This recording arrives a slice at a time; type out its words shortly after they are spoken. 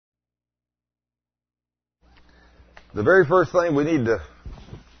The very first thing we need to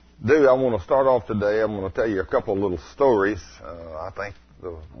do, I want to start off today, I'm going to tell you a couple of little stories. I think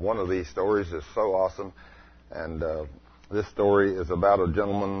one of these stories is so awesome. And this story is about a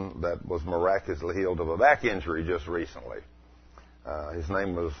gentleman that was miraculously healed of a back injury just recently. His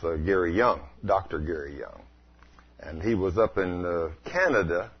name was Gary Young, Dr. Gary Young. And he was up in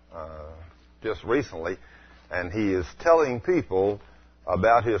Canada just recently, and he is telling people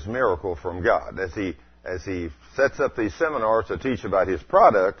about his miracle from God as he sets up these seminars to teach about his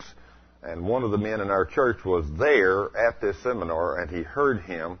products. And one of the men in our church was there at this seminar, and he heard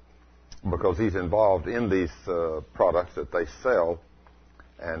him because he's involved in these products that they sell.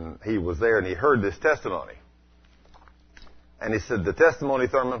 And he was there, and he heard this testimony. And he said, the testimony,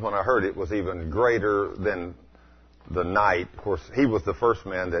 Thurman, when I heard it, was even greater than the night. Of course, he was the first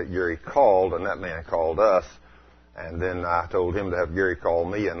man that Gary called, and that man called us. And then I told him to have Gary call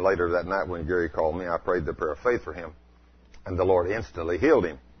me, and later that night when Gary called me, I prayed the prayer of faith for him, and the Lord instantly healed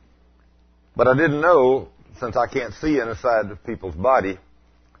him. But I didn't know, since I can't see inside of people's body,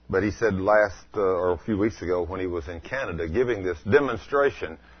 but he said or a few weeks ago when he was in Canada giving this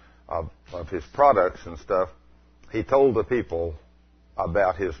demonstration of his products and stuff, he told the people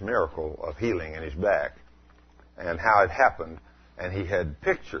about his miracle of healing in his back and how it happened, and he had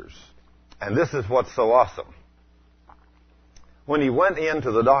pictures. And this is what's so awesome. When he went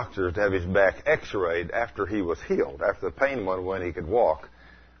into the doctor to have his back x-rayed after he was healed, after the pain went away and he could walk,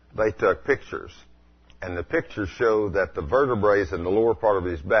 they took pictures. And the pictures show that the vertebrae in the lower part of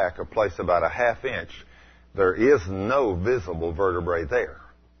his back are placed about a half inch. There is no visible vertebrae there.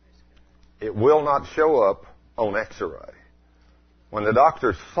 It will not show up on x-ray. When the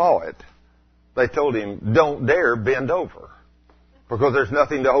doctors saw it, they told him, don't dare bend over because there's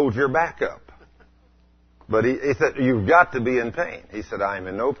nothing to hold your back up. But he said, you've got to be in pain. He said, I am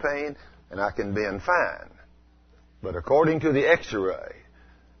in no pain, and I can bend fine. But according to the x-ray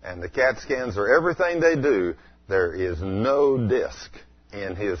and the CAT scans or everything they do, there is no disc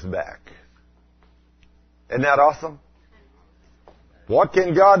in his back. Isn't that awesome? What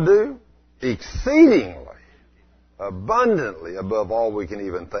can God do? Exceedingly, abundantly above all we can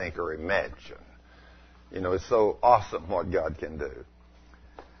even think or imagine. You know, it's so awesome what God can do.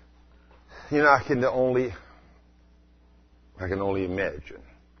 You know, I can only imagine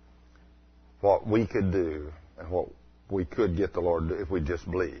what we could do and what we could get the Lord to do if we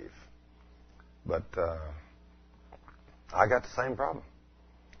just believe. But I got the same problem.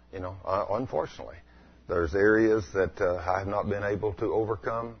 You know, unfortunately, there's areas that I have not been able to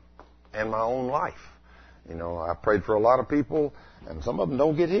overcome in my own life. You know, I prayed for a lot of people, and some of them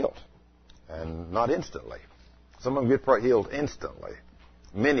don't get healed, and not instantly. Some of them get healed instantly.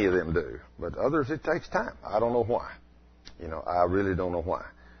 Many of them do, but others it takes time. I don't know why. You know, I really don't know why.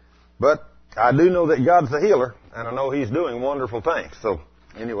 But I do know that God's the healer, and I know He's doing wonderful things. So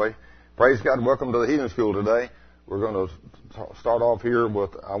anyway, praise God. Welcome to the Healing School today. We're going to start off here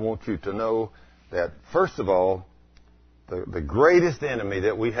with, I want you to know that, first of all, the greatest enemy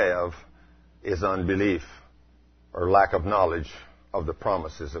that we have is unbelief or lack of knowledge of the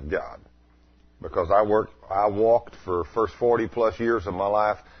promises of God. Because I walked for the first 40 plus years of my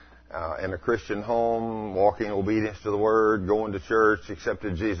life in a Christian home, walking in obedience to the Word, going to church,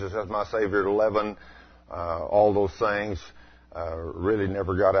 accepted Jesus as my Savior at 11, all those things. Really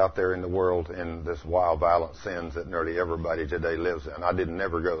never got out there in the world in this wild, violent sins that nearly everybody today lives in. I didn't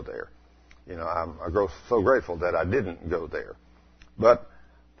never go there. You know, I'm so grateful that I didn't go there. But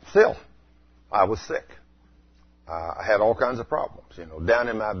still, I was sick. I had all kinds of problems, you know, down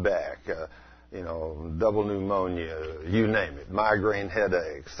in my back, you know, double pneumonia, you name it, migraine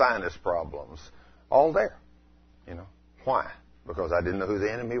headaches, sinus problems, all there. You know, why? Because I didn't know who the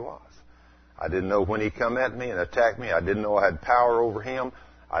enemy was. I didn't know when he come at me and attacked me. I didn't know I had power over him.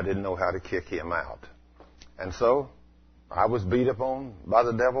 I didn't know how to kick him out. And so I was beat upon by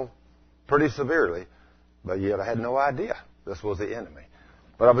the devil pretty severely, but yet I had no idea this was the enemy.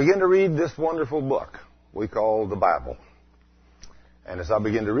 But I began to read this wonderful book we call the Bible. And as I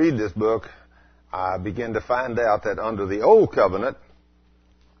began to read this book, I began to find out that under the Old Covenant,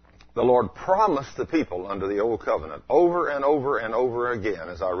 the Lord promised the people under the Old Covenant over and over and over again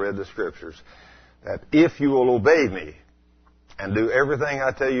as I read the Scriptures that if you will obey me and do everything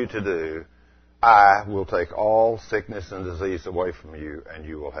I tell you to do, I will take all sickness and disease away from you and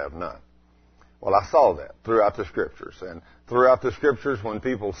you will have none. Well, I saw that throughout the Scriptures. And throughout the Scriptures, when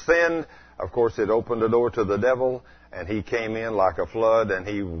people sinned, of course, it opened the door to the devil, and he came in like a flood, and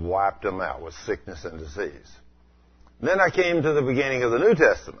he wiped them out with sickness and disease. And then I came to the beginning of the New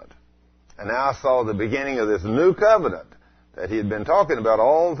Testament, and now I saw the beginning of this new covenant that he had been talking about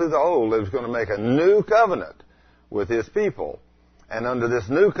all through the Old. He was going to make a new covenant with his people. And under this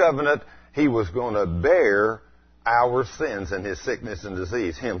new covenant, he was going to bear our sins and his sickness and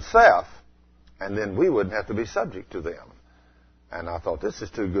disease himself, and then we wouldn't have to be subject to them. And I thought, this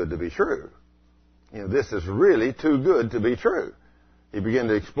is too good to be true. This is really too good to be true. He began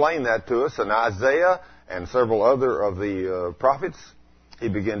to explain that to us in Isaiah and several other of the prophets. He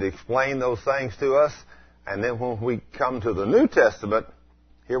began to explain those things to us. And then when we come to the New Testament,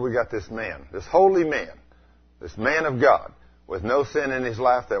 here we got this man, this holy man, this man of God, with no sin in his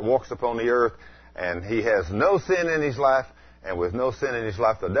life that walks upon the earth, and he has no sin in his life, and with no sin in his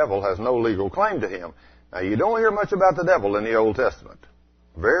life, the devil has no legal claim to him. Now, you don't hear much about the devil in the Old Testament.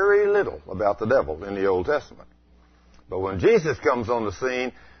 Very little about the devil in the Old Testament. But when Jesus comes on the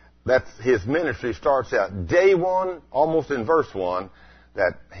scene, his ministry starts out day one, almost in verse 1,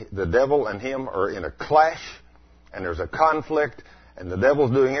 that the devil and him are in a clash, and there's a conflict, and the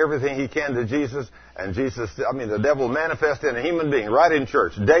devil's doing everything he can to Jesus, and the devil manifests in a human being right in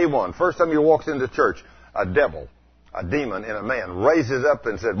church. Day one, first time he walks into church, a devil, a demon in a man, raises up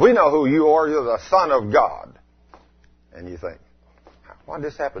and said, "We know who you are, you're the Son of God." And you think, why did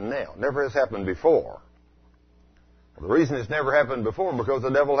this happen now? Never has happened before. Well, the reason it's never happened before is because the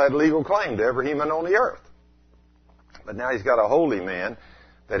devil had legal claim to every human on the earth. But now he's got a holy man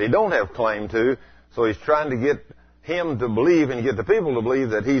that he don't have claim to, so he's trying to get him to believe and get the people to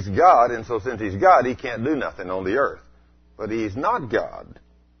believe that he's God, and so since he's God, he can't do nothing on the earth. But he's not God.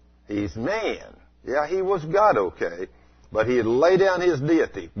 He's man. Yeah, he was God, okay, but he had laid down his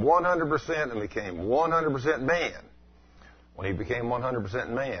deity 100% and became 100% man. When he became 100%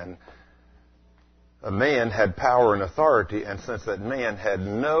 man, a man had power and authority, and since that man had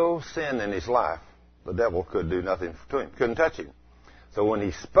no sin in his life, the devil could do nothing to him, couldn't touch him. So when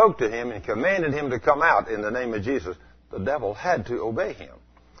he spoke to him and commanded him to come out in the name of Jesus, the devil had to obey him.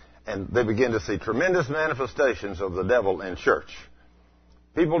 And they begin to see tremendous manifestations of the devil in church.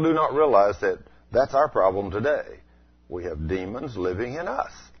 People do not realize that that's our problem today. We have demons living in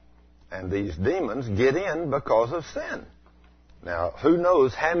us. And these demons get in because of sin. Now, who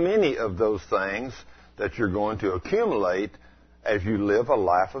knows how many of those things that you're going to accumulate as you live a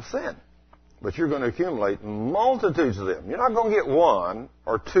life of sin. But you're going to accumulate multitudes of them. You're not going to get one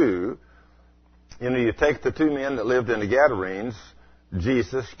or two. You take the two men that lived in the Gadarenes,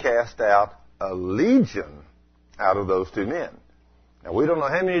 Jesus cast out a legion out of those two men. Now, we don't know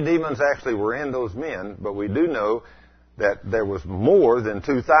how many demons actually were in those men, but we do know that there was more than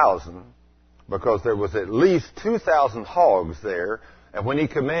 2,000, because there was at least 2,000 hogs there. And when he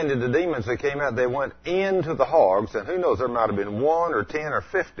commanded the demons that came out, they went into the hogs, and who knows, there might have been 1 or 10 or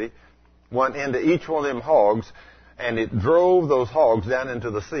 50 went into each one of them hogs, and it drove those hogs down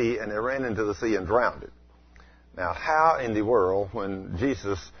into the sea, and they ran into the sea and drowned it. Now, how in the world, when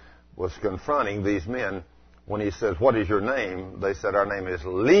Jesus was confronting these men, when he says, "What is your name?" they said, "Our name is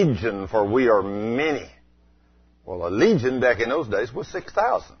Legion, for we are many." Well, a legion back in those days was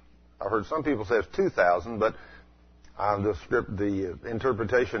 6,000. I heard some people say it's 2,000, but the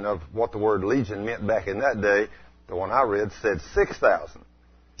interpretation of what the word legion meant back in that day, the one I read, said 6,000.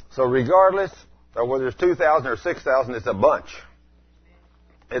 So regardless of whether it's 2,000 or 6,000, it's a bunch.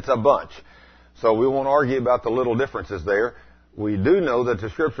 It's a bunch. So we won't argue about the little differences there. We do know that the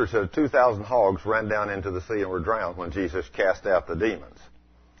Scripture says 2,000 hogs ran down into the sea and were drowned when Jesus cast out the demons.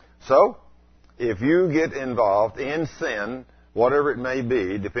 So, if you get involved in sin, whatever it may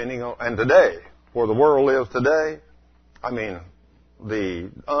be, depending on, and today, where the world lives today, I mean, the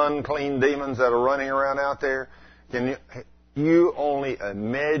unclean demons that are running around out there, can you only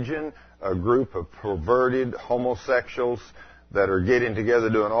imagine a group of perverted homosexuals that are getting together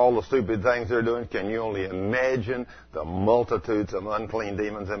doing all the stupid things they're doing? Can you only imagine the multitudes of unclean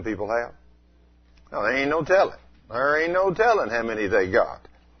demons them people have? No, there ain't no telling. There ain't no telling how many they got.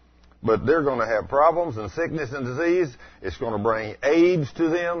 But they're going to have problems and sickness and disease. It's going to bring AIDS to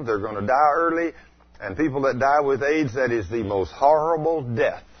them. They're going to die early. And people that die with AIDS, that is the most horrible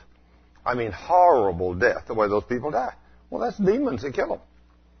death. I mean, horrible death, the way those people die. Well, that's demons that kill them.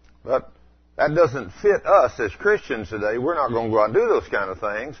 But that doesn't fit us as Christians today. We're not going to go out and do those kind of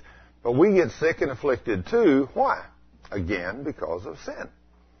things. But we get sick and afflicted too. Why? Again, because of sin.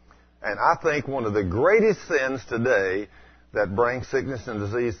 And I think one of the greatest sins today that brings sickness and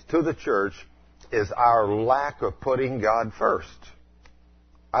disease to the church is our lack of putting God first.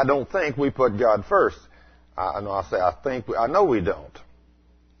 I don't think we put God first. I know we don't.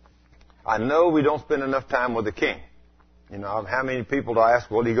 I know we don't spend enough time with the King. How many people do I ask,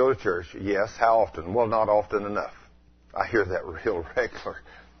 well, do you go to church? Yes. How often? Well, not often enough. I hear that real regular.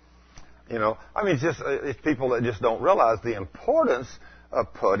 It's people that just don't realize the importance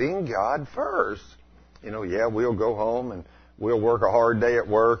of putting God first. Yeah, we'll go home and we'll work a hard day at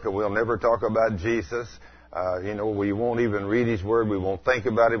work and we'll never talk about Jesus. We won't even read His Word. We won't think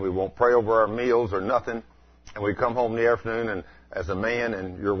about it. We won't pray over our meals or nothing. And we come home in the afternoon, and as a man,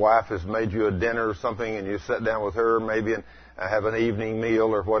 and your wife has made you a dinner or something, and you sit down with her maybe and have an evening meal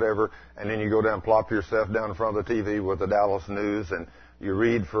or whatever, and then you go down and plop yourself down in front of the TV with the Dallas News, and you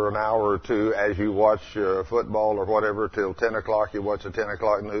read for an hour or two as you watch football or whatever till 10 o'clock. You watch the 10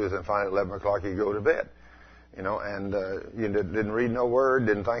 o'clock news, and finally at 11 o'clock you go to bed. And you didn't read no word,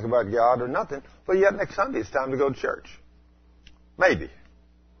 didn't think about God or nothing. But yet next Sunday it's time to go to church. Maybe.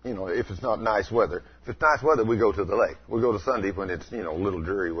 If it's not nice weather. If it's nice weather, we go to the lake. We go to Sunday when it's, a little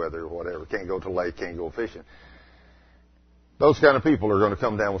dreary weather or whatever. Can't go to the lake, can't go fishing. Those kind of people are going to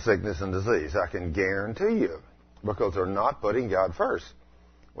come down with sickness and disease. I can guarantee you. Because they're not putting God first.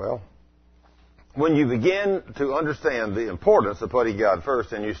 Well, when you begin to understand the importance of putting God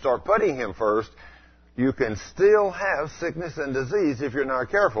first and you start putting Him first, you can still have sickness and disease if you're not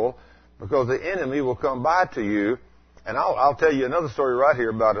careful, because the enemy will come by to you. And I'll tell you another story right here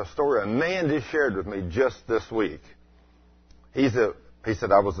about a story a man just shared with me just this week. He said,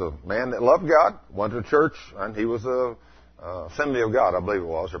 I was a man that loved God, went to church, and he was a Assembly of God, I believe it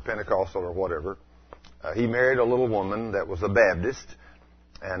was, or Pentecostal or whatever. He married a little woman that was a Baptist.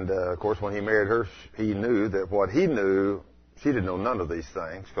 And, of course, when he married her, he knew that what he knew, she didn't know none of these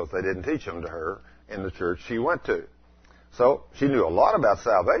things because they didn't teach them to her in the church she went to. So she knew a lot about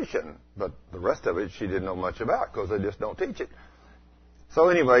salvation, but the rest of it she didn't know much about because they just don't teach it. So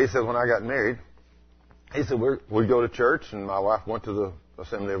anyway, he said, when I got married, he said, we'd go to church, and my wife went to the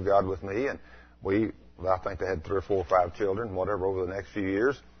Assembly of God with me, and I think they had 3 or 4 or 5 children, whatever, over the next few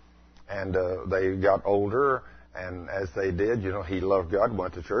years. And they got older, and as they did, he loved God,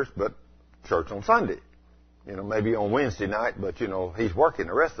 went to church, but church on Sunday. Maybe on Wednesday night, but, he's working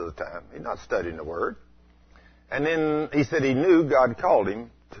the rest of the time. He's not studying the Word. And then he said he knew God called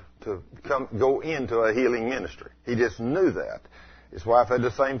him to go into a healing ministry. He just knew that. His wife had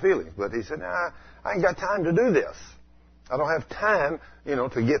the same feelings, but he said, I ain't got time to do this. I don't have time,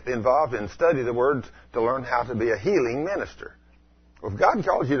 to get involved and study the Word to learn how to be a healing minister. Well, if God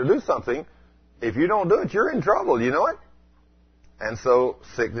calls you to do something, if you don't do it, you're in trouble, you know it? And so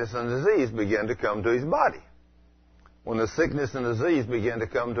sickness and disease began to come to his body. When the sickness and disease began to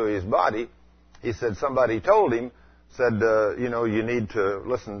come to his body, he said somebody told him, you need to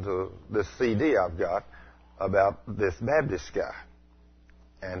listen to this CD I've got about this Baptist guy.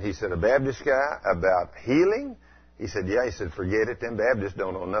 And he said, a Baptist guy about healing? He said, yeah. He said, forget it. Them Baptists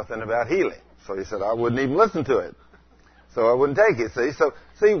don't know nothing about healing. So he said, I wouldn't even listen to it. So I wouldn't take it.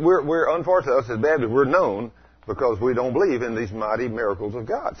 See, we're unfortunately, us as Baptists, we're known because we don't believe in these mighty miracles of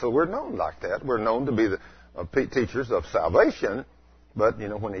God. So we're known like that. We're known to be the teachers of salvation. But,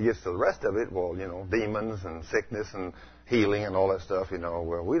 when it gets to the rest of it, well, demons and sickness and healing and all that stuff,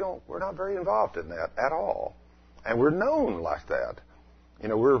 we're not very involved in that at all. And we're known like that.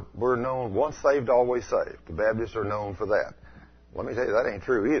 We're known once saved, always saved. The Baptists are known for that. Let me tell you, that ain't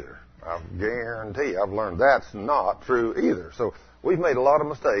true either. I guarantee I've learned that's not true either. So we've made a lot of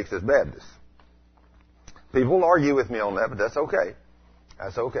mistakes as Baptists. People will argue with me on that, but that's okay.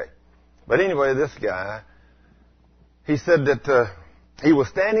 That's okay. But anyway, this guy, he said that he was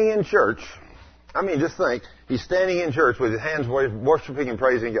standing in church. I mean, just think, he's standing in church with his hands worshiping and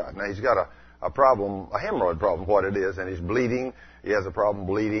praising God. Now, he's got a problem, a hemorrhoid problem, what it is, and he's bleeding. He has a problem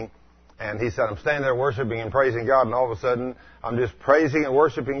bleeding. And he said, I'm standing there worshiping and praising God, and all of a sudden, I'm just praising and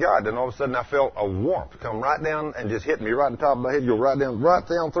worshiping God. And all of a sudden, I felt a warmth come right down and just hit me right on top of my head, go right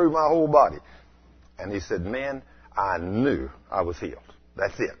down through my whole body. And he said, man, I knew I was healed.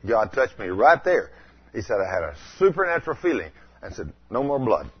 That's it. God touched me right there. He said, I had a supernatural feeling. And said, no more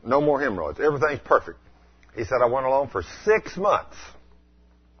blood, no more hemorrhoids. Everything's perfect. He said, I went along for 6 months.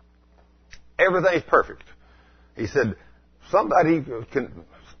 Everything's perfect. He said, somebody had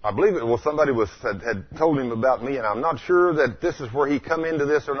told him about me, and I'm not sure that this is where he come into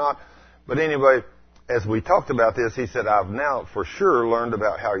this or not. But anyway, as we talked about this, he said, I've now for sure learned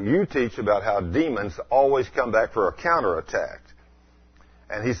about how you teach about how demons always come back for a counterattack.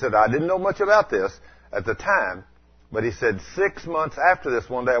 And he said, I didn't know much about this at the time, but he said 6 months after this,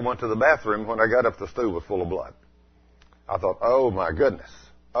 one day I went to the bathroom. When I got up, the stool was full of blood. I thought, oh my goodness,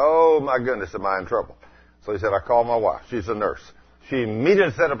 am I in trouble? So he said, I called my wife. She's a nurse. She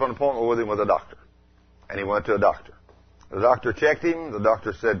immediately set up an appointment with him with a doctor. And he went to a doctor. The doctor checked him. The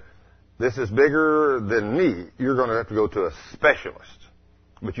doctor said, this is bigger than me. You're going to have to go to a specialist.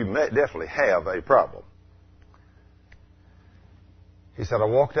 But you may definitely have a problem. He said, I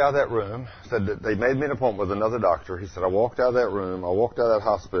walked out of that room, said that they made me an appointment with another doctor. He said, I walked out of that room, I walked out of that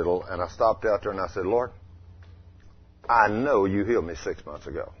hospital, and I stopped out there and I said, Lord, I know you healed me 6 months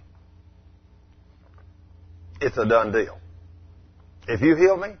ago. It's a done deal. If you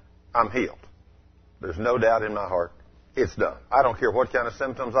heal me, I'm healed. There's no doubt in my heart. It's done. I don't care what kind of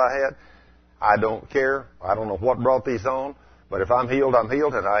symptoms I had. I don't care. I don't know what brought these on. But if I'm healed, I'm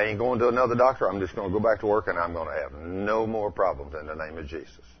healed, and I ain't going to another doctor. I'm just going to go back to work, and I'm going to have no more problems in the name of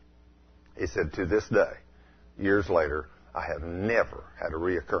Jesus. He said, to this day, years later, I have never had a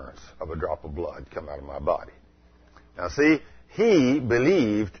reoccurrence of a drop of blood come out of my body. Now see, he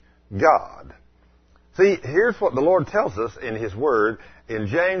believed God. See, here's what the Lord tells us in His Word. In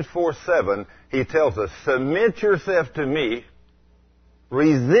James 4:7, He tells us, submit yourself to me,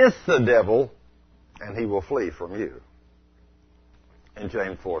 resist the devil, and he will flee from you. In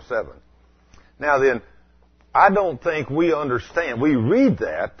James 4:7. Now then, I don't think we understand. We read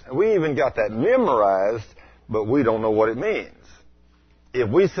that, we even got that memorized, but we don't know what it means. If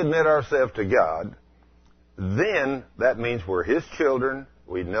we submit ourselves to God, then that means we're His children,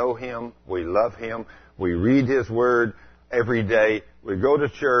 we know Him, we love Him, we read His Word every day, we go to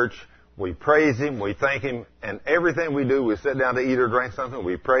church, we praise Him, we thank Him, and everything we do, we sit down to eat or drink something,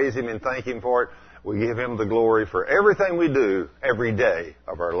 we praise Him and thank Him for it. We give Him the glory for everything we do every day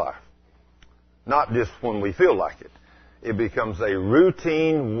of our life. Not just when we feel like it. It becomes a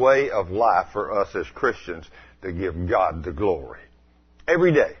routine way of life for us as Christians to give God the glory.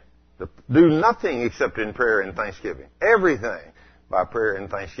 Every day. To do nothing except in prayer and thanksgiving. Everything by prayer and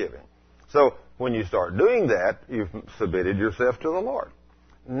thanksgiving. So, when you start doing that, you've submitted yourself to the Lord.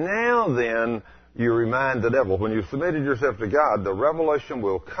 Now then, you remind the devil, when you've submitted yourself to God, the revelation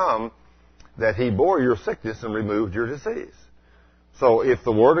will come that He bore your sickness and removed your disease. So if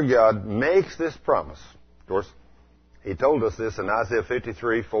the Word of God makes this promise, of course, He told us this in Isaiah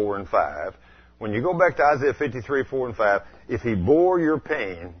 53:4 and 5. When you go back to Isaiah 53:4 and 5, if He bore your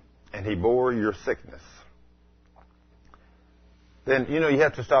pain and He bore your sickness, then, you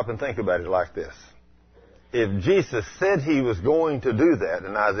have to stop and think about it like this. If Jesus said He was going to do that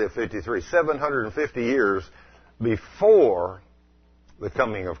in Isaiah 53, 750 years before the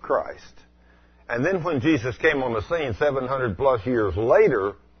coming of Christ, and then when Jesus came on the scene 700 plus years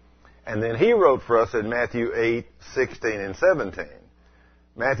later, and then He wrote for us in Matthew 8:16 and 17.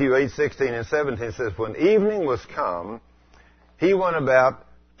 Matthew 8:16 and 17 says, when evening was come, He went about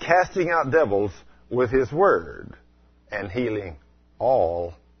casting out devils with His word and healing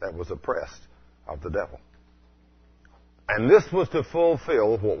all that was oppressed of the devil. And this was to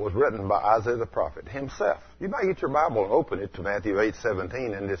fulfill what was written by Isaiah the prophet himself. You might get your Bible and open it to Matthew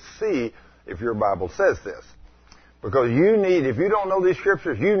 8:17 and just see if your Bible says this. Because if you don't know these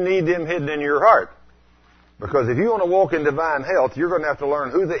scriptures, you need them hidden in your heart. Because if you want to walk in divine health, you're going to have to learn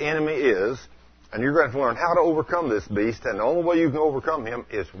who the enemy is, and you're going to have to learn how to overcome this beast, and the only way you can overcome him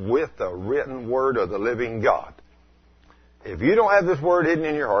is with the written word of the living God. If you don't have this word hidden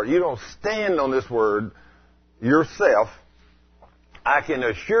in your heart, you don't stand on this word yourself, I can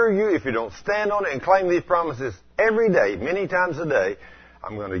assure you, if you don't stand on it and claim these promises every day, many times a day,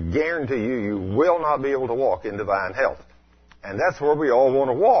 I'm going to guarantee you will not be able to walk in divine health. And that's where we all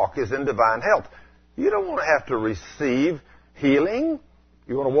want to walk, is in divine health. You don't want to have to receive healing.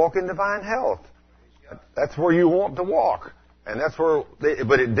 You want to walk in divine health. That's where you want to walk. And that's where,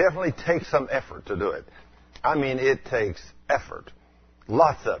 but it definitely takes some effort to do it. I mean, it takes effort.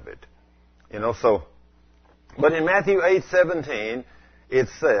 Lots of it. But in Matthew 8:17, it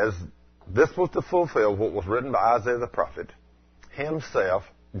says, this was to fulfill what was written by Isaiah the prophet. Himself,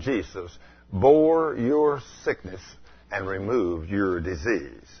 Jesus, bore your sickness and removed your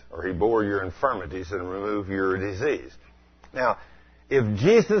disease. Or He bore your infirmities and removed your disease. Now, if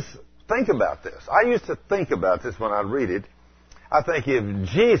Jesus, think about this. I used to think about this when I read it. I think if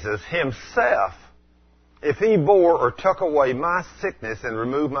Jesus Himself, if He bore or took away my sickness and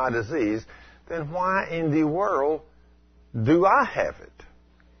removed my disease, then why in the world do I have it?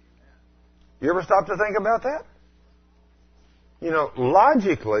 You ever stop to think about that?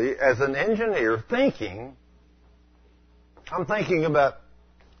 Logically, as an engineer thinking, I'm thinking about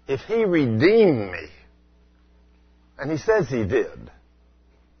if He redeemed me, and He says He did,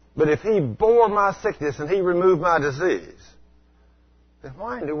 but if He bore my sickness and He removed my disease, then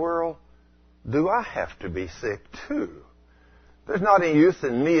why in the world do I have to be sick too? There's not any use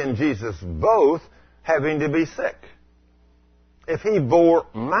in me and Jesus both having to be sick. If He bore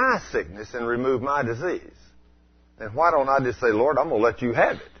my sickness and removed my disease, then why don't I just say, Lord, I'm going to let You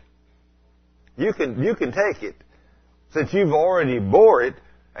have it. You can take it. Since You've already bore it,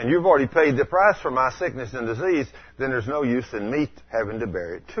 and you've already paid the price for my sickness and disease, then there's no use in me having to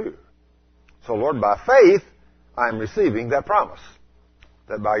bear it too. So, Lord, by faith, I am receiving that promise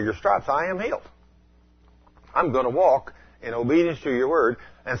that by your stripes I am healed. I'm going to walk in obedience to your word,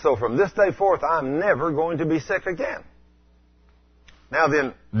 and so from this day forth, I'm never going to be sick again. Now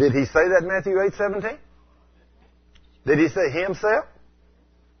then, did he say that in Matthew 8:17? Did he say himself?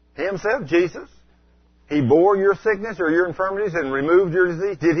 Himself, Jesus? He bore your sickness or your infirmities and removed your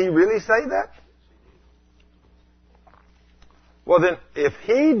disease? Did he really say that? Well then, if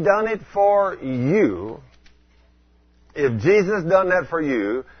he done it for you, if Jesus done that for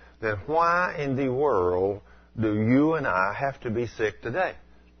you, then why in the world do you and I have to be sick today?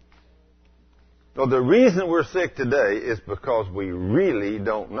 Well, the reason we're sick today is because we really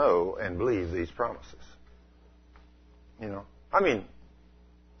don't know and believe these promises. You know, I mean,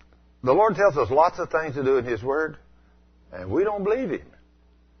 the Lord tells us lots of things to do in His Word, and we don't believe Him.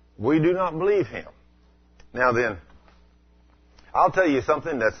 We do not believe Him. Now then, I'll tell you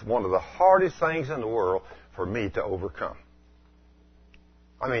something that's one of the hardest things in the world for me to overcome.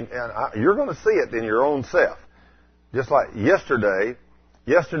 I mean, you're going to see it in your own self. Just like yesterday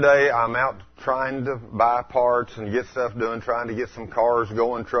I'm out trying to buy parts and get stuff done, trying to get some cars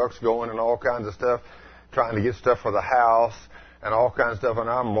going, trucks going, and all kinds of stuff, trying to get stuff for the house and all kinds of stuff, and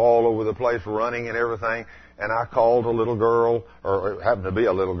I'm all over the place running and everything. And I called a little girl, or it happened to be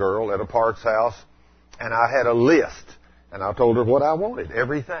a little girl, at a parts house, and I had a list, and I told her what I wanted,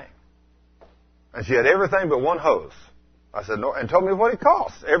 everything. And she had everything but one hose. I said, no, and told me what it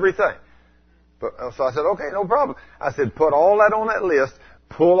costs, everything. So I said, okay, no problem. I said, put all that on that list,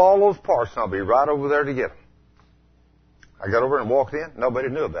 pull all those parts, and I'll be right over there to get them. I got over and walked in. Nobody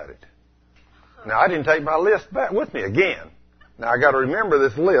knew about it. Now, I didn't take my list back with me again. Now, I got to remember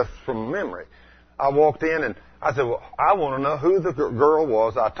this list from memory. I walked in, and I said, well, I want to know who the girl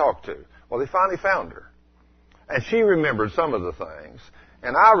was I talked to. Well, they finally found her. And she remembered some of the things,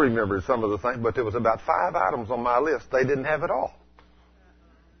 and I remembered some of the things, but there was about 5 items on my list. They didn't have it all.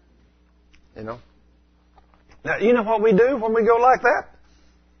 You know? Now, you know what we do when we go like that?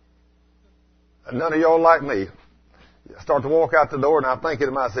 None of y'all like me. I start to walk out the door, and I'm thinking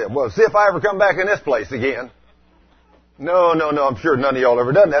to myself, well, see if I ever come back in this place again. No, I'm sure none of y'all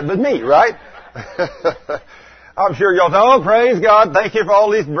ever done that but me, right? I'm sure y'all say, oh, praise God, thank you for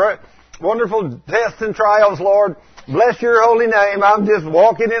all these wonderful tests and trials, Lord. Bless your holy name. I'm just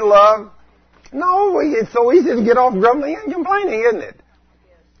walking in love. No, it's so easy to get off grumbling and complaining, isn't it?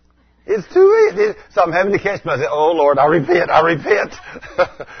 It's too easy. So I'm having to catch myself. Oh, Lord, I repent.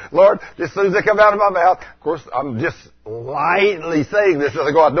 Lord, as soon as they come out of my mouth, of course, I'm just lightly saying this as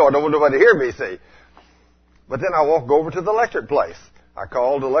I go out the door. I don't want nobody to hear me, see. But then I go over to the electric place. I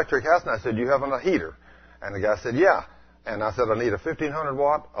called the electric house, and I said, you have a heater? And the guy said, yeah. And I said, I need a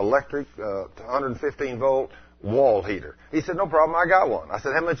 1,500-watt electric, 115-volt wall heater. He said, no problem, I got one. I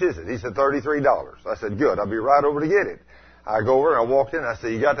said, how much is it? He said, $33. I said, good, I'll be right over to get it. I go over and I walked in and I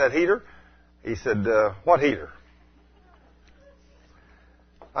said, you got that heater? He said, what heater?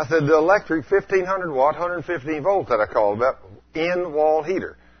 I said, the electric 1,500-watt, 115-volt that I called about, in-wall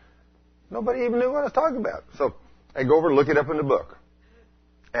heater. Nobody even knew what I was talking about. So I go over and look it up in the book.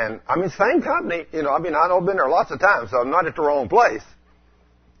 And, I mean, same company. You know, I mean, I've been there lots of times, so I'm not at the wrong place.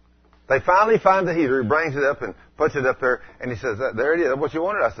 They finally find the heater. He brings it up and puts it up there. And he says, there it is. What you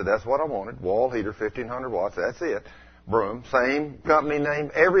wanted? I said, that's what I wanted. Wall heater, 1,500 watts. That's it. Broom. Same company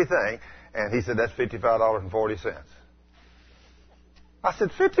name, everything. And he said, that's $55.40. I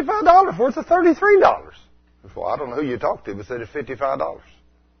said, $55 worth of $33. Well, I don't know who you talked to, but said it's $55.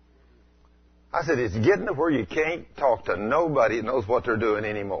 I said, it's getting to where you can't talk to nobody that knows what they're doing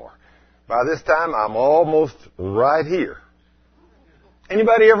anymore. By this time, I'm almost right here.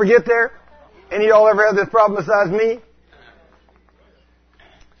 Anybody ever get there? Any of y'all ever have this problem besides me?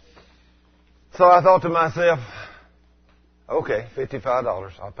 So I thought to myself, okay,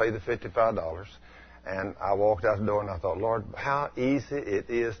 $55. I'll pay the $55. And I walked out the door and I thought, Lord, how easy it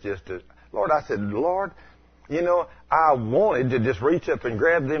is just to... Lord, I said, Lord, you know, I wanted to just reach up and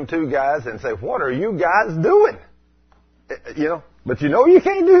grab them two guys and say, what are you guys doing? You know, but you know you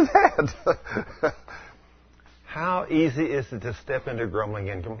can't do that. How easy is it to step into grumbling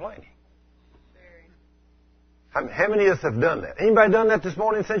and complaining? How many of us have done that? Anybody done that this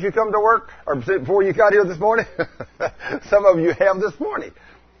morning since you come to work? Or before you got here this morning? Some of you have this morning.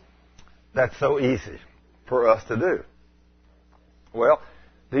 That's so easy for us to do. Well,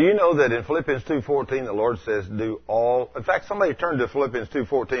 do you know that in Philippians 2:14 the Lord says do all... In fact, somebody turn to Philippians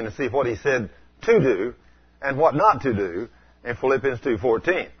 2:14 and see what He said to do and what not to do in Philippians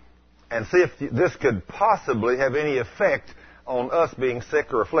 2:14. And see if this could possibly have any effect on us being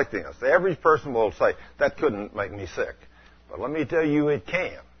sick or afflicting us. The average person will say, that couldn't make me sick. But let me tell you, it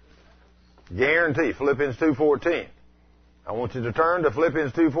can. Guarantee. Philippians 2:14. I want you to turn to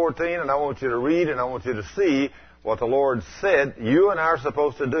Philippians 2:14, and I want you to read, and I want you to see what the Lord said you and I are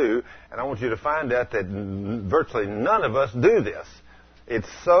supposed to do, and I want you to find out that virtually none of us do this. It's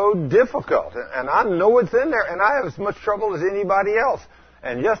so difficult, and I know it's in there, and I have as much trouble as anybody else.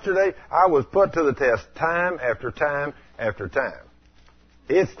 And yesterday, I was put to the test time after time after time.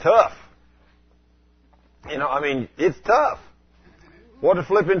 It's tough. It's tough. What did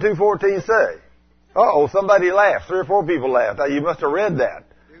Philippians 2:14 say? Uh-oh, somebody laughed. 3 or 4 people laughed. Now, you must have read that.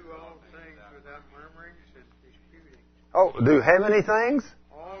 Do all things without murmurings and disputing. Oh, do how many things?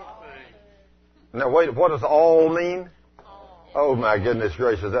 All things. Now, wait, what does all mean? Oh, my goodness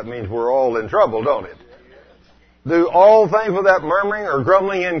gracious, that means we're all in trouble, don't it? Do all things without murmuring or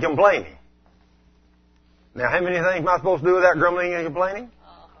grumbling and complaining. Now, how many things am I supposed to do without grumbling and complaining?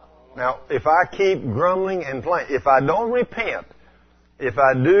 Now, if I keep grumbling and complaining, if I don't repent, if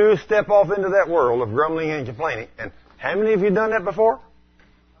I do step off into that world of grumbling and complaining, and how many of you done that before?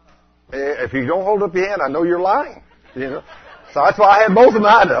 If you don't hold up your hand, I know you're lying. So that's why I had both of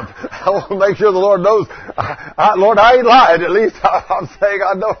mine up. I want to make sure the Lord knows. Lord, I ain't lied. At least I'm saying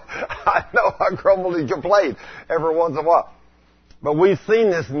I know I grumbled and complained every once in a while. But we've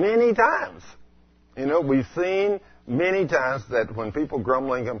seen this many times. We've seen many times that when people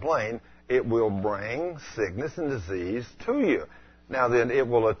grumble and complain, it will bring sickness and disease to you. Now then, it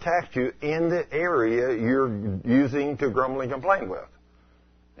will attack you in the area you're using to grumble and complain with.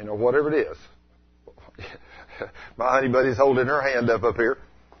 Whatever it is. My honey buddy's holding her hand up here.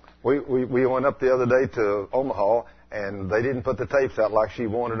 We went up the other day to Omaha, and they didn't put the tapes out like she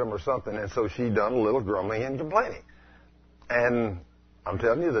wanted them or something, and so she done a little grumbling and complaining. And I'm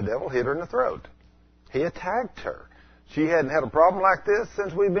telling you, the devil hit her in the throat. He attacked her. She hadn't had a problem like this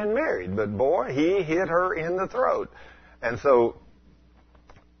since we've been married, but boy, he hit her in the throat. And so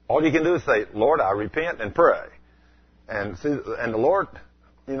all you can do is say, Lord, I repent and pray. And see, and the Lord,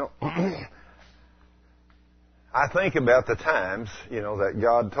 I think about the times, that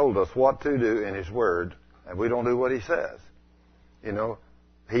God told us what to do in His Word, and we don't do what He says.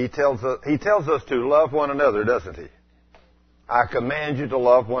 He tells us to love one another, doesn't He? I command you to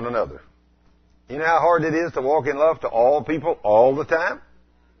love one another. You know how hard it is to walk in love to all people all the time?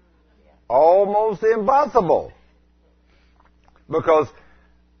 Almost impossible. Because,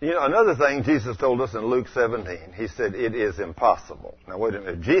 another thing Jesus told us in Luke 17, He said, it is impossible. Now, wait a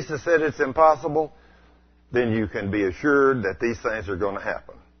minute. If Jesus said it's impossible, then you can be assured that these things are going to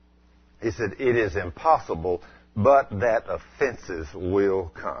happen. He said, it is impossible, but that offenses will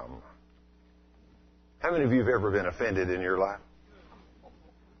come. How many of you have ever been offended in your life?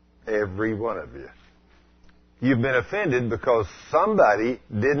 Every one of you. You've been offended because somebody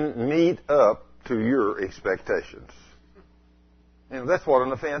didn't meet up to your expectations. That's what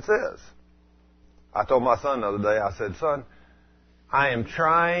an offense is. I told my son the other day, I said, son, I am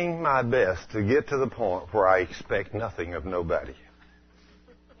trying my best to get to the point where I expect nothing of nobody.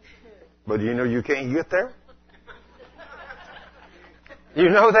 But you can't get there? You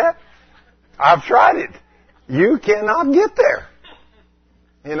know that? I've tried it. You cannot get there.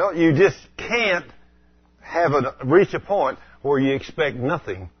 You just can't reach a point where you expect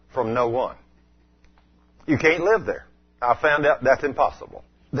nothing from no one. You can't live there. I found out that's impossible.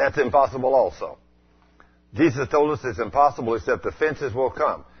 That's impossible also. Jesus told us it's impossible except offenses will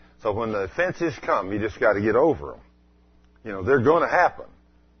come. So when the offenses come, you just got to get over them. They're going to happen.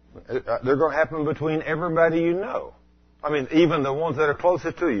 They're going to happen between everybody you know. Even the ones that are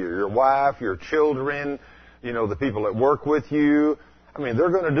closest to you, your wife, your children, the people that work with you. They're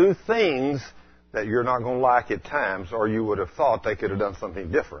going to do things that you're not going to like at times, or you would have thought they could have done something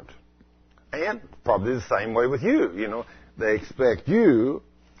different. And probably the same way with you. They expect you.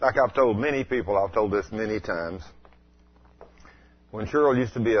 Like I've told many people, I've told this many times. When Cheryl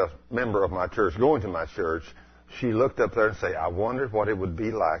used to be a member of my church, going to my church, she looked up there and said, I wondered what it would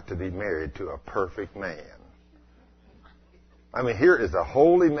be like to be married to a perfect man. Here is a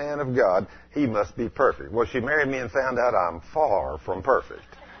holy man of God. He must be perfect. Well, she married me and found out I'm far from perfect.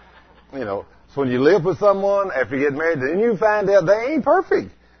 So when you live with someone, after you get married, then you find out they ain't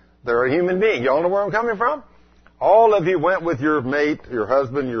perfect. They're a human being. Y'all know where I'm coming from? All of you went with your mate, your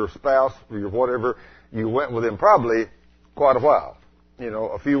husband, your spouse, your whatever. You went with him probably quite a while.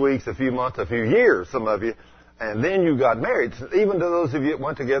 A few weeks, a few months, a few years, some of you. And then you got married. So even to those of you that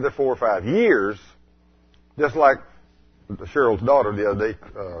went together 4 or 5 years, just like Cheryl's daughter the other day,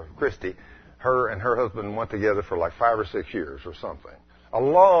 Christy, her and her husband went together for like 5 or 6 years or something. A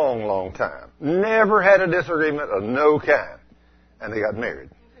long, long time. Never had a disagreement of no kind. and they got married.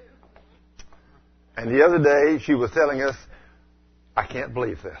 And the other day, she was telling us, I can't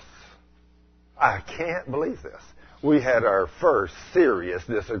believe this. I can't believe this. We had our first serious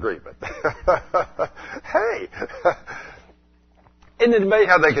disagreement. Hey! Isn't it amazing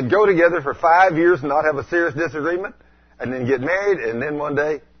how they could go together for 5 years and not have a serious disagreement, and then get married, and then one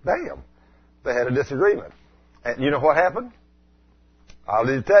day, bam, they had a disagreement. And you know what happened? I'll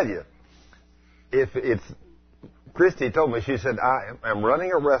just tell you. Christy told me, she said, I am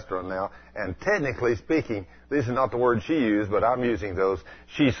running a restaurant now, and technically speaking, these are not the words she used, but I'm using those.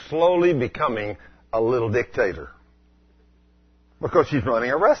 She's slowly becoming a little dictator. Because she's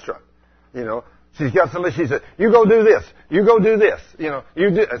running a restaurant. You know, she's got somebody, she said, you go do this, you go do this. You know, you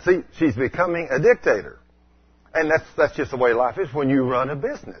do, see, she's becoming a dictator. And that's just the way life is when you run a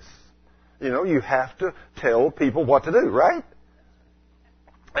business. You know, you have to tell people what to do, right?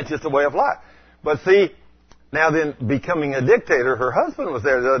 That's just the way of life. But see, now then, becoming a dictator, her husband was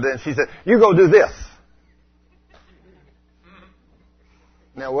there the other day, and she said, you go do this.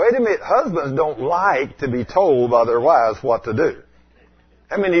 Now, wait a minute. Husbands don't like to be told by their wives what to do.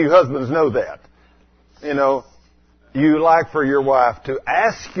 How many of you husbands know that? You know, you like for your wife to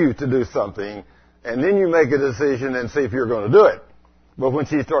ask you to do something, and then you make a decision and see if you're going to do it. But when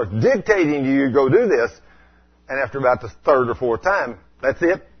she starts dictating to you, go do this, and after about the third or fourth time, that's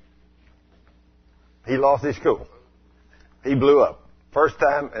it. He lost his cool. He blew up. First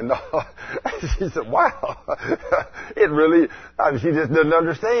time, and she said, wow, it really, she just doesn't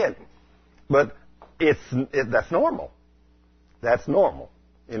understand. But that's normal. That's normal.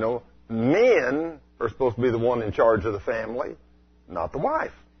 You know, men are supposed to be the one in charge of the family, not the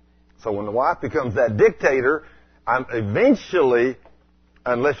wife. So when the wife becomes that dictator, eventually,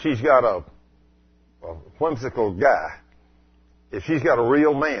 unless she's got a whimsical guy, if she's got a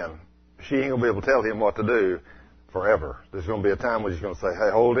real man, she ain't going to be able to tell him what to do forever. There's going to be a time when she's going to say,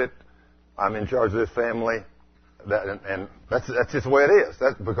 hey, hold it. I'm in charge of this family. And that's just the way it is.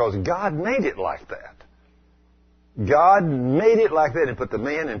 That's because God made it like that. God made it like that and put the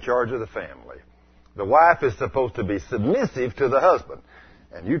man in charge of the family. The wife is supposed to be submissive to the husband.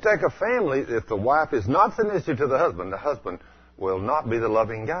 And you take a family, if the wife is not submissive to the husband will not be the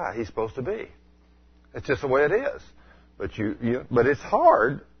loving guy he's supposed to be. It's just the way it is. But it's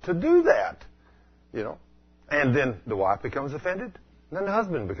hard to do that, you know. And then the wife becomes offended, and then the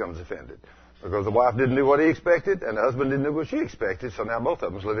husband becomes offended. Because the wife didn't do what he expected, and the husband didn't do what she expected, so now both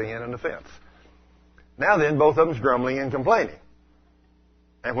of them's living in an offense. Now then, both of them's grumbling and complaining.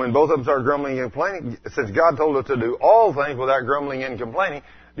 And when both of them start grumbling and complaining, since God told us to do all things without grumbling and complaining,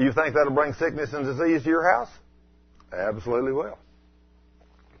 do you think that'll bring sickness and disease to your house? Absolutely will.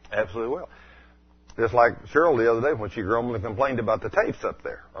 Absolutely will. Just like Cheryl the other day when she grumbled and complained about the tapes up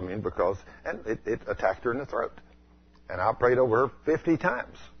there. I mean, and it attacked her in the throat. And I prayed over her 50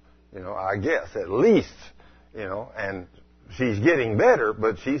 times. You know, I guess, at least, you know, and she's getting better,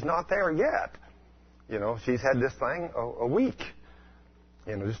 but she's not there yet. You know, she's had this thing a week.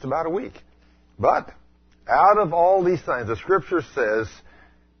 You know, just about a week. But out of all these things, the Scripture says,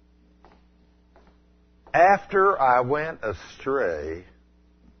 after I went astray,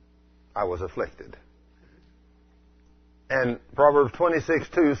 I was afflicted. And Proverbs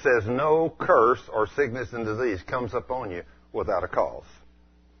 26:2 says, no curse or sickness and disease comes upon you without a cause.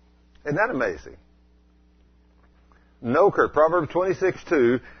 Isn't that amazing? No curse. Proverbs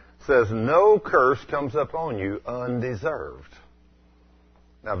 26:2 says, no curse comes upon you undeserved.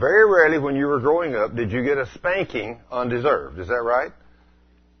 Now, very rarely when you were growing up did you get a spanking undeserved. Is that right?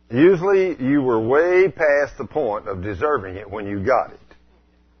 Usually you were way past the point of deserving it when you got it.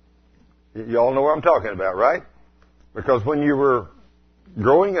 You all know what I'm talking about, right? Because when you were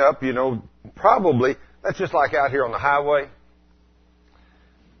growing up, you know, probably, that's just like out here on the highway.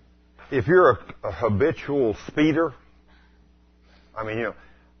 If you're a habitual speeder, I mean, you know,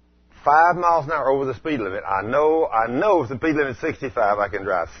 5 miles an hour over the speed limit, I know if the speed limit is 65, I can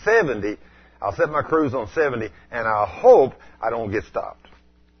drive 70. I'll set my cruise on 70, and I'll hope I don't get stopped.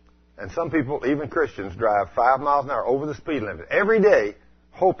 And some people, even Christians, drive 5 miles an hour over the speed limit every day,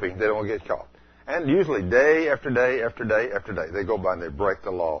 hoping they don't get caught. And usually day after day after day after day, they go by and they break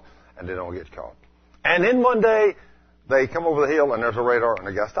the law and they don't get caught. And then one day, they come over the hill and there's a radar and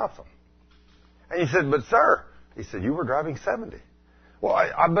the guy stops them. And he said, but sir, he said, you were driving 70. Well,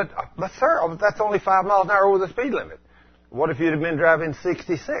 but sir, that's only 5 miles an hour over the speed limit. What if you'd have been driving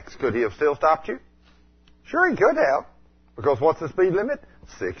 66? Could he have still stopped you? Sure, he could have. Because what's the speed limit?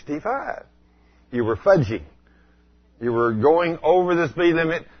 65. You were fudging. You were going over the speed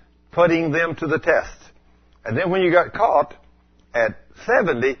limit, putting them to the test. And then when you got caught at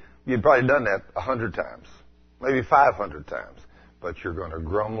 70, you'd probably done that 100 times, maybe 500 times. But you're going to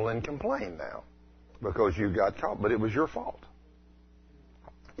grumble and complain now because you got caught. But it was your fault.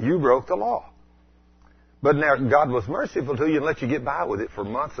 You broke the law. But now God was merciful to you and let you get by with it for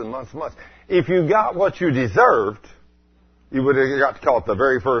months and months and months. If you got what you deserved, you would have got caught the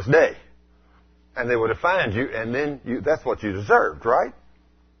very first day. And they would have fined you, and then that's what you deserved, right?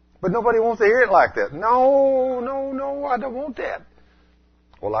 But nobody wants to hear it like that. No, I don't want that.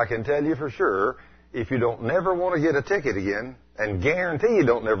 Well, I can tell you for sure, if you don't never want to get a ticket again, and guarantee you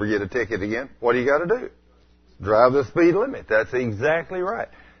don't never get a ticket again, what do you got to do? Drive the speed limit. That's exactly right.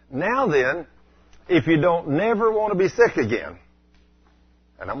 Now then, if you don't never want to be sick again,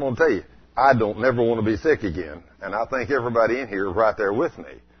 and I'm going to tell you, I don't never want to be sick again, and I think everybody in here is right there with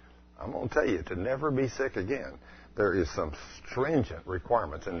me. I'm going to tell you, to never be sick again, there is some stringent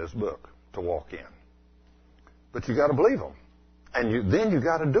requirements in this book to walk in. But you got to believe them. And then you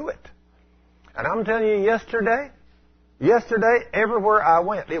got to do it. And I'm telling you, yesterday, everywhere I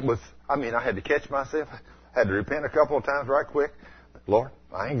went, I had to catch myself. I had to repent a couple of times right quick. Lord,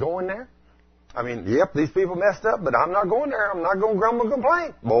 I ain't going there. Yep, these people messed up, but I'm not going there. I'm not going to grumble and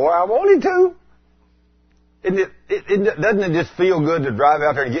complain. Boy, I wanted to. Doesn't it just feel good to drive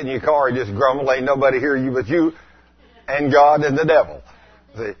out there and get in your car and just grumble? Ain't nobody hear you but you and God and the devil.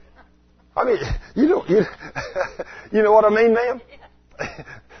 See? You know what I mean, ma'am?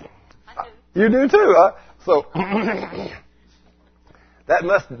 You do too, huh? So, that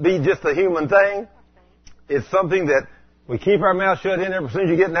must be just a human thing. It's something that we keep our mouth shut in there. As soon as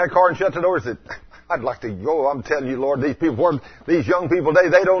you get in that car and shut the door, I'd like to go. I'm telling you, Lord, these young people today,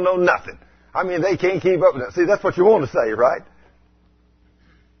 they don't know nothing. They can't keep up with it. See, that's what you want to say, right?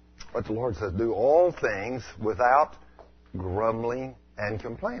 But the Lord says, do all things without grumbling and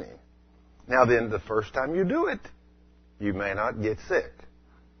complaining. Now then, the first time you do it, you may not get sick.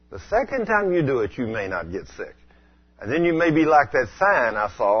 The second time you do it, you may not get sick. And then you may be like that sign I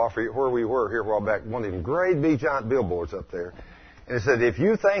saw, I forget where we were here a while back, one of them great big giant billboards up there. And it said, if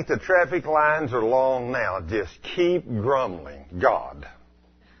you think the traffic lines are long now, just keep grumbling, God.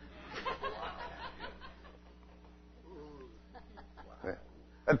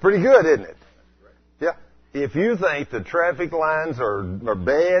 That's pretty good, isn't it? Yeah. If you think the traffic lines are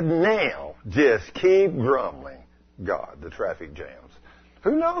bad now, just keep grumbling, God, the traffic jams.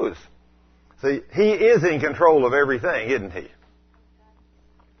 Who knows? See, He is in control of everything, isn't He?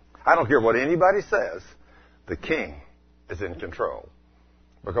 I don't care what anybody says. The King is in control.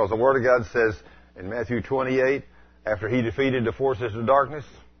 Because the Word of God says in Matthew 28, after He defeated the forces of darkness,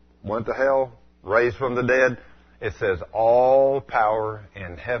 went to hell, raised from the dead, it says, all power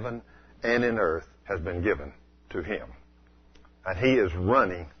in heaven and in earth has been given to Him. And He is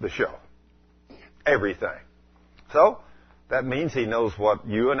running the show. Everything. So, that means He knows what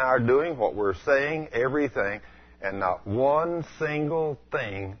you and I are doing, what we're saying, everything, and not one single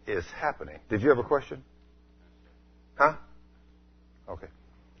thing is happening. Did you have a question? Huh? Okay.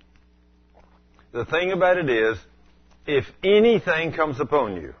 The thing about it is, if anything comes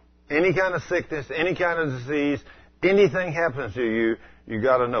upon you, any kind of sickness, any kind of disease, anything happens to you, you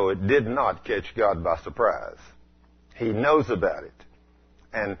got to know it did not catch God by surprise. He knows about it.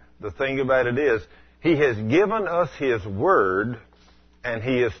 And the thing about it is, He has given us His Word, and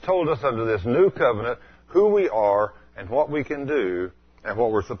He has told us under this new covenant who we are and what we can do and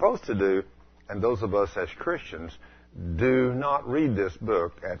what we're supposed to do. And those of us as Christians do not read this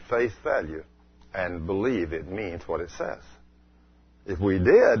book at face value and believe it means what it says. If we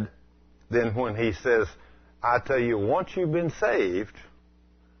did, then when He says, I tell you, once you've been saved,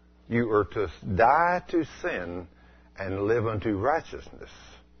 you are to die to sin and live unto righteousness.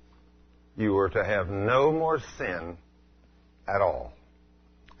 You are to have no more sin at all.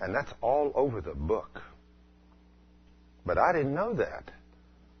 And that's all over the book. But I didn't know that.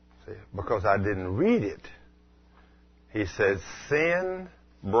 See, because I didn't read it. He says, sin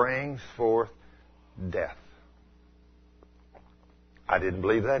brings forth death. I didn't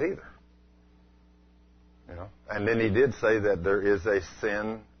believe that either. You know? And then He did say that there is a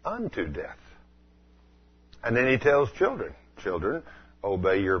sin unto death. And then He tells children,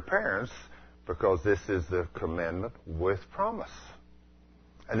 obey your parents because this is the commandment with promise.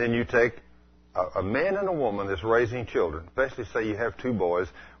 And then you take a man and a woman that's raising children, especially say you have two boys.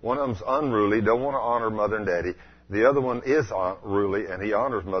 One of them's unruly, don't want to honor mother and daddy. The other one is unruly, and he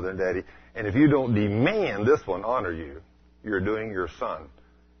honors mother and daddy. And if you don't demand this one honor you, you're doing your son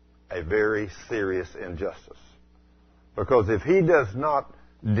a very serious injustice. Because if he does not,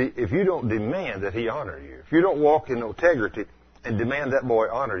 if you don't demand that he honor you, if you don't walk in integrity and demand that boy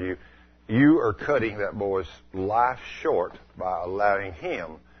honor you, you are cutting that boy's life short by allowing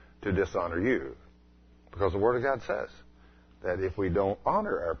him to dishonor you. Because the Word of God says, that if we don't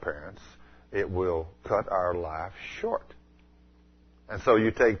honor our parents, it will cut our life short. And so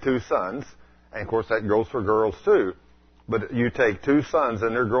you take two sons, and of course that goes for girls too, but you take two sons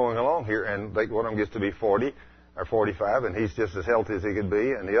and they're growing along here, and one of them gets to be 40 or 45, and he's just as healthy as he could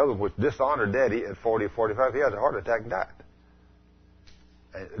be, and the other which dishonored Daddy at 40 or 45, he had a heart attack and died.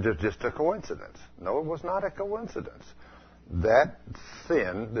 Just a coincidence. No, it was not a coincidence. That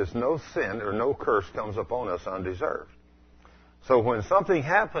sin, there's no sin or no curse comes upon us undeserved. So when something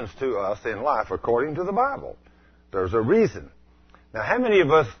happens to us in life, according to the Bible, there's a reason. Now, how many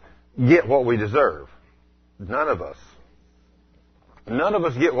of us get what we deserve? None of us. None of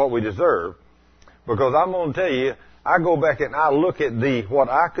us get what we deserve, because I'm going to tell you, I go back and I look at what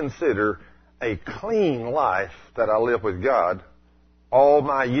I consider a clean life that I live with God all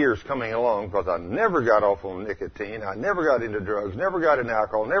my years coming along, because I never got off on nicotine, I never got into drugs, never got into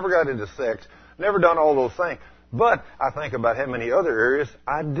alcohol, never got into sex, never done all those things. But I think about how many other areas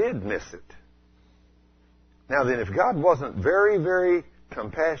I did miss it. Now then, if God wasn't very, very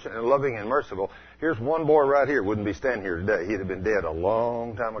compassionate and loving and merciful, here's one boy right here wouldn't be standing here today. He'd have been dead a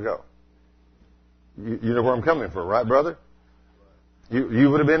long time ago. You know where I'm coming from, right, brother? You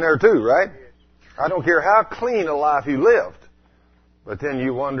would have been there too, right? I don't care how clean a life you lived. But then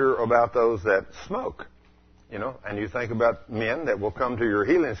you wonder about those that smoke, and you think about men that will come to your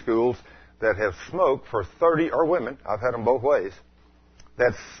healing schools that have smoked for 30, or women, I've had them both ways,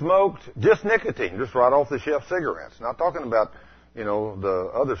 that smoked just nicotine, just right off the shelf cigarettes. Not talking about,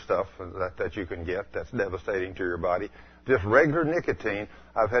 the other stuff that you can get that's devastating to your body. Just regular nicotine.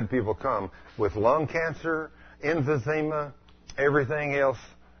 I've had people come with lung cancer, emphysema, everything else,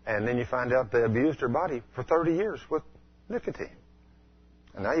 and then you find out they abused their body for 30 years with nicotine.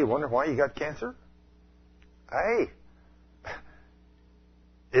 And now you wonder why you got cancer? Hey,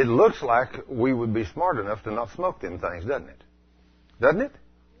 it looks like we would be smart enough to not smoke them things, doesn't it? Doesn't it?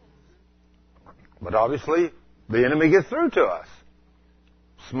 But obviously, the enemy gets through to us.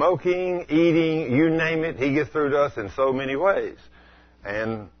 Smoking, eating, you name it, he gets through to us in so many ways.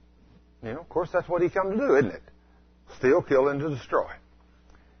 And, of course, that's what he come to do, isn't it? Steal, kill, and to destroy.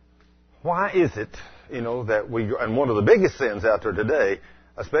 Why is it, that and one of the biggest sins out there today,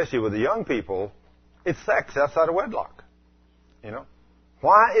 especially with the young people, it's sex outside of wedlock.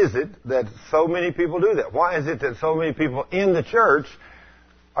 Why is it that so many people do that? Why is it that so many people in the church,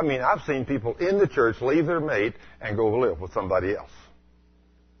 I've seen people in the church leave their mate and go live with somebody else.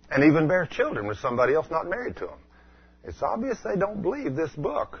 And even bear children with somebody else not married to them. It's obvious they don't believe this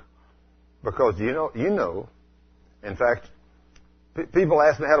book. Because, in fact, people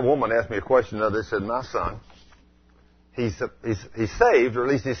ask me, I had a woman ask me a question the other day. They said, my son, he's saved, or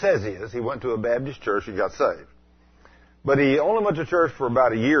at least he says he is. He went to a Baptist church and got saved. But he only went to church for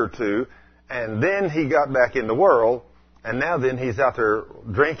about a year or two, and then he got back in the world, and now then he's out there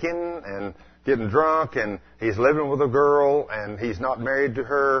drinking and getting drunk, and he's living with a girl, and he's not married to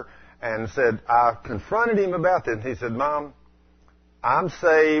her, and said, I confronted him about this, and he said, Mom, I'm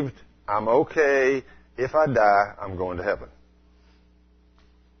saved, I'm okay, if I die, I'm going to heaven.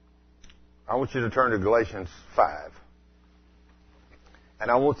 I want you to turn to Galatians 5.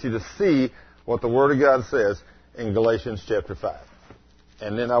 And I want you to see what the Word of God says in Galatians chapter 5.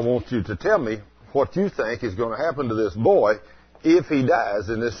 And then I want you to tell me what you think is going to happen to this boy if he dies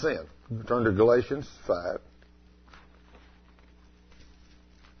in this sin. Turn to Galatians 5.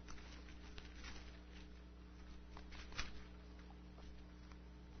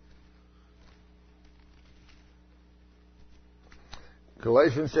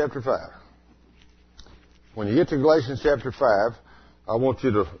 Galatians chapter 5. When you get to Galatians chapter 5, I want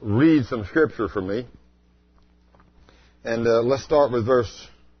you to read some scripture for me. And let's start with verse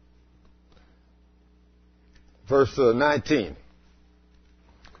 19.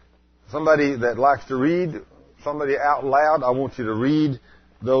 Somebody that likes to read, somebody out loud, I want you to read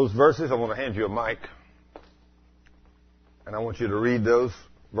those verses. I want to hand you a mic. And I want you to read those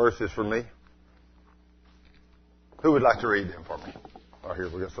verses for me. Who would like to read them for me? Oh, here,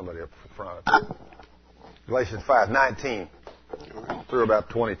 we got somebody up front. Galatians 5:19 through about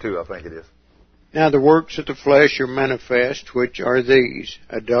 22, I think it is. Now the works of the flesh are manifest, which are these: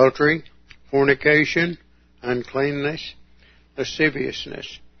 adultery, fornication, uncleanness,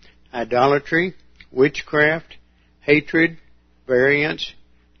 lasciviousness, idolatry, witchcraft, hatred, variance,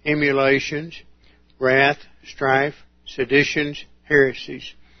 emulations, wrath, strife, seditions,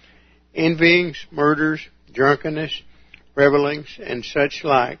 heresies, envyings, murders, drunkenness, revellings, and such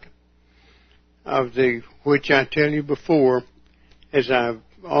like, of the which I tell you before, as I've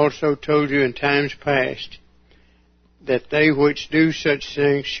also told you in times past, that they which do such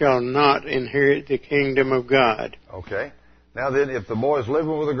things shall not inherit the kingdom of God. Okay. Now then, if the boy is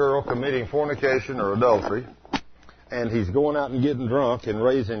living with a girl committing fornication or adultery, and he's going out and getting drunk and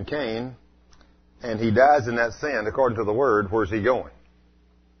raising Cain, and he dies in that sin, according to the Word, where's he going?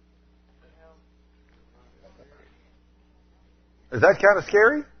 Is that kind of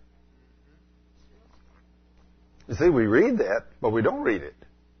scary? You see, we read that, but we don't read it.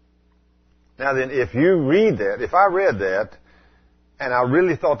 Now then, if you read that, if I read that, and I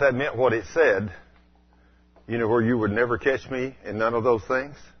really thought that meant what it said, you know where you would never catch me in none of those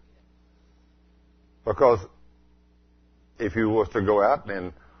things? Because if you was to go out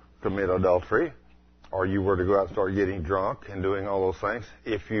and commit adultery, or you were to go out and start getting drunk and doing all those things,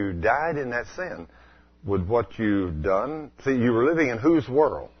 if you died in that sin, would what you've done, see, you were living in whose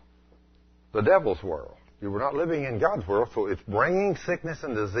world? The devil's world. You were not living in God's world, so it's bringing sickness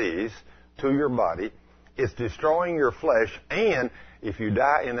and disease to your body. It's destroying your flesh, and if you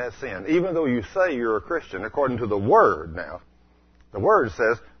die in that sin, even though you say you're a Christian, according to the Word now, the Word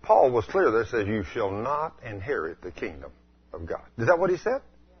says, Paul was clear there, says, you shall not inherit the kingdom of God. Is that what he said?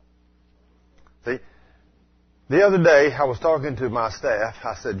 See, the other day I was talking to my staff.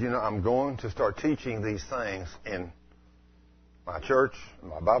 I said, you know, I'm going to start teaching these things in my church,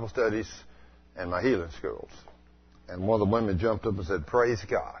 my Bible studies, and my healing schools. And one of the women jumped up and said, praise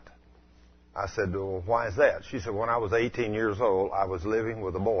God. I said, well, why is that? She said, when I was 18 years old, I was living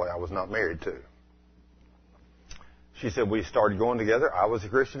with a boy I was not married to. She said, we started going together. I was a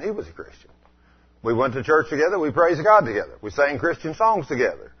Christian. He was a Christian. We went to church together. We praised God together. We sang Christian songs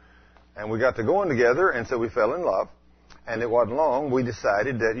together. And we got to going together, and so we fell in love. And it wasn't long. We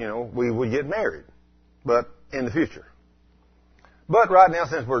decided that, you know, we would get married, but in the future. But right now,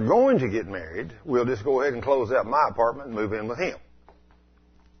 since we're going to get married, we'll just go ahead and close out my apartment and move in with him.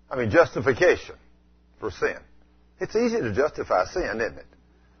 I mean, justification for sin. It's easy to justify sin, isn't it?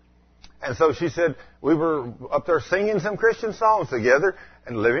 And so she said, we were up there singing some Christian songs together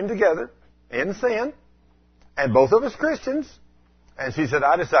and living together in sin, and both of us Christians. And she said,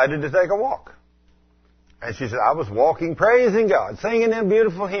 I decided to take a walk. And she said, I was walking, praising God, singing them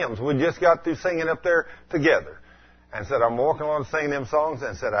beautiful hymns. We just got through singing up there together. And said, I'm walking along singing them songs,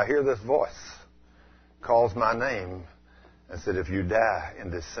 and said, I hear this voice calls my name and said, if you die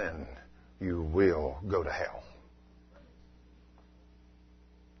in this sin, you will go to hell.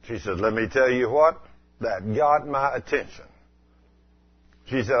 She said, let me tell you what, that got my attention.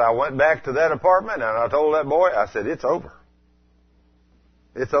 She said, I went back to that apartment and I told that boy, I said, it's over.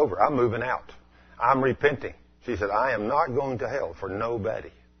 It's over. I'm moving out. I'm repenting. She said, I am not going to hell for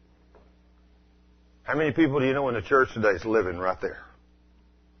nobody. How many people do you know in the church today is living right there?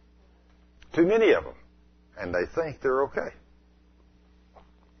 Too many of them. And they think they're okay.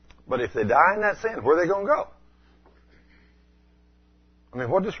 But if they die in that sin, where are they going to go? I mean,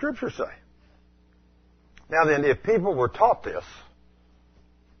 what does Scripture say? Now then, if people were taught this,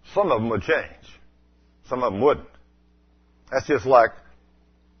 some of them would change. Some of them wouldn't. That's just like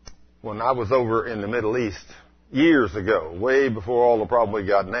when I was over in the Middle East years ago, way before all the problem we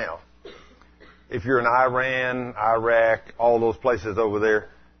got now. If you're in Iran, Iraq, all those places over there,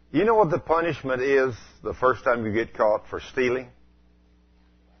 you know what the punishment is the first time you get caught for stealing?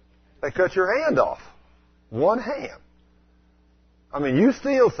 They cut your hand off. One hand. I mean, you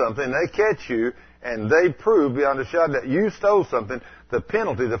steal something, they catch you, and they prove beyond a shadow that you stole something. The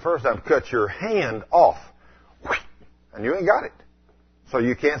penalty the first time, cut your hand off. And you ain't got it. So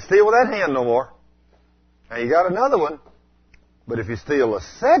you can't steal with that hand no more. And you got another one. But if you steal a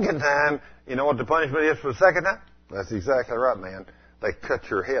second time, you know what the punishment is for the second time? That's exactly right, man. They cut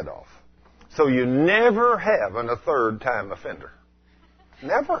your head off. So you never have a third time offender.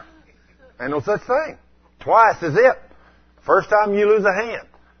 Never. Ain't no such thing. Twice is it. First time you lose a hand.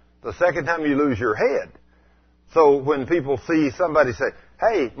 The second time you lose your head. So when people see somebody say,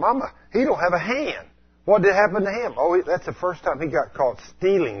 hey, Mama, he don't have a hand. What did happen to him? Oh, that's the first time he got caught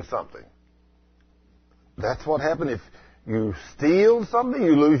stealing something. That's what happened. If you steal something,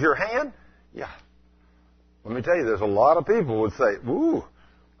 you lose your hand? Yeah. Let me tell you, there's a lot of people would say, ooh,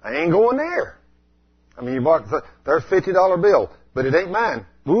 I ain't going there. I mean, you bought, there's a $50 bill, but it ain't mine.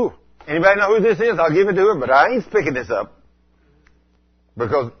 Ooh, anybody know who this is? I'll give it to her, but I ain't picking this up.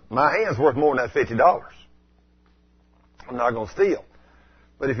 Because my hand's worth more than that $50. I'm not going to steal.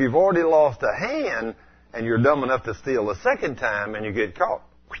 But if you've already lost a hand and you're dumb enough to steal a second time and you get caught,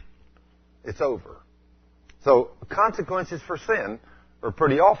 it's over. So consequences for sin are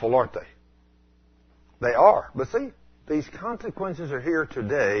pretty awful, aren't they? They are. But see, these consequences are here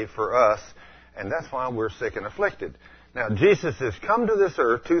today for us, and that's why we're sick and afflicted. Now, Jesus has come to this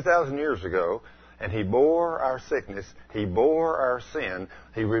earth 2,000 years ago, and He bore our sickness, He bore our sin,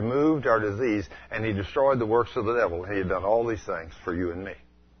 He removed our disease, and He destroyed the works of the devil. He had done all these things for you and me.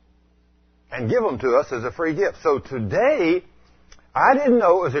 And give them to us as a free gift. So today, I didn't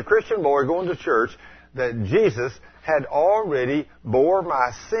know as a Christian boy going to church that Jesus had already bore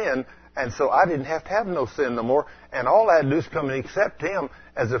my sin, and so I didn't have to have no sin no more, and all I had to do is come and accept Him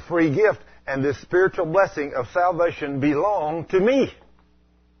as a free gift, and this spiritual blessing of salvation belonged to me.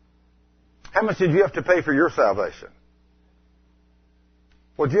 How much did you have to pay for your salvation?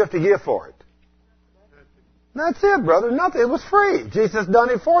 What did you have to give for it? That's it, brother. Nothing. It was free. Jesus done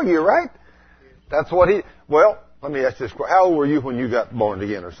it for you, right? That's what He... Well, let me ask this question. How old were you when you got born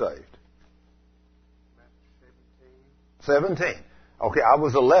again or saved? 17. Okay, I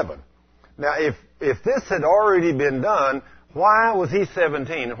was 11. Now, if this had already been done, why was he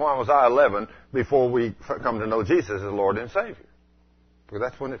 17 and why was I 11 before we come to know Jesus as Lord and Savior? Because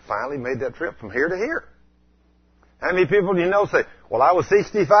that's when it finally made that trip from here to here. How many people do you know say, well, I was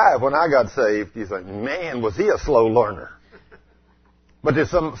 65 when I got saved? You think, man, was he a slow learner? But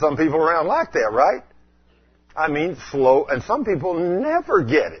there's some people around like that, right? I mean, slow, and some people never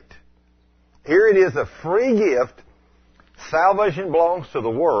get it. Here it is, a free gift. Salvation belongs to the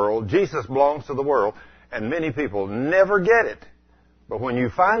world. Jesus belongs to the world. And many people never get it. But when you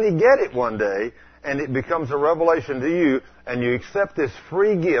finally get it one day, and it becomes a revelation to you, and you accept this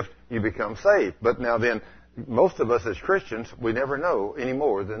free gift, you become saved. But now then, most of us as Christians, we never know any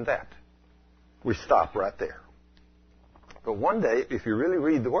more than that. We stop right there. But one day, if you really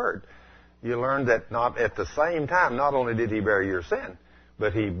read the Word, you learn that not at the same time, not only did He bear your sin,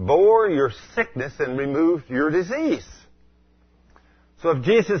 but He bore your sickness and removed your disease. So if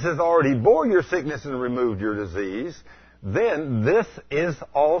Jesus has already bore your sickness and removed your disease, then this is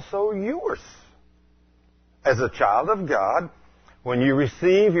also yours. As a child of God, when you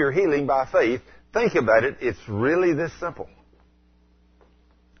receive your healing by faith, think about it, it's really this simple.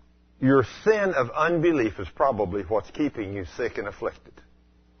 Your sin of unbelief is probably what's keeping you sick and afflicted.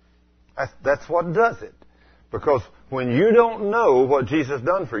 That's what does it. Because when you don't know what Jesus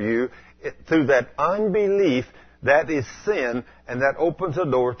done for you, through that unbelief, that is sin, and that opens a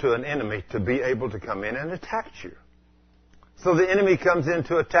door to an enemy to be able to come in and attack you. So the enemy comes in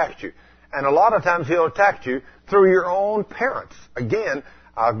to attack you. And a lot of times he'll attack you through your own parents. Again,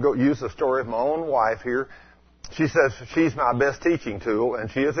 I'll go use the story of my own wife here. She says she's my best teaching tool, and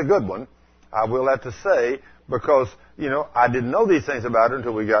she is a good one. I will have to say, because, I didn't know these things about her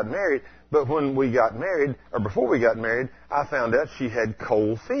until we got married. But when we got married, or before we got married, I found out she had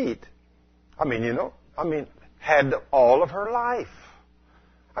cold feet. Had all of her life.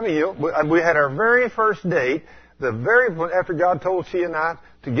 We had our very first date, after God told she and I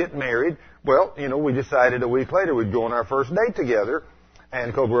to get married. Well, we decided a week later we'd go on our first date together,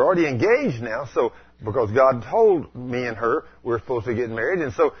 and because we're already engaged now, so because God told me and her we're supposed to get married,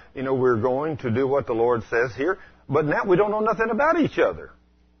 and so we're going to do what the Lord says here. But now we don't know nothing about each other,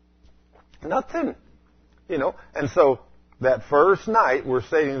 nothing, and so that first night we're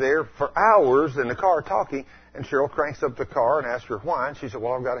sitting there for hours in the car talking. And Cheryl cranks up the car and asks her why. And she said,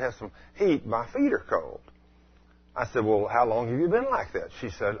 well, I've got to have some heat. My feet are cold. I said, well, how long have you been like that? She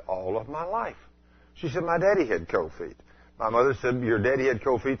said, all of my life. She said, my daddy had cold feet. My mother said, your daddy had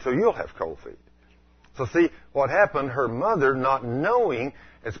cold feet, so you'll have cold feet. So see, what happened, her mother, not knowing,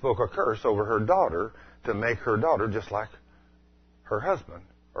 it spoke a curse over her daughter to make her daughter just like her husband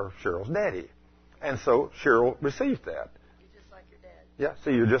or Cheryl's daddy. And so Cheryl received that. You're just like your dad. Yeah, so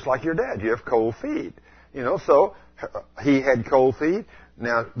you're just like your dad. You have cold feet. So he had cold feet.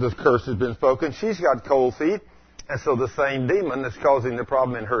 Now the curse has been spoken. She's got cold feet. And so the same demon that's causing the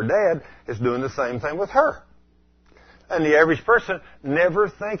problem in her dad is doing the same thing with her. And the average person never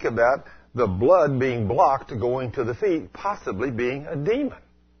think about the blood being blocked going to the feet, possibly being a demon.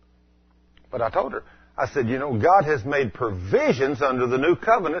 But I told her, I said, God has made provisions under the new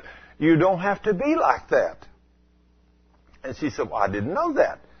covenant. You don't have to be like that. And she said, well, I didn't know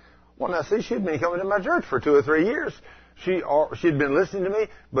that. Well, now, see, she'd been coming to my church for 2 or 3 years. She'd been listening to me,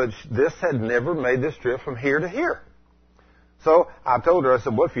 but this had never made this trip from here to here. So I told her, I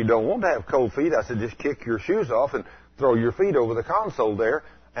said, well, if you don't want to have cold feet, I said, just kick your shoes off and throw your feet over the console there,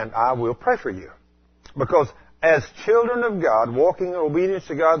 and I will pray for you. Because as children of God, walking in obedience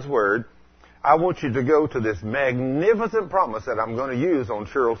to God's Word, I want you to go to this magnificent promise that I'm going to use on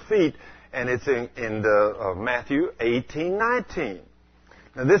Cheryl's feet, and it's in Matthew 18:19.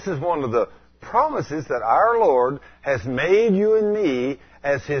 Now, this is one of the promises that our Lord has made you and me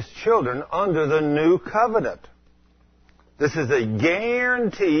as His children under the new covenant. This is a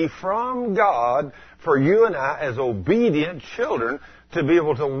guarantee from God for you and I as obedient children to be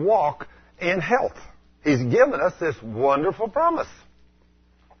able to walk in health. He's given us this wonderful promise.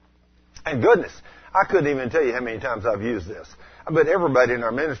 And goodness, I couldn't even tell you how many times I've used this. I bet everybody in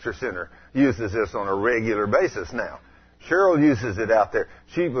our ministry center uses this on a regular basis now. Cheryl uses it out there.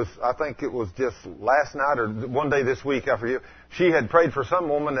 I think it was just last night or one day this week, I forget. She had prayed for some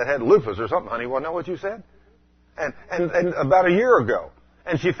woman that had lupus or something, honey. Wasn't that what you said? And about a year ago.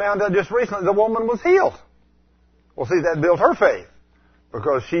 And she found out just recently the woman was healed. Well, see, that built her faith.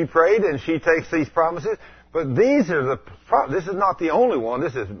 Because she prayed and she takes these promises. But this is not the only one.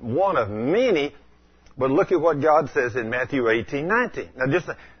 This is one of many. But look at what God says in Matthew 18:19. Now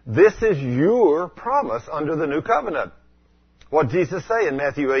this is your promise under the new covenant. What Jesus say in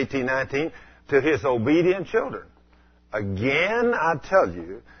Matthew 18:19 to His obedient children? Again, I tell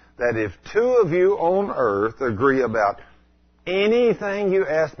you that if two of you on earth agree about anything you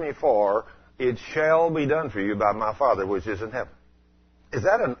ask me for, it shall be done for you by my Father which is in heaven. Is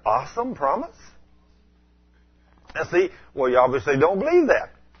that an awesome promise? Now see, well, you obviously don't believe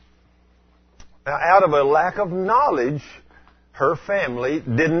that. Now, out of a lack of knowledge, her family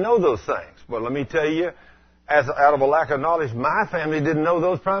didn't know those things. But let me tell you, out of a lack of knowledge, my family didn't know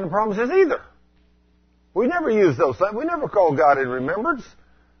those kind of promises either. We never used those things. We never called God in remembrance.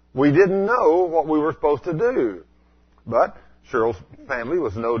 We didn't know what we were supposed to do. But Cheryl's family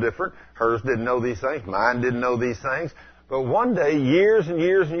was no different. Hers didn't know these things. Mine didn't know these things. But one day, years and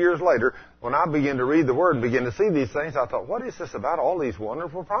years and years later, when I began to read the Word and began to see these things, I thought, what is this about all these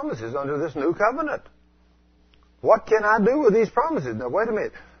wonderful promises under this new covenant? What can I do with these promises? Now, wait a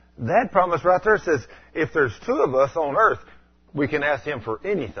minute. That promise right there says, if there's two of us on earth, we can ask Him for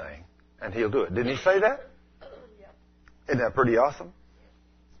anything, and He'll do it. Didn't He say that? Isn't that pretty awesome?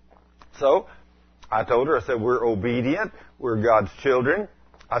 So, I told her, I said, we're obedient. We're God's children.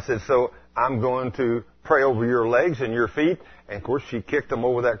 I said, so I'm going to pray over your legs and your feet. And, of course, she kicked them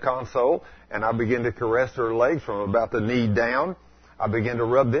over that console, and I began to caress her legs from about the knee down. I began to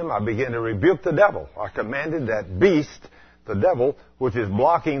rub them. I began to rebuke the devil. I commanded that beast, the devil, which is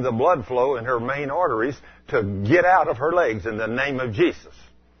blocking the blood flow in her main arteries, to get out of her legs in the name of Jesus.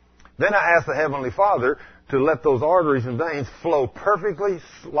 Then I asked the Heavenly Father to let those arteries and veins flow perfectly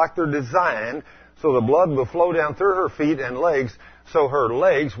like they're designed, so the blood will flow down through her feet and legs, so her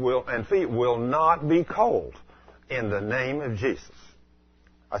legs and feet will not be cold, in the name of Jesus.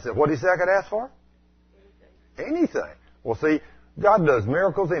 I said, what did He say I could ask for? Anything. Well, see, God does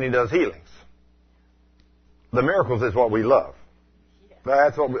miracles and He does healings. The miracles is what we love.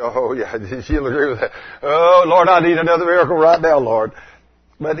 That's what oh yeah, she'll agree with that. Oh, Lord, I need another miracle right now, Lord.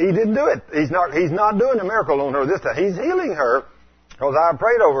 But He didn't do it. He's not doing a miracle on her this time. He's healing her, because I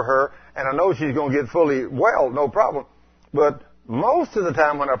prayed over her, and I know she's going to get fully well, no problem. But most of the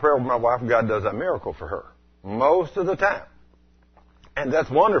time when I pray over my wife, God does a miracle for her. Most of the time. And that's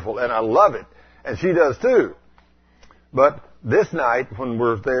wonderful, and I love it. And she does too. But this night, when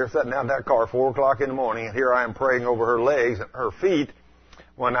we're there sitting down in that car, 4 o'clock in the morning, and here I am praying over her legs and her feet,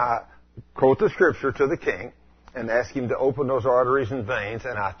 when I quote the Scripture to the King and ask Him to open those arteries and veins,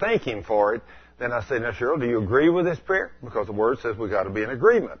 and I thank Him for it, then I say, now, Cheryl, do you agree with this prayer? Because the Word says we've got to be in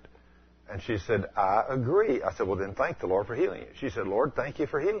agreement. And she said, I agree. I said, well, then thank the Lord for healing you. She said, Lord, thank you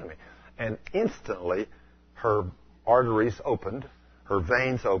for healing me. And instantly, her arteries opened, her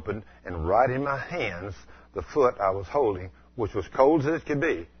veins opened, and right in my hands, the foot I was holding, which was cold as it could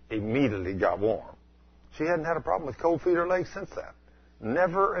be, immediately got warm. She hadn't had a problem with cold feet or legs since that.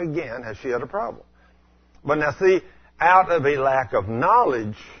 Never again has she had a problem. But now see, out of a lack of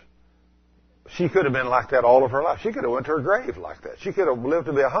knowledge, she could have been like that all of her life. She could have went to her grave like that. She could have lived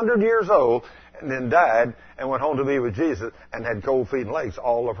to be 100 years old and then died and went home to be with Jesus and had cold feet and legs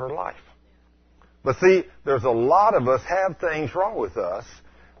all of her life. But see, there's a lot of us have things wrong with us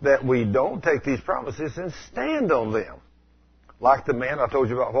that we don't take these promises and stand on them. Like the man I told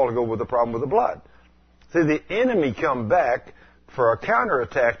you about a while ago with the problem with the blood. See, the enemy come back for a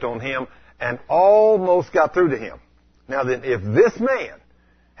counterattack on him and almost got through to him. Now then, if this man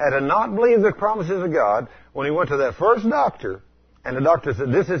had not believed the promises of God, when he went to that first doctor, and the doctor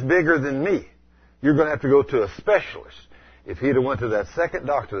said, this is bigger than me, you're going to have to go to a specialist. If he'd have went to that second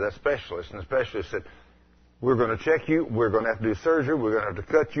doctor, that specialist, and the specialist said, we're going to check you, we're going to have to do surgery, we're going to have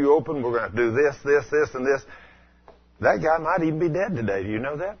to cut you open, we're going to have to do this, this, this, and this, that guy might even be dead today. Do you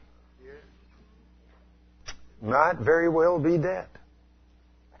know that? Yeah. Might very well be dead.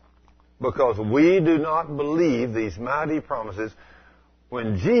 Because we do not believe these mighty promises.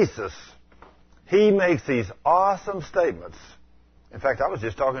 When Jesus, He makes these awesome statements. In fact, I was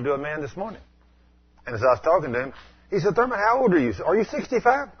just talking to a man this morning. And as I was talking to him, he said, Thurman, how old are you? Are you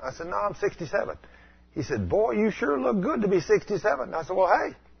 65? I said, no, I'm 67. He said, boy, you sure look good to be 67. I said, well,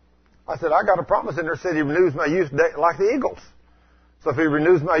 hey, I said, I got a promise in there that said He renews my youth like the eagles. So if He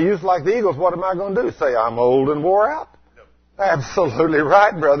renews my youth like the eagles, what am I going to do? Say I'm old and wore out? No. Absolutely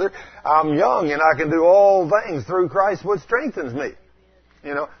right, brother. I'm young and I can do all things through Christ which strengthens me.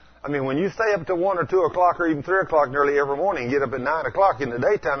 You know, I mean, when you stay up to 1 or 2 o'clock or even 3 o'clock nearly every morning and get up at 9 o'clock in the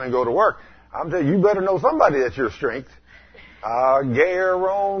daytime and go to work, I'm telling you, you better know somebody that's your strength.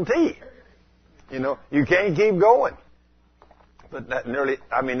 Guarantee. You know, you can't keep going. But that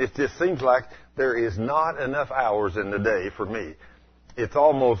it just seems like there is not enough hours in the day for me. It's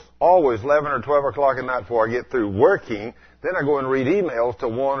almost always 11 or 12 o'clock at night before I get through working. Then I go and read emails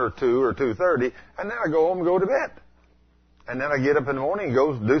till 1 or 2 or 2:30, and then I go home and go to bed. And then I get up in the morning and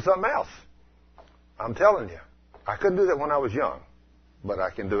go do something else. I'm telling you, I couldn't do that when I was young, but I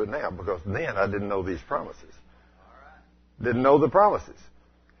can do it now because then I didn't know these promises. Didn't know the promises,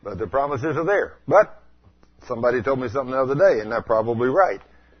 but the promises are there. But somebody told me something the other day, and they're probably right.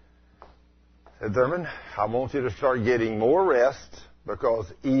 Said, Thurman, I want you to start getting more rest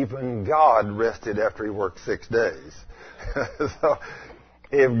because even God rested after He worked 6 days. So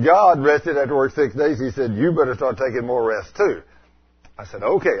if God rested after work 6 days, He said, you better start taking more rest too. I said,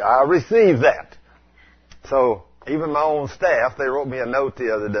 okay, I receive that. So even my own staff, they wrote me a note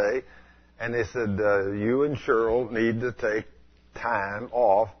the other day, and they said, you and Cheryl need to take time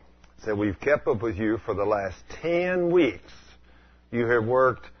off. Said, we've kept up with you for the last 10 weeks. You have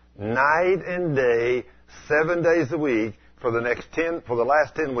worked night and day, 7 days a week for the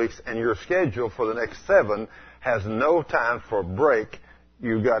last 10 weeks, and your schedule for the next 7 has no time for break.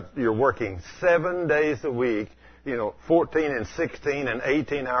 You're working 7 days a week, 14 and 16 and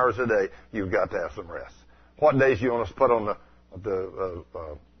 18 hours a day. You've got to have some rest. What days do you want us to put on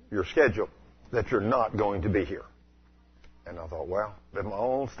your schedule that you're not going to be here? And I thought, well, if my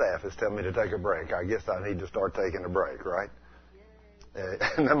own staff is telling me to take a break, I guess I need to start taking a break, right? Yay.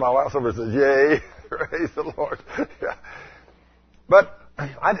 And then my wife over says, yay, praise the Lord. Yeah. But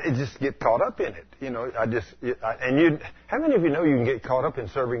I just get caught up in it. How many of you know you can get caught up in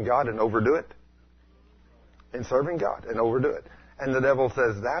serving God and overdo it? In serving God and overdo it. And the devil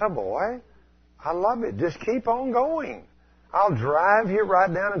says, that a boy, I love it. Just keep on going. I'll drive you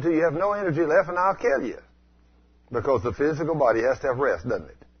right down until you have no energy left and I'll kill you. Because the physical body has to have rest, doesn't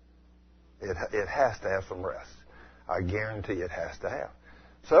it? It has to have some rest. I guarantee it has to have.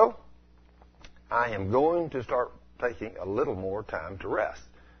 So, I am going to start taking a little more time to rest.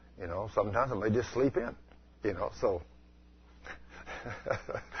 Sometimes I may just sleep in. So.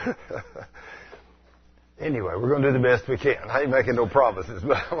 Anyway, we're going to do the best we can. I ain't making no promises,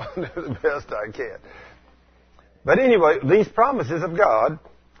 but I'm going to do the best I can. But anyway, these promises of God,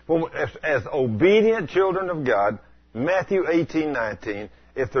 as obedient children of God, Matthew 18:19,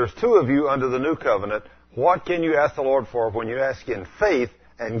 if there's 2 of you under the new covenant, what can you ask the Lord for when you ask in faith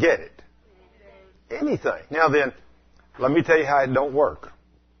and get it? Anything. Now then, let me tell you how it don't work.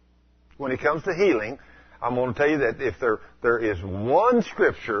 When it comes to healing, I'm going to tell you that if there is one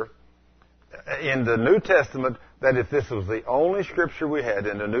scripture in the New Testament, that if this was the only scripture we had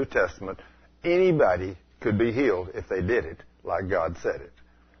in the New Testament, anybody could be healed if they did it like God said it.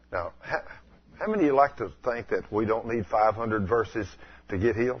 Now, how many of you like to think that we don't need 500 verses to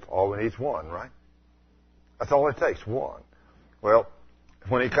get healed? All we need is one, right? That's all it takes, one. Well,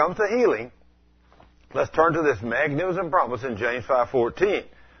 when it comes to healing, let's turn to this magnificent promise in James 5:14.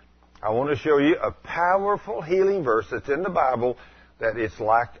 I want to show you a powerful healing verse that's in the Bible that it's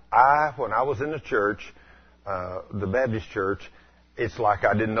like when I was in the church, the Baptist church, it's like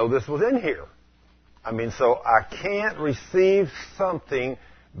I didn't know this was in here. So I can't receive something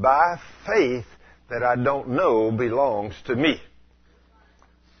by faith that I don't know belongs to me.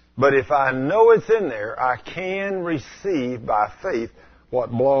 But if I know it's in there, I can receive by faith what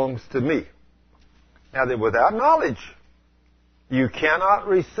belongs to me. Now, that without knowledge, you cannot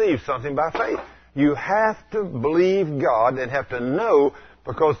receive something by faith. You have to believe God and have to know,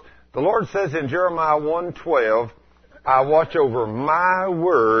 because the Lord says in Jeremiah 1:12, I watch over my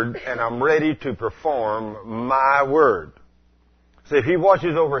word and I'm ready to perform my word. So if He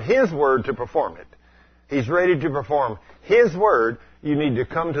watches over His word to perform it, He's ready to perform His word, you need to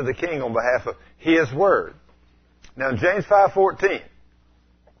come to the King on behalf of His word. Now, James 5:14.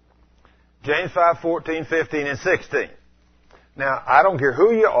 James 5:14, 15, and 16. Now, I don't care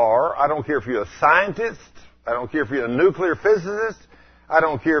who you are. I don't care if you're a scientist. I don't care if you're a nuclear physicist. I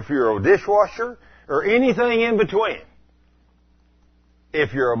don't care if you're a dishwasher or anything in between.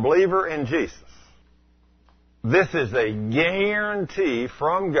 If you're a believer in Jesus, this is a guarantee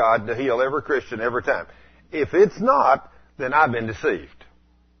from God to heal every Christian every time. If it's not, then I've been deceived.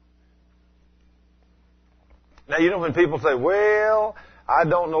 Now, when people say, well, I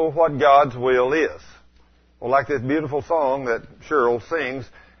don't know what God's will is. Well, like this beautiful song that Cheryl sings,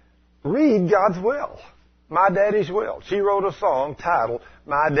 read God's will. My Daddy's Will. She wrote a song titled,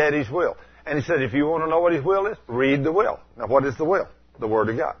 My Daddy's Will. And he said, if you want to know what His will is, read the will. Now, what is the will? The Word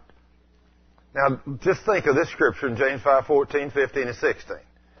of God. Now, just think of this scripture in James 5:14, 15, and 16.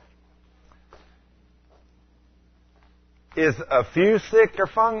 Is a few sick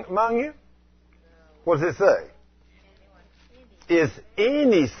among you? What does it say? Is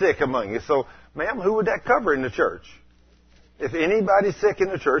any sick among you? So, ma'am, who would that cover in the church? If anybody's sick in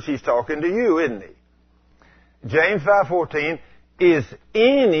the church, he's talking to you, isn't he? James 5:14, is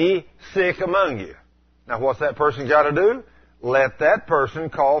any sick among you? Now, what's that person got to do? Let that person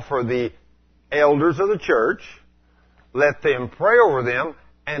call for the elders of the church. Let them pray over them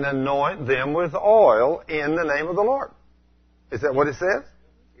and anoint them with oil in the name of the Lord. Is that what it says?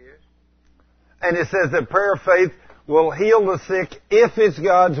 Yes. And it says that prayer of faith will heal the sick if it's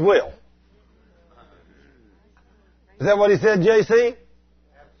God's will. Is that what he said, J.C.?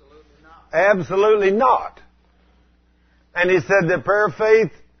 Absolutely not. Absolutely not. And he said that prayer of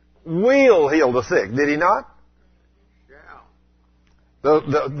faith will heal the sick. Did he not?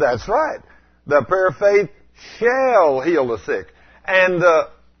 Shall. That's right. The prayer of faith shall heal the sick. And,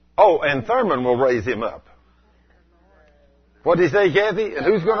 and Thurman will raise him up. What did he say, Kathy? And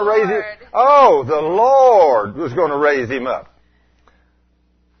who's going to raise him? Oh, the Lord was going to raise him up.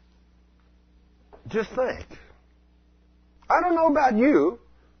 Just think. I don't know about you,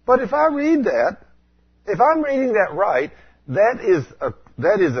 but if I read that, if I'm reading that right, that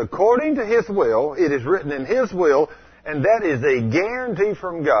is according to His will. It is written in His will, and that is a guarantee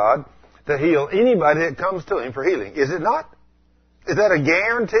from God to heal anybody that comes to Him for healing. Is it not? Is that a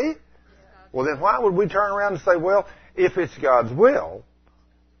guarantee? Well, then why would we turn around and say, well, if it's God's will,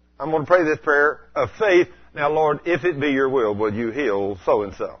 I'm going to pray this prayer of faith. Now, Lord, if it be your will, will you heal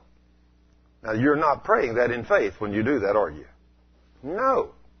so-and-so? Now, you're not praying that in faith when you do that, are you?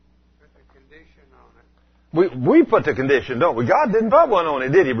 No. Put the condition on it. We put the condition, don't we? God didn't put one on it,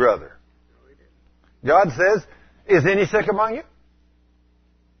 did He, brother? No, He didn't. God says, is any sick among you?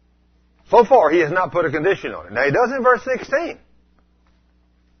 So far, He has not put a condition on it. Now, He does in verse 16.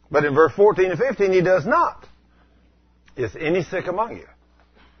 But in verse 14 and 15, He does not. Is any sick among you?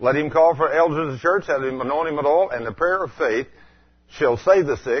 Let him call for elders of the church, have him anoint him with oil, and the prayer of faith shall save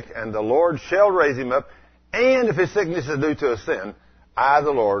the sick, and the Lord shall raise him up. And if his sickness is due to a sin, I,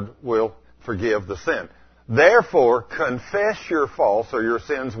 the Lord, will forgive the sin. Therefore, confess your faults or your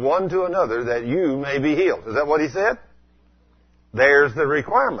sins one to another, that you may be healed. Is that what he said? There's the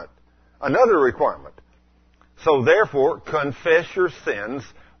requirement. Another requirement. So therefore, confess your sins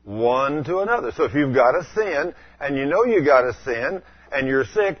one to another. So if you've got a sin, and you know you got a sin, and you're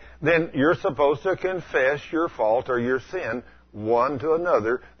sick, then you're supposed to confess your fault or your sin one to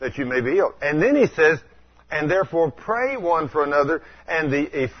another, that you may be healed. And then he says, and therefore pray one for another, and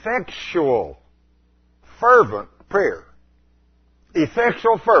the effectual, fervent prayer.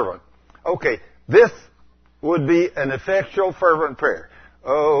 Effectual, fervent. Okay, this would be an effectual, fervent prayer.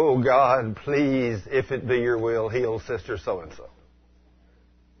 Oh, God, please, if it be your will, heal sister so-and-so.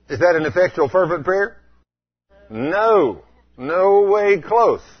 Is that an effectual, fervent prayer? No. No way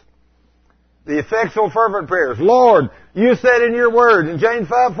close. The effectual, fervent prayers. Lord, you said in your word, in James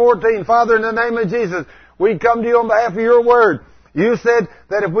 5:14, Father, in the name of Jesus, we come to you on behalf of your word. You said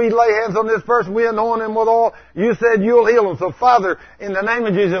that if we lay hands on this person, we anoint him with oil. You said you'll heal him. So, Father, in the name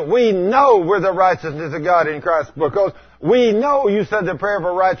of Jesus, we know we're the righteousness of God in Christ, because we know you said the prayer of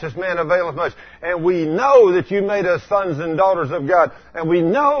a righteous man availeth much. And we know that you made us sons and daughters of God. And we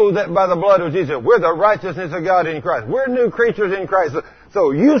know that by the blood of Jesus, we're the righteousness of God in Christ. We're new creatures in Christ.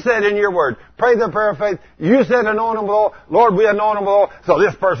 So you said in your word, pray the prayer of faith. You said anoint him with oil. Lord, we anoint him with oil. So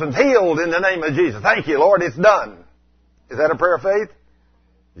this person's healed in the name of Jesus. Thank you, Lord. It's done. Is that a prayer of faith?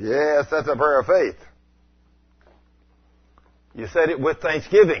 Yes, that's a prayer of faith. You said it with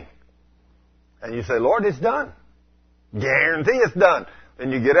thanksgiving. And you say, Lord, it's done. Guarantee it's done.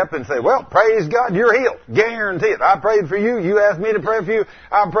 Then you get up and say, well, praise God, you're healed. Guarantee it. I prayed for you. You asked me to pray for you.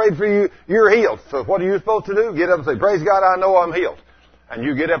 I prayed for you. You're healed. So what are you supposed to do? Get up and say, praise God, I know I'm healed. And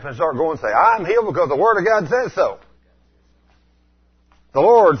you get up and start going and say, I'm healed because the Word of God says so. The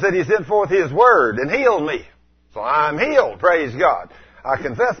Lord said He sent forth His Word and healed me. So I'm healed, praise God. I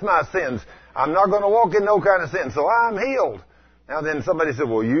confess my sins. I'm not going to walk in no kind of sin, so I'm healed. Now then somebody said,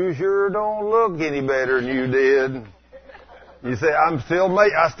 well, you sure don't look any better than you did. You say, I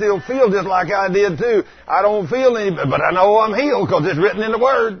still feel just like I did too. I don't feel any better, but I know I'm healed because it's written in the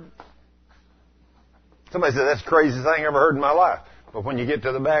Word. Somebody said, that's the craziest thing I ever heard in my life. But when you get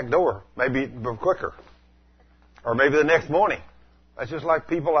to the back door, maybe quicker. Or maybe the next morning. That's just like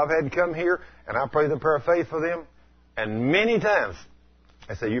people I've had come here, and I pray the prayer of faith for them. And many times,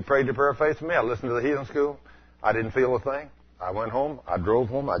 they say, you prayed the prayer of faith for me. I listened to the healing school. I didn't feel a thing. I went home. I drove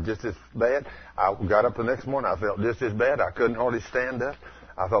home. I just as bad. I got up the next morning. I felt just as bad. I couldn't hardly stand up.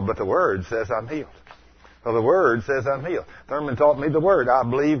 I thought, but the Word says I'm healed. So the Word says I'm healed. Thurman taught me the Word. I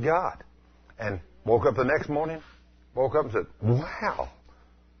believe God. And woke up the next morning, woke up and said, wow,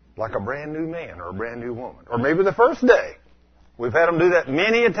 like a brand new man or a brand new woman. Or maybe the first day. We've had them do that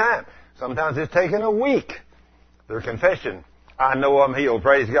many a time. Sometimes it's taken a week. Their confession, I know I'm healed,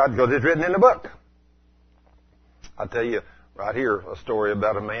 praise God, because it's written in the book. I'll tell you right here a story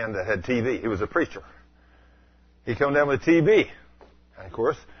about a man that had TB. He was a preacher. He come down with TB. And of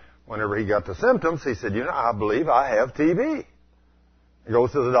course, whenever he got the symptoms, he said, I believe I have TB. He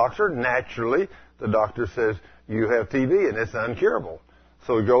goes to the doctor. Naturally, the doctor says, you have TB and it's uncurable.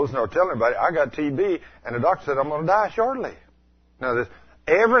 So he goes and they're telling everybody, I got TB, and the doctor said, I'm going to die shortly. Now,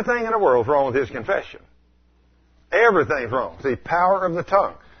 everything in the world is wrong with his confession. Everything's wrong. See, power of the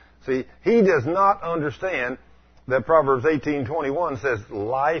tongue. See, he does not understand that Proverbs 18:21 says,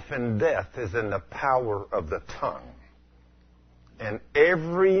 life and death is in the power of the tongue. And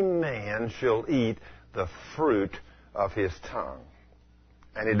every man shall eat the fruit of his tongue.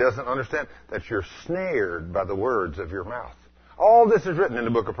 And he doesn't understand that you're snared by the words of your mouth. All this is written in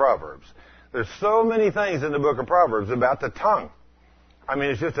the book of Proverbs. There's so many things in the book of Proverbs about the tongue. I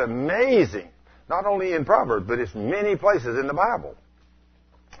mean, it's just amazing. Not only in Proverbs, but it's many places in the Bible.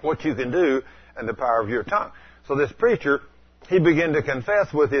 What you can do and the power of your tongue. So this preacher, he began to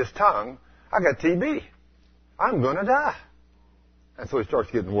confess with his tongue, I got TB. I'm going to die. And so he starts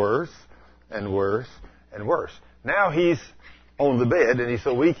getting worse and worse and worse. Now he's on the bed and he's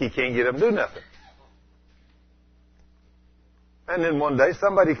so weak he can't get up and do nothing. And then one day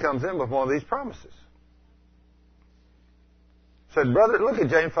somebody comes in with one of these promises. Said, brother, look at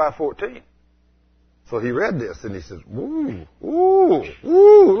James 5:14. So he read this and he says, ooh,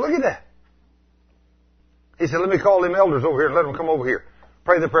 look at that. He said, let me call them elders over here and let them come over here.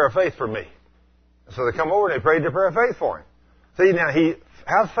 Pray the prayer of faith for me. So they come over and they prayed the prayer of faith for him. See, now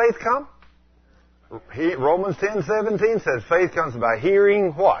how's faith come? Romans 10:17 says faith comes by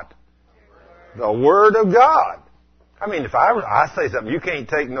hearing what? The Word of God. I mean, if I say something, you can't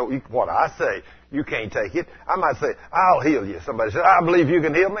take what I say, you can't take it. I might say, I'll heal you. Somebody says, I believe you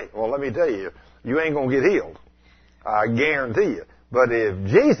can heal me. Well, let me tell you, you ain't going to get healed. I guarantee you. But if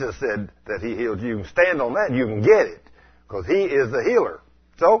Jesus said that He healed you, can stand on that, you can get it. Because He is the healer.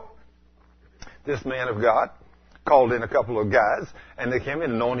 So, this man of God called in a couple of guys, and they came in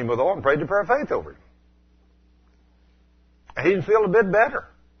and anointed him with oil and prayed the prayer of faith over him. And he didn't feel a bit better.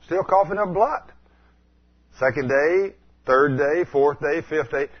 Still coughing up blood. Second day, third day, fourth day, fifth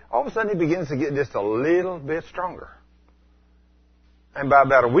day, all of a sudden he begins to get just a little bit stronger. And by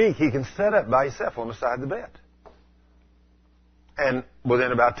about a week, he can sit up by himself on the side of the bed. And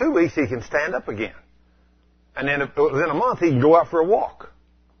within about 2 weeks, he can stand up again. And then within a month, he can go out for a walk.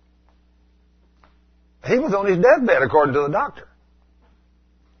 He was on his deathbed, according to the doctor.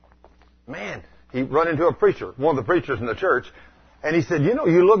 Man, he run into a preacher, one of the preachers in the church, and he said, you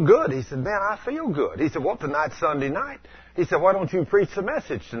look good. He said, man, I feel good. He said, well, tonight's Sunday night. He said, why don't you preach the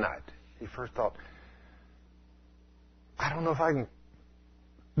message tonight? He first thought, I don't know if I can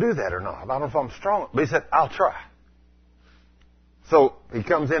do that or not. I don't know if I'm strong. But he said, I'll try. So he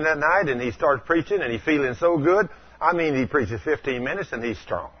comes in that night and he starts preaching and he's feeling so good. I mean, he preaches 15 minutes and he's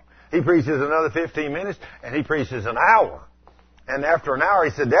strong. He preaches another 15 minutes and he preaches an hour. And after an hour,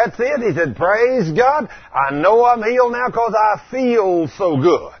 he said, that's it. He said, praise God. I know I'm healed now because I feel so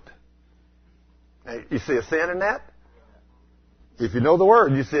good. Now, you see a sin in that? If you know the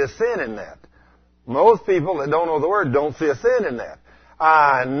Word, you see a sin in that. Most people that don't know the Word don't see a sin in that.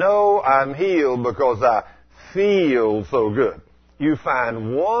 I know I'm healed because I feel so good. You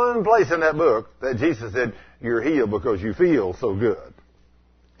find one place in that book that Jesus said, you're healed because you feel so good.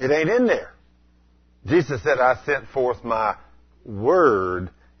 It ain't in there. Jesus said, I sent forth my Word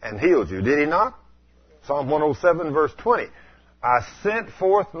and healed you. Did He not? Psalm 107 verse 20. I sent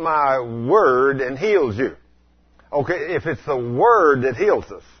forth my Word and healed you. Okay, if it's the Word that heals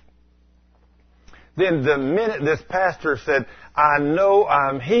us, then the minute this pastor said, I know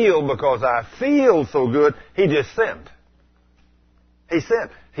I'm healed because I feel so good, he just sinned. He sinned.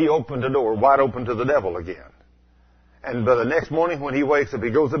 He opened the door wide open to the devil again. And by the next morning when he wakes up,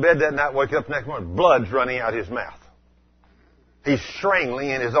 he goes to bed that night, wakes up next morning, blood's running out his mouth. He's strangling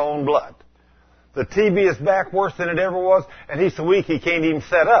in his own blood. The TB is back worse than it ever was, and he's so weak he can't even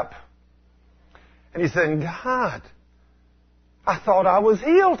sit up. And he's saying, God, I thought I was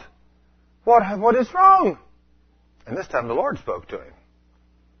healed. What is wrong? And this time the Lord spoke to him.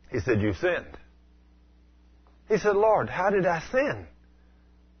 He said, you sinned. He said, Lord, how did I sin?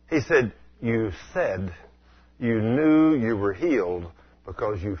 He said, you said you knew you were healed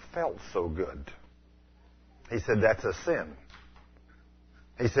because you felt so good. He said, that's a sin.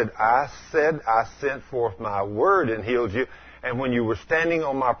 He said I sent forth my word and healed you. And when you were standing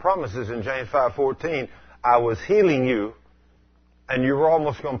on my promises in James 5:14, I was healing you. And you were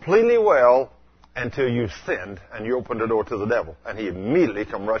almost completely well until you sinned and you opened the door to the devil. And he immediately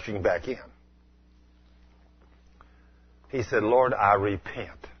come rushing back in. He said, Lord, I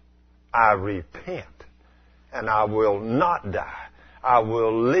repent. I repent. And I will not die. I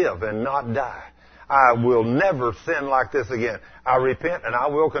will live and not die. I will never sin like this again. I repent and I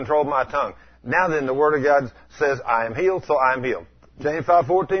will control my tongue. Now then, the Word of God says, I am healed, so I am healed. James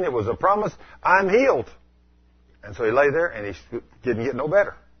 5:14, it was a promise, I'm healed. And so he lay there and he didn't get no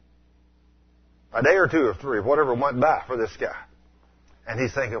better. A day or two or three, whatever went by for this guy. And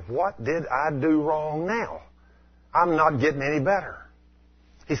he's thinking, what did I do wrong now? I'm not getting any better.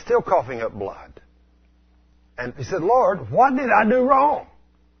 He's still coughing up blood. And he said, Lord, what did I do wrong?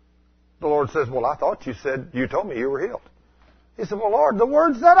 The Lord says, well, I thought you told me you were healed. He said, well, Lord, the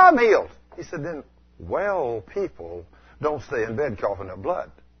Word said I'm healed. He said, then well people don't stay in bed coughing up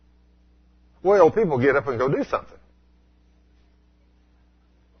blood. Well people get up and go do something.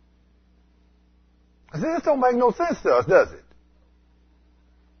 I said, this don't make no sense to us, does it?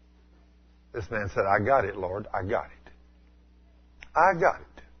 This man said, I got it, Lord. I got it. I got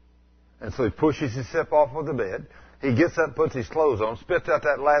it. And so he pushes himself off of the bed. He gets up, puts his clothes on, spits out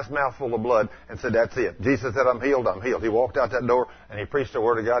that last mouthful of blood, and said, that's it. Jesus said, I'm healed, I'm healed. He walked out that door, and he preached the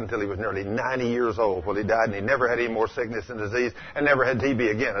Word of God until he was nearly 90 years old when he died, and he never had any more sickness and disease, and never had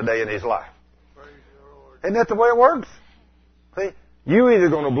TB again a day in his life. Praise the Lord. Isn't that the way it works? See, you're either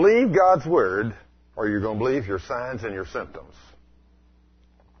going to believe God's Word, or you're going to believe your signs and your symptoms.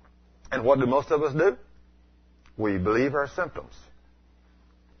 And what do most of us do? We believe our symptoms.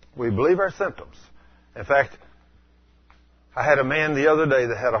 We believe our symptoms. In fact, I had a man the other day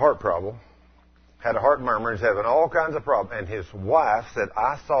that had a heart problem, had a heart murmur, he's having all kinds of problems. And his wife said,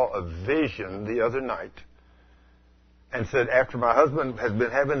 I saw a vision the other night. And said, after my husband has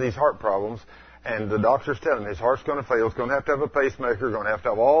been having these heart problems, and the doctor's telling him his heart's going to fail, he's going to have a pacemaker, going to have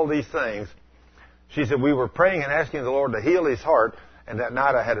all these things. She said, we were praying and asking the Lord to heal his heart. And that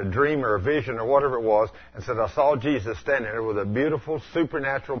night I had a dream or a vision or whatever it was, and said I saw Jesus standing there with a beautiful,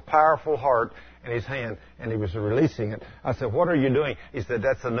 supernatural, powerful heart in his hand, and he was releasing it. I said, what are you doing? He said,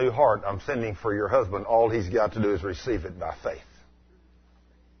 that's a new heart I'm sending for your husband. All he's got to do is receive it by faith.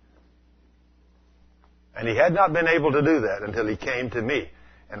 And he had not been able to do that until he came to me,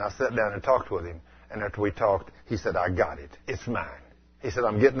 and I sat down and talked with him. And after we talked, he said, I got it. It's mine. He said,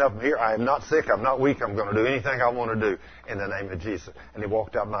 I'm getting up from here. I am not sick. I'm not weak. I'm going to do anything I want to do in the name of Jesus. And he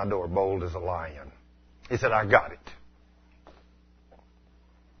walked out my door bold as a lion. He said, I got it.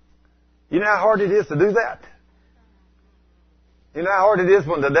 You know how hard it is to do that? You know how hard it is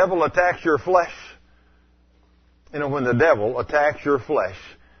when the devil attacks your flesh? You know, when the devil attacks your flesh,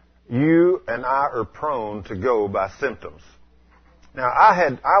 you and I are prone to go by symptoms. Now,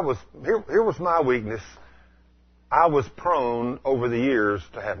 here was my weakness. I was prone over the years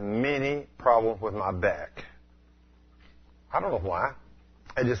to have many problems with my back. I don't know why.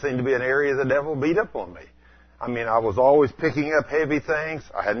 It just seemed to be an area the devil beat up on me. I mean, I was always picking up heavy things.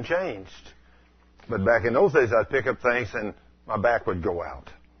 I hadn't changed. But back in those days, I'd pick up things and my back would go out.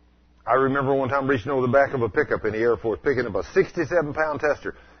 I remember one time reaching over the back of a pickup in the Air Force, picking up a 67-pound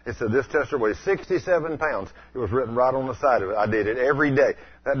tester. It said this tester weighs 67 pounds. It was written right on the side of it. I did it every day.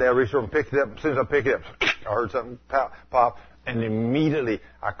 That day I reached over and picked it up. As soon as I picked it up, I heard something pop, and immediately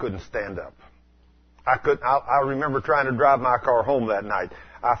I couldn't stand up. I remember trying to drive my car home that night.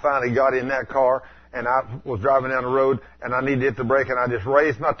 I finally got in that car, and I was driving down the road, and I needed to hit the brake, and I just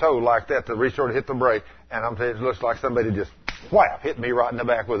raised my toe like that to reach over to hit the brake, and I'm telling you, it looks like somebody just whap hit me right in the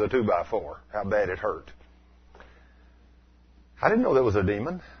back with a 2x4. How bad it hurt. I didn't know that was a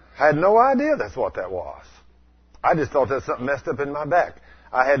demon. I had no idea that's what that was. I just thought that's something messed up in my back.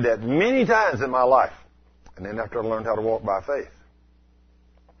 I had that many times in my life. And then after I learned how to walk by faith.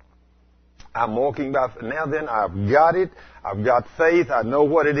 I'm walking by faith. Now then, I've got it. I've got faith. I know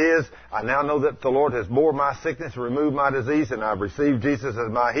what it is. I now know that the Lord has bore my sickness and removed my disease, and I've received Jesus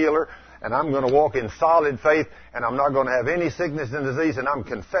as my healer. And I'm going to walk in solid faith, and I'm not going to have any sickness and disease, and I'm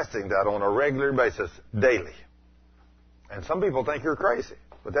confessing that on a regular basis daily. And some people think you're crazy,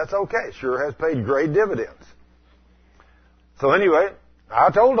 but that's okay. It sure has paid great dividends. So anyway, I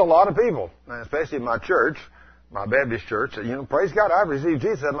told a lot of people, especially in my church, my Baptist church, that, praise God, I've received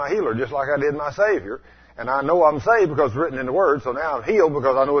Jesus as my healer just like I did my Savior. And I know I'm saved because it's written in the Word, so now I'm healed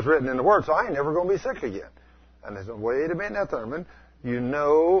because I know it's written in the Word, so I ain't never going to be sick again. And they said, wait a minute now, Thurman. You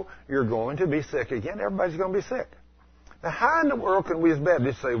know you're going to be sick again. Everybody's going to be sick. Now, how in the world can we as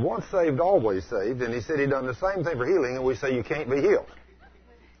Baptists say, once saved, always saved, and he said he done the same thing for healing, and we say you can't be healed?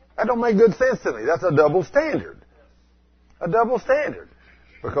 That don't make good sense to me. That's a double standard. A double standard.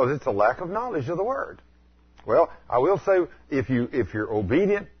 Because it's a lack of knowledge of the Word. Well, I will say, if you're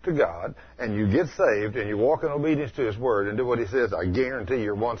obedient to God, and you get saved, and you walk in obedience to His Word, and do what He says, I guarantee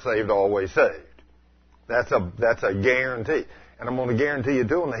you're once saved, always saved. That's a guarantee. And I'm going to guarantee you,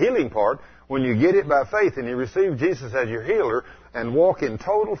 too, on the healing part, when you get it by faith and you receive Jesus as your healer and walk in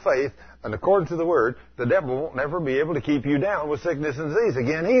total faith and according to the Word, the devil won't never be able to keep you down with sickness and disease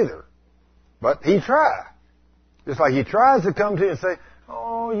again either. But he tries. Just like he tries to come to you and say,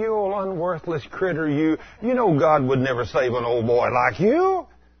 oh, you old unworthless critter, you know God would never save an old boy like you.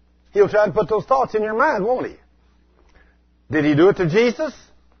 He'll try to put those thoughts in your mind, won't he? Did he do it to Jesus?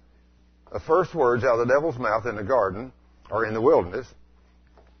 The first words out of the devil's mouth in the garden or in the wilderness,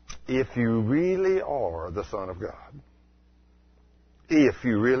 if you really are the Son of God. If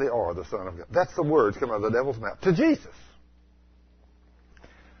you really are the Son of God. That's the words come out of the devil's mouth to Jesus.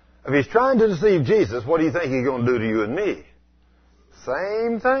 If he's trying to deceive Jesus, what do you think he's going to do to you and me?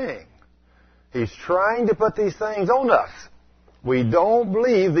 Same thing. He's trying to put these things on us. We don't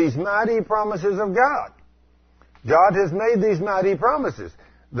believe these mighty promises of God. God has made these mighty promises.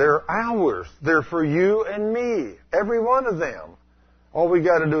 They're ours. They're for you and me. Every one of them. All we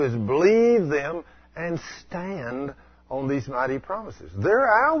got to do is believe them and stand on these mighty promises. They're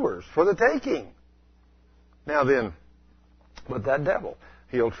ours for the taking. Now then, but that devil,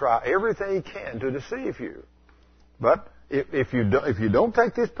 he'll try everything he can to deceive you. But if you don't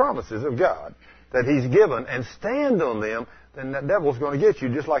take these promises of God that He's given and stand on them, then that devil's going to get you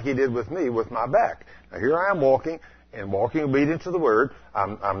just like he did with me with my back. Now here I am walking obedient to the Word.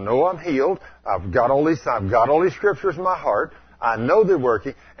 I know I'm healed. I've got all these scriptures in my heart. I know they're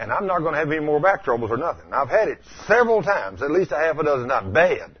working, and I'm not going to have any more back troubles or nothing. I've had it several times, at least a half a dozen times,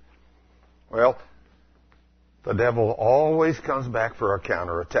 bad. Well, the devil always comes back for a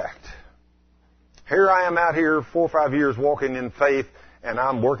counterattack. Here I am out here 4 or 5 years walking in faith, and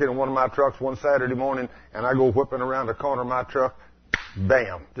I'm working on one of my trucks one Saturday morning, and I go whipping around the corner of my truck.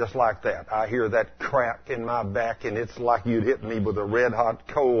 Bam, just like that. I hear that crack in my back, and it's like you'd hit me with a red-hot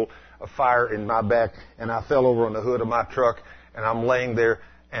coal of fire in my back, and I fell over on the hood of my truck, and I'm laying there,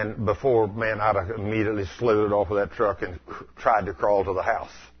 and before, man, I'd have immediately slithered off of that truck and tried to crawl to the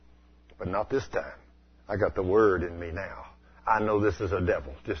house. But not this time. I got the Word in me now. I know this is a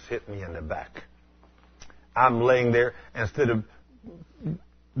devil. Just hit me in the back. I'm laying there, and instead of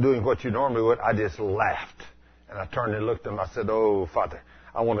doing what you normally would, I just laughed. And I turned and looked at him. I said, oh, Father,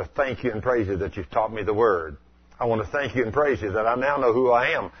 I want to thank you and praise you that you've taught me the Word. I want to thank you and praise you that I now know who I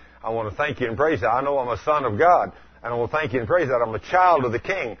am. I want to thank you and praise you. I know I'm a son of God. And I want to thank you and praise you that I'm a child of the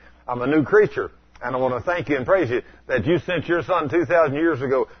King. I'm a new creature. And I want to thank you and praise you that you sent your Son 2,000 years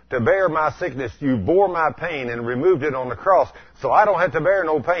ago to bear my sickness. You bore my pain and removed it on the cross. So I don't have to bear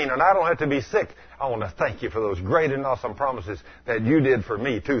no pain and I don't have to be sick. I want to thank you for those great and awesome promises that you did for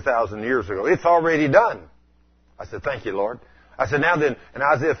me 2,000 years ago. It's already done. I said, thank you, Lord. I said, now then, in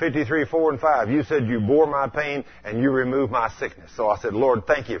Isaiah 53, 4 and 5, you said you bore my pain and you removed my sickness. So I said, Lord,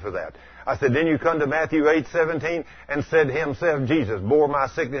 thank you for that. I said, then you come to Matthew 8:17 and said himself, Jesus, bore my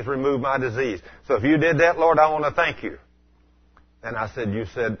sickness, removed my disease. So if you did that, Lord, I want to thank you. And I said, you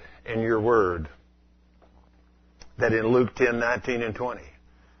said in your word that in Luke 10:19 and 20.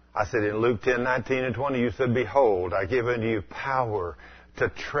 I said, in Luke 10:19 and 20, you said, behold, I give unto you power to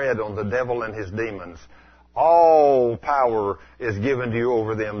tread on the devil and his demons. All power is given to you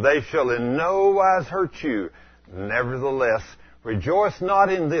over them. They shall in no wise hurt you. Nevertheless, rejoice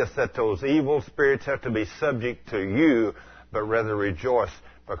not in this, that those evil spirits have to be subject to you, but rather rejoice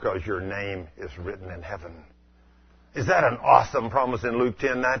because your name is written in heaven. Is that an awesome promise in Luke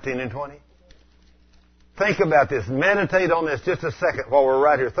 10:19 and 20? Think about this. Meditate on this just a second while we're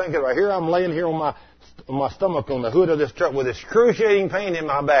right here. Think about it. Here I'm laying here on my stomach on the hood of this truck with excruciating pain in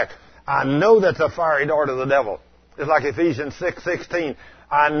my back. I know that's a fiery dart of the devil. It's like Ephesians 6:16.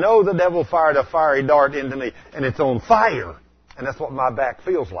 I know the devil fired a fiery dart into me, and it's on fire. And that's what my back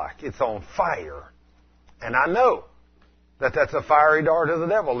feels like. It's on fire. And I know that that's a fiery dart of the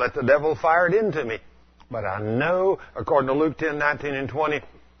devil, that the devil fired into me. But I know, according to Luke 10:19 and 20,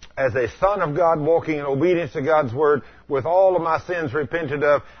 as a son of God walking in obedience to God's Word, with all of my sins repented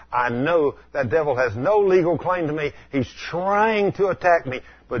of, I know that devil has no legal claim to me. He's trying to attack me.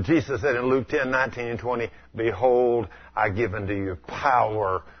 But Jesus said in Luke 10:19 and 20, behold, I give unto you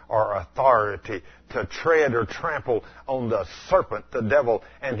power or authority to tread or trample on the serpent, the devil,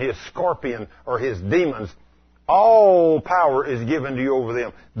 and his scorpion or his demons. All power is given to you over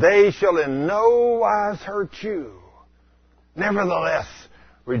them. They shall in no wise hurt you. Nevertheless,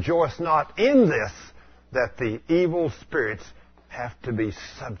 rejoice not in this, that the evil spirits have to be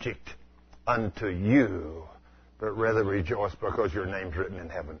subject unto you, but rather rejoice because your name's written in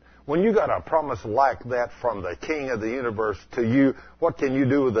heaven. When you got a promise like that from the King of the universe to you, what can you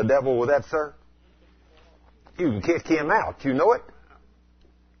do with the devil with that, sir? You can kick him out. You know it?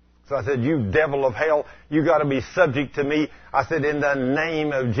 So I said, you devil of hell, you got to be subject to me. I said, in the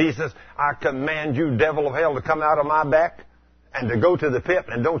name of Jesus, I command you, devil of hell, to come out of my back and to go to the pit,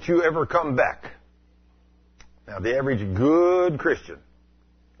 and don't you ever come back. Now, the average good Christian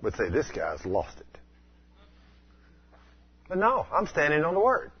would say, this guy's lost it. But no, I'm standing on the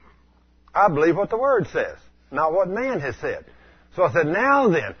Word. I believe what the Word says, not what man has said. So I said, now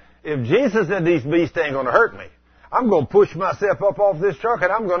then, if Jesus said these beasts ain't going to hurt me, I'm going to push myself up off this truck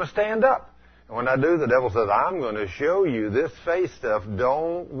and I'm going to stand up. And when I do, the devil says, I'm going to show you this faith stuff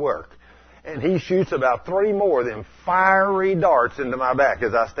don't work. And he shoots about 3 more of them fiery darts into my back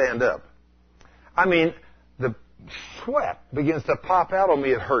as I stand up. I mean, the sweat begins to pop out on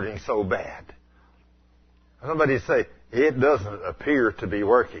me. It's hurting so bad. Somebody say, it doesn't appear to be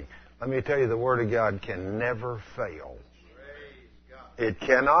working. Let me tell you, the Word of God can never fail. It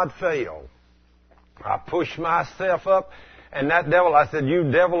cannot fail. I pushed myself up, and that devil, I said,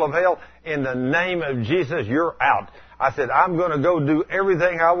 you devil of hell, in the name of Jesus, you're out. I said, I'm going to go do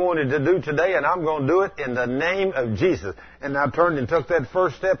everything I wanted to do today, and I'm going to do it in the name of Jesus. And I turned and took that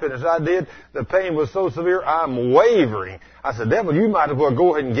first step, and as I did, the pain was so severe, I'm wavering. I said, devil, you might as well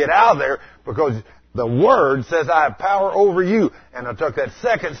go ahead and get out of there, because the Word says I have power over you. And I took that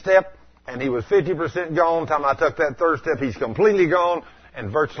second step, and he was 50% gone. Time I took that third step, he's completely gone, and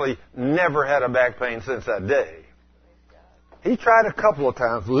virtually never had a back pain since that day. He tried a couple of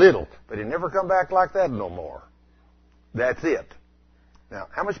times, little, but he never come back like that no more. That's it. Now,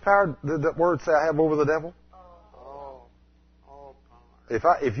 how much power did that Word say I have over the devil? All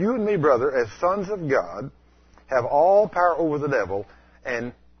power. If you and me, brother, as sons of God, have all power over the devil,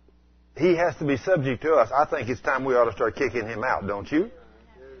 and he has to be subject to us, I think it's time we ought to start kicking him out, don't you?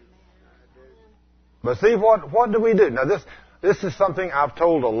 But see, what do we do? Now, this is something I've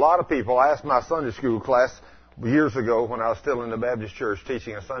told a lot of people. I asked my Sunday school class years ago when I was still in the Baptist church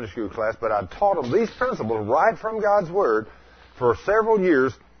teaching a Sunday school class, but I taught them these principles right from God's Word for several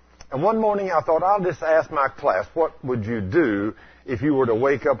years. And one morning I thought, I'll just ask my class, what would you do if you were to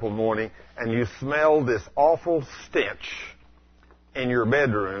wake up one morning and you smelled this awful stench in your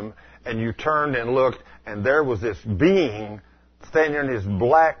bedroom, and you turned and looked, and there was this being standing in his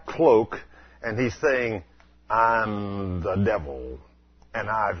black cloak, and he's saying, I'm the devil, and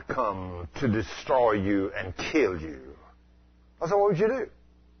I've come to destroy you and kill you. I said, what would you do?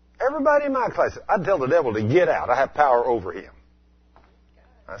 Everybody in my class, I'd tell the devil to get out. I have power over him.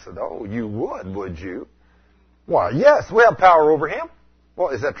 I said, oh, you would you? Why, yes, we have power over him. Well,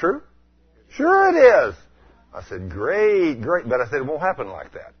 is that true? Sure it is. I said, great. But I said, it won't happen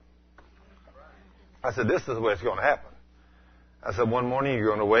like that. I said, this is the way it's going to happen. I said, one morning you're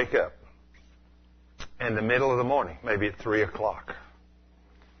going to wake up in the middle of the morning, maybe at 3 o'clock.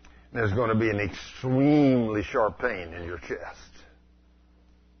 There's going to be an extremely sharp pain in your chest.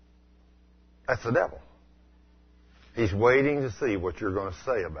 That's the devil. He's waiting to see what you're going to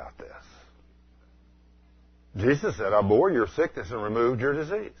say about this. Jesus said, I bore your sickness and removed your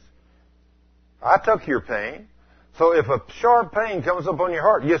disease. I took your pain. So if a sharp pain comes up on your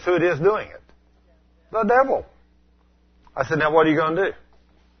heart, guess who it is doing it? The devil. I said, now what are you going to do?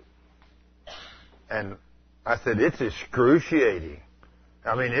 And I said, it's excruciating.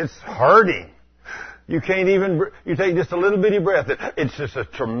 I mean, it's hurting. You can't even, you take just a little bitty breath. It's just a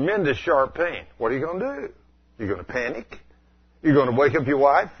tremendous sharp pain. What are you going to do? You're going to panic? You're going to wake up your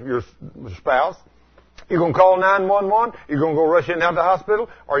wife, your spouse? You're going to call 911? You're going to go rush in out to the hospital?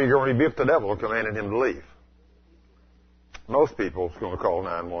 Or are you going to rebuke the devil and commanding him to leave? Most people are going to call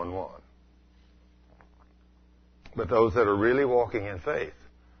 911. But those that are really walking in faith,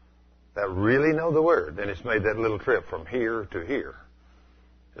 that really know the Word, and it's made that little trip from here to here,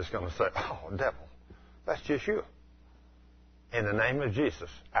 is going to say, oh, devil, that's just you. In the name of Jesus,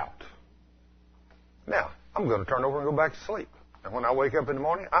 out. Now, I'm going to turn over and go back to sleep. And when I wake up in the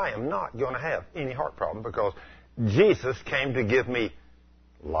morning, I am not going to have any heart problem because Jesus came to give me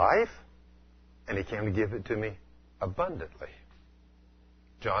life, and He came to give it to me abundantly.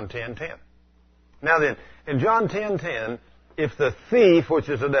 John 10:10. Now then, in John 10:10, if the thief, which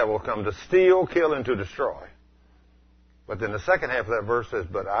is the devil, come to steal, kill, and to destroy. But then the second half of that verse says,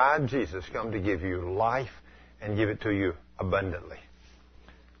 but I, Jesus, come to give you life and give it to you abundantly.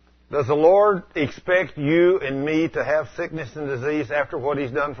 Does the Lord expect you and me to have sickness and disease after what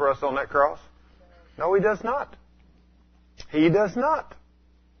He's done for us on that cross? No, He does not. He does not.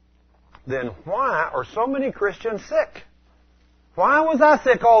 Then why are so many Christians sick? Why was I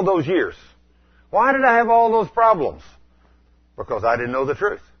sick all those years? Why did I have all those problems? Because I didn't know the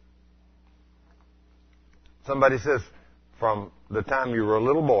truth. Somebody says, from the time you were a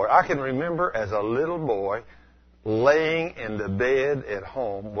little boy, I can remember as a little boy laying in the bed at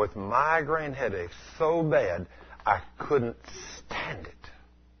home with migraine headaches so bad I couldn't stand it.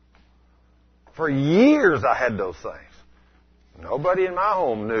 For years I had those things. Nobody in my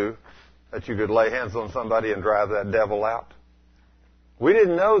home knew that you could lay hands on somebody and drive that devil out. We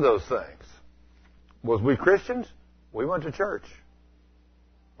didn't know those things. Was we Christians? We went to church.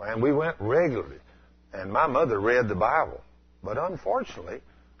 And we went regularly. And my mother read the Bible. But unfortunately,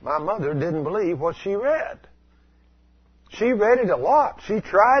 my mother didn't believe what she read. She read it a lot. She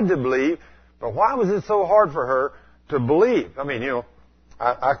tried to believe, but why was it so hard for her to believe? I mean,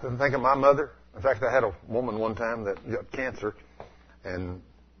 I can think of my mother. In fact, I had a woman one time that got cancer, and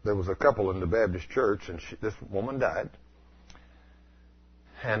there was a couple in the Baptist church, and this woman died.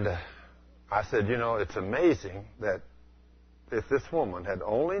 And I said, it's amazing that if this woman had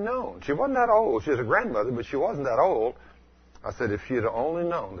only known, she wasn't that old. She was a grandmother, but she wasn't that old. I said, if she had only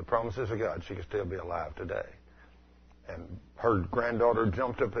known the promises of God, she could still be alive today. And her granddaughter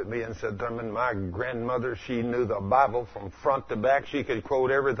jumped up at me and said, Thurman, my grandmother, she knew the Bible from front to back. She could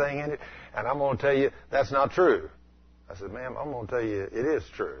quote everything in it. And I'm going to tell you, that's not true. I said, ma'am, I'm going to tell you, it is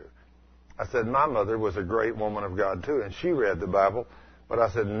true. I said, my mother was a great woman of God, too, and she read the Bible. But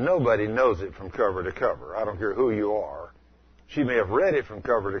I said, nobody knows it from cover to cover. I don't care who you are. She may have read it from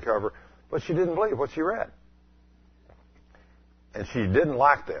cover to cover, but she didn't believe what she read. And she didn't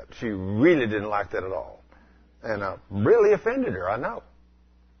like that. She really didn't like that at all. And I really offended her, I know.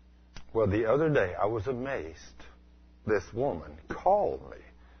 Well, the other day, I was amazed. This woman called me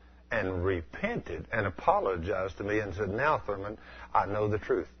and repented and apologized to me and said, now, Thurman, I know the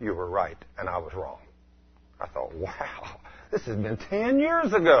truth. You were right, and I was wrong. I thought, wow, this has been 10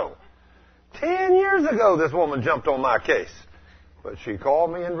 years ago. 10 years ago, this woman jumped on my case. But she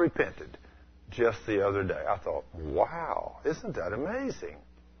called me and repented just the other day. I thought, wow, isn't that amazing?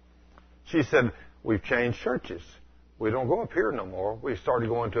 She said, we've changed churches. We don't go up here no more. We started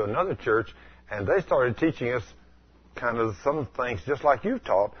going to another church, and they started teaching us kind of some things just like you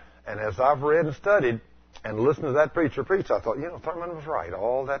taught. And as I've read and studied and listened to that preacher preach, I thought, Thurman was right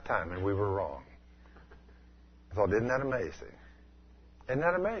all that time, and we were wrong. I thought, isn't that amazing? Isn't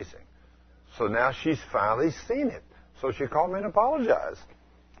that amazing? So now she's finally seen it. So she called me and apologized.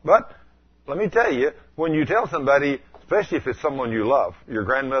 But let me tell you, when you tell somebody, especially if it's someone you love, your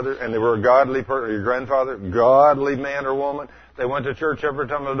grandmother, and they were a godly person, your grandfather, godly man or woman, they went to church every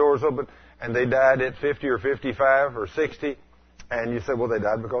time the doors opened, and they died at 50 or 55 or 60, and you say, well, they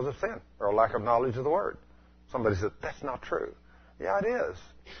died because of sin or a lack of knowledge of the Word. Somebody said, that's not true. Yeah, it is.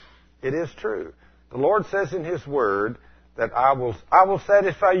 It is true. The Lord says in His Word that I will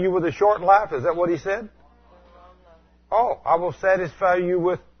satisfy you with a short life. Is that what He said? Oh, I will satisfy you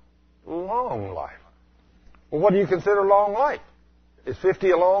with long life. Well, what do you consider long life? Is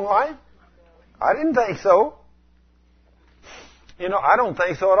 50 a long life? I didn't think so. I don't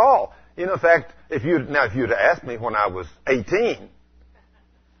think so at all. In fact, if you'd asked me when I was 18,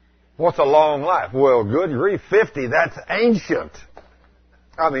 what's a long life? Well, good grief, 50, that's ancient.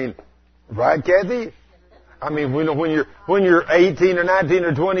 I mean, right, Kathy? I mean, when you're 18 or 19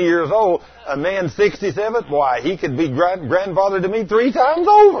 or 20 years old, a man 67, why, he could be grandfather to me 3 times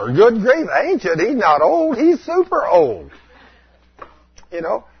over. Good grief, ancient. He's not old. He's super old.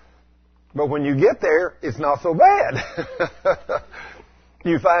 But when you get there, it's not so bad.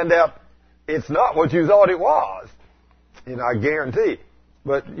 You find out it's not what you thought it was. I guarantee.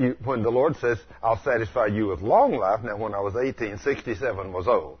 But when the Lord says, I'll satisfy you with long life, now when I was 18, 67 was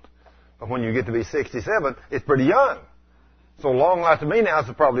old. But when you get to be 67, it's pretty young. So long life to me now is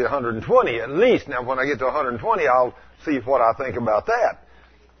probably 120 at least. Now when I get to 120, I'll see what I think about that.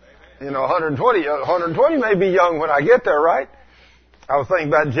 120 may be young when I get there, right? I was thinking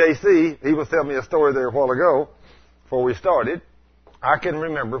about J.C. He was telling me a story there a while ago before we started. I can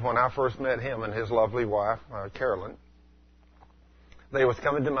remember when I first met him and his lovely wife, Carolyn. They was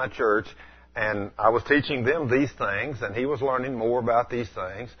coming to my church, and I was teaching them these things, and he was learning more about these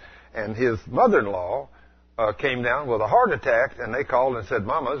things. And his mother-in-law came down with a heart attack, and they called and said,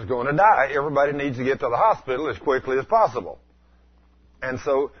 Mama's going to die. Everybody needs to get to the hospital as quickly as possible. And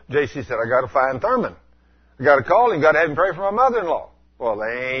so J.C. said, I got to find Thurman. I got to call him, got to have him pray for my mother-in-law. Well,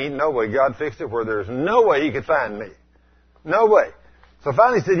 there ain't no way. God fixed it where there's no way he could find me. No way. So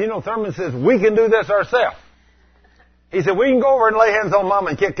finally he said, Thurman says, we can do this ourselves. He said, we can go over and lay hands on Mama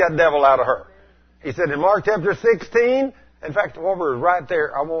and kick that devil out of her. He said in Mark chapter 16, in fact, over right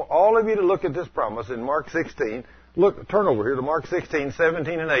there, I want all of you to look at this promise in Mark 16. Look, turn over here to Mark 16,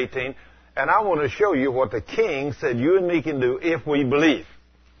 17, and 18, and I want to show you what the King said you and me can do if we believe.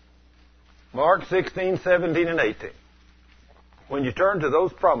 Mark 16, 17, and 18. When you turn to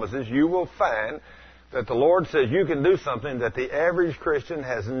those promises, you will find that the Lord says you can do something that the average Christian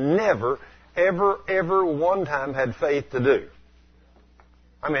has never, ever one time had faith to do.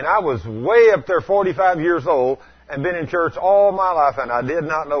 I mean, I was way up there 45 years old and been in church all my life, and I did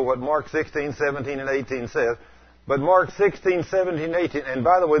not know what Mark 16, 17, and 18 says. But Mark 16, 17, 18, and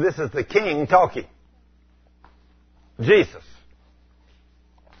by the way, this is the King talking. Jesus.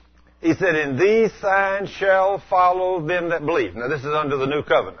 He said, and these signs shall follow them that believe. Now, this is under the new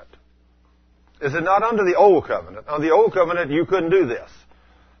covenant. This is not under the old covenant. Under the old covenant, you couldn't do this.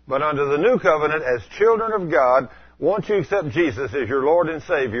 But under the new covenant, as children of God, once you accept Jesus as your Lord and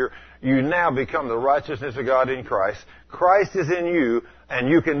Savior, you now become the righteousness of God in Christ. Christ is in you, and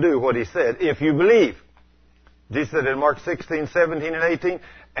you can do what He said if you believe. Jesus said in Mark 16, 17, and 18,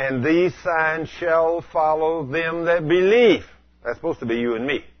 and these signs shall follow them that believe. That's supposed to be you and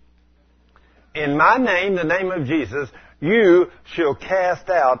me. In my name, the name of Jesus, you shall cast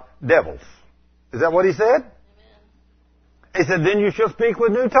out devils. Is that what He said? Amen. He said, then you shall speak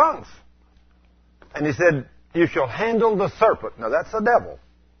with new tongues. And He said, you shall handle the serpent. Now that's the devil.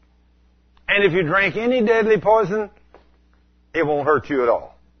 And if you drink any deadly poison, it won't hurt you at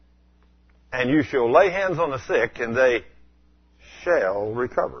all. And you shall lay hands on the sick, and they shall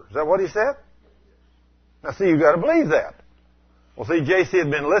recover. Is that what He said? Now see, you've got to believe that. Well, see, J.C.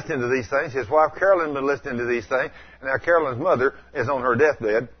 had been listening to these things. His wife Carolyn had been listening to these things. And now Carolyn's mother is on her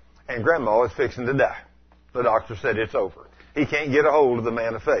deathbed, and Grandma is fixing to die. The doctor said it's over. He can't get a hold of the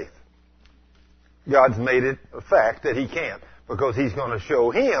man of faith. God's made it a fact that He can't, because He's going to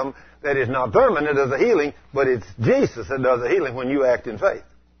show him that it's not Thurman that does the healing, but it's Jesus that does the healing when you act in faith.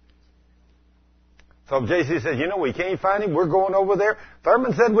 So J.C. says, we can't find him. We're going over there.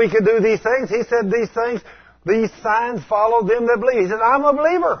 Thurman said we could do these things. He said these things. These signs follow them that believe. He said, I'm a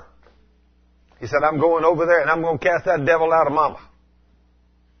believer. He said, I'm going over there and I'm going to cast that devil out of Mama.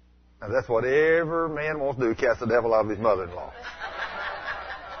 Now that's what every man wants to do, cast the devil out of his mother-in-law.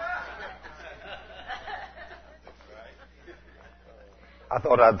 I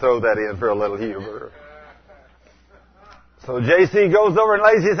thought I'd throw that in for a little humor. So J.C. goes over and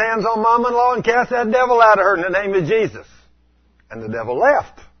lays his hands on Mama-in-law and casts that devil out of her in the name of Jesus. And the devil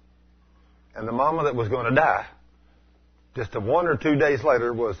left. And the mama that was going to die, just 1 or 2 days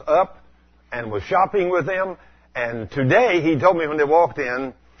later, was up and was shopping with them. And today, he told me when they walked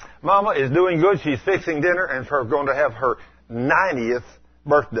in, Mama is doing good. She's fixing dinner, and she's going to have her 90th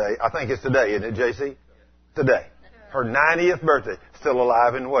birthday. I think it's today, isn't it, J.C.? Today. Her 90th birthday. Still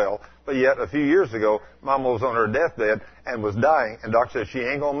alive and well. But yet, a few years ago, Mama was on her deathbed and was dying, and doctor said she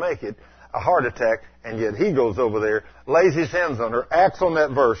ain't going to make it. A heart attack, and yet he goes over there, lays his hands on her, acts on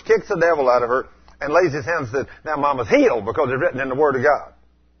that verse, kicks the devil out of her, and lays his hands and said, now Mama's healed because it's written in the Word of God.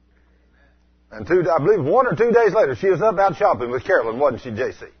 And I believe 1 or 2 days later, she was up out shopping with Carolyn, wasn't she,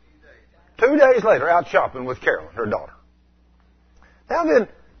 J.C.? 2 days later, out shopping with Carolyn, her daughter.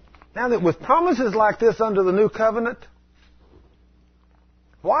 Now that with promises like this under the new covenant,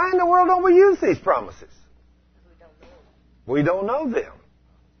 why in the world don't we use these promises? We don't know them.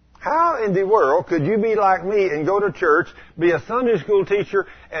 How in the world could you be like me and go to church, be a Sunday school teacher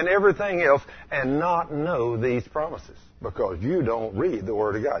and everything else, and not know these promises? Because you don't read the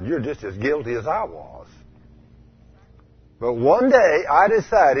Word of God. You're just as guilty as I was. But one day I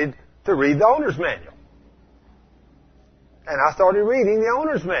decided to read the owner's manual. And I started reading the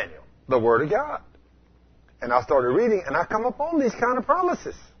owner's manual, the Word of God. And I started reading, and I come upon these kind of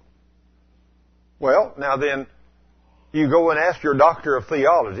promises. Well, now then, you go and ask your doctor of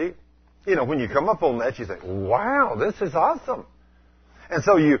theology. When you come up on that, you think, wow, this is awesome. And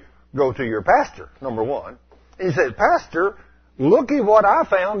so you go to your pastor, number one, and you say, Pastor, look at what I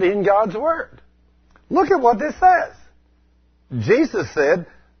found in God's Word. Look at what this says. Jesus said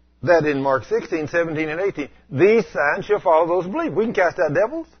that in Mark 16, 17, and 18, these signs shall follow those who believe. We can cast out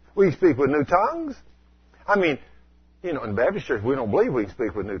devils. We can speak with new tongues. I mean, in Baptist church, we don't believe we can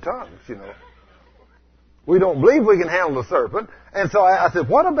speak with new tongues, We don't believe we can handle the serpent. And so I said,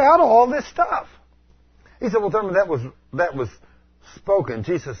 what about all this stuff? He said, well, Thurman, that was spoken.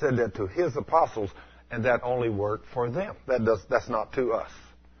 Jesus said that to his apostles, and that only worked for them. That's not to us.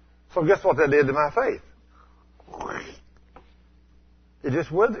 So guess what that did to my faith? It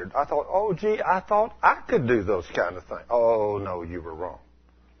just withered. I thought, oh, gee, I thought I could do those kind of things. Oh, no, you were wrong.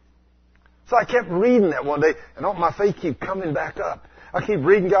 So I kept reading that one day, and my faith keep coming back up. I keep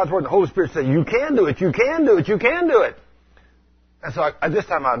reading God's Word, and the Holy Spirit said, you can do it, you can do it, you can do it. And so at this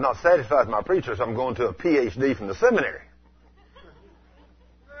time I'm not satisfied with my preacher, so I'm going to a PhD from the seminary.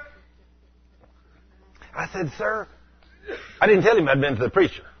 I said, sir, I didn't tell him I'd been to the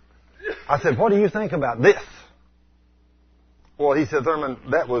preacher. I said, what do you think about this? Well, he said, Thurman,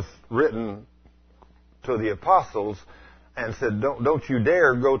 that was written to the apostles and said, don't you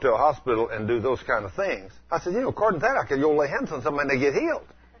dare go to a hospital and do those kind of things. I said, according to that, I could go lay hands on somebody and they get healed.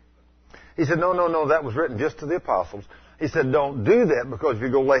 He said, no, that was written just to the apostles. He said, don't do that, because if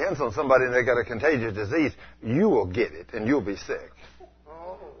you go lay hands on somebody and they got a contagious disease, you will get it and you'll be sick.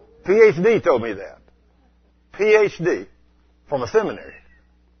 Oh. PhD told me that. PhD from a seminary.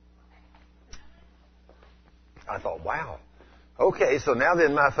 I thought, wow. Okay, so now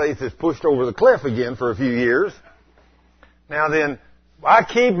then my faith is pushed over the cliff again for a few years. Now then, I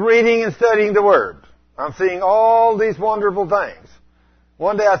keep reading and studying the Word. I'm seeing all these wonderful things.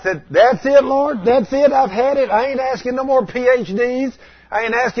 One day I said, that's it, Lord. That's it. I've had it. I ain't asking no more PhDs. I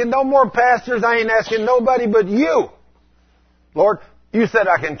ain't asking no more pastors. I ain't asking nobody but you. Lord, you said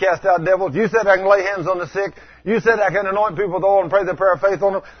I can cast out devils. You said I can lay hands on the sick. You said I can anoint people with oil and pray the prayer of faith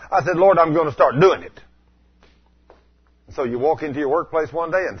on them. I said, Lord, I'm going to start doing it. So you walk into your workplace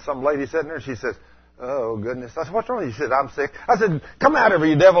one day and some lady sitting there, she says, oh, goodness. I said, what's wrong? She said, I'm sick. I said, come out of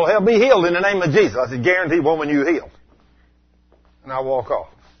here, you devil hell. Be healed in the name of Jesus. I said, guarantee, woman, you healed. And I walk off.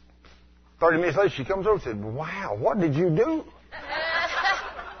 30 minutes later, she comes over and said, wow, what did you do?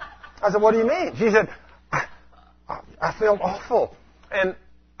 I said, what do you mean? She said, I felt awful. And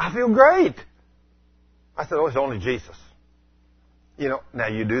I feel great. I said, oh, it's only Jesus. Now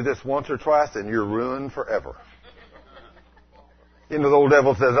you do this once or twice and you're ruined forever. The old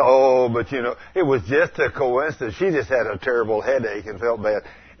devil says, oh, but it was just a coincidence. She just had a terrible headache and felt bad.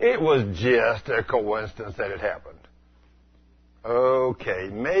 It was just a coincidence that it happened. Okay,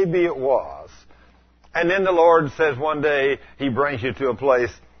 maybe it was. And then the Lord says one day, He brings you to a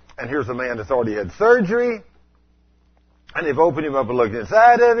place, and here's a man that's already had surgery, and they've opened him up and looked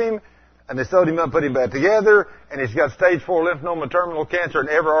inside of him, and they sewed him up, put him back together, and he's got stage 4 lymph node terminal cancer in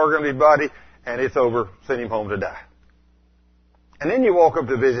every organ of his body, and it's over, send him home to die. And then you walk up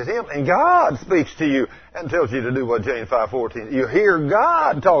to visit him, and God speaks to you and tells you to do what James 5:14. You hear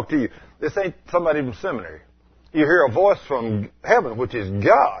God talk to you. This ain't somebody from seminary. You hear a voice from heaven, which is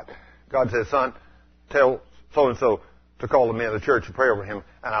God. God says, son, tell so-and-so to call the men of the church and pray over him,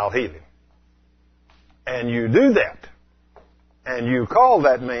 and I'll heal him. And you do that. And you call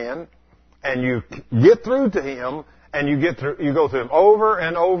that man, and you get through to him, and you go through him over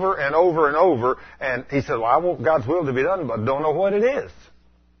and over and over and over, and he said, well, I want God's will to be done, but I don't know what it is.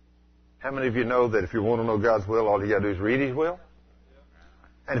 How many of you know that if you want to know God's will, all you got to do is read His will?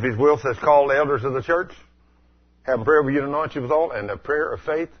 And if His will says call the elders of the church, have them pray over you and anoint you with oil, and the prayer of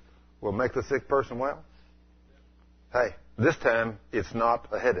faith will make the sick person well? Hey, this time it's not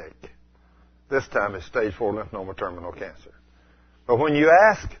a headache. This time it's stage 4 lymph node terminal cancer. But when you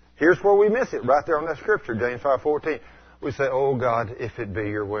ask, here's where we miss it, right there on that scripture, James 5:14. We say, oh, God, if it be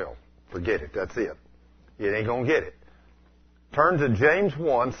your will. Forget it. That's it. You ain't going to get it. Turn to James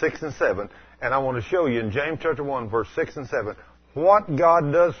 1, 6 and 7, and I want to show you in James chapter 1, verse 6 and 7, what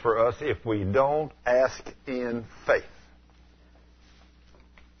God does for us if we don't ask in faith.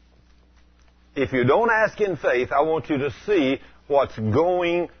 If you don't ask in faith, I want you to see what's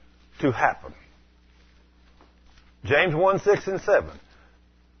going to happen. James 1, 6 and 7.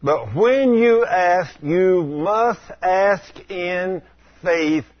 But when you ask, you must ask in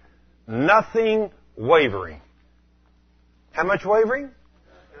faith, nothing wavering. How much wavering?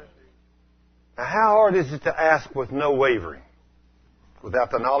 Now, how hard is it to ask with no wavering?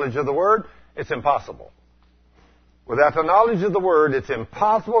 Without the knowledge of the Word, it's impossible. Without the knowledge of the Word, it's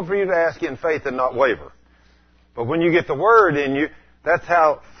impossible for you to ask in faith and not waver. But when you get the Word in you, that's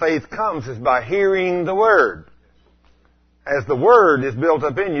how faith comes, is by hearing the Word. As the Word is built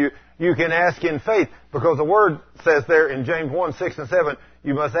up in you, you can ask in faith, because the Word says there in James 1, 6 and 7,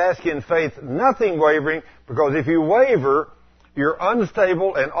 you must ask in faith, nothing wavering, because if you waver, you're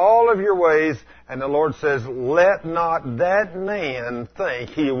unstable in all of your ways, and the Lord says, let not that man think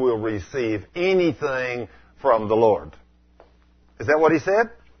he will receive anything from the Lord. Is that what He said?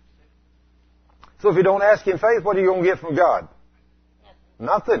 So if you don't ask in faith, what are you going to get from God?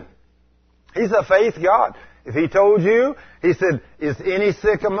 Nothing. He's a faith God. If He told you, He said, is any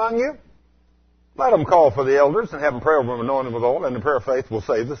sick among you? Let them call for the elders and have them pray over them, anoint them with oil, and the prayer of faith will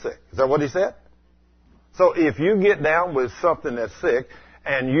save the sick. Is that what He said? So if you get down with something that's sick,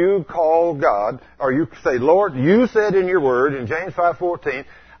 and you call God, or you say, Lord, you said in your word, in James 5:14,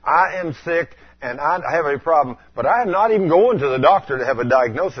 I am sick, and I have a problem, but I am not even going to the doctor to have a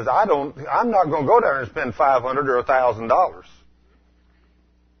diagnosis. I'm not going to go there and spend $500 or $1,000.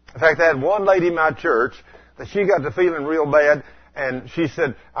 In fact, I had one lady in my church that she got to feeling real bad, and she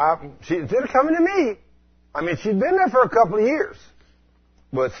said, instead of coming to me, I mean, she'd been there for a couple of years.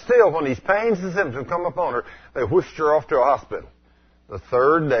 But still, when these pains and symptoms come upon her, they whisked her off to a hospital. The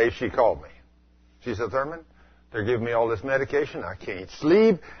third day, she called me. She said, Thurman, they're giving me all this medication. I can't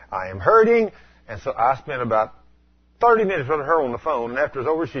sleep. I am hurting. And so I spent about 30 minutes with her on the phone. And after it was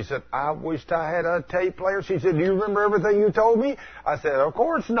over, she said, I wished I had a tape player. She said, do you remember everything you told me? I said, of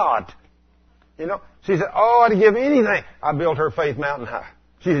course not. You know, she said, oh, I'd give anything. I built her faith mountain high.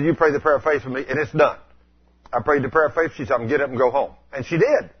 She said, you pray the prayer of faith for me, and it's done. I prayed the prayer of faith. She said, I'm going to get up and go home. And she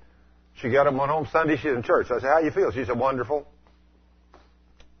did. She got up and went home Sunday. She's in church. I said, how you feel? She said, wonderful.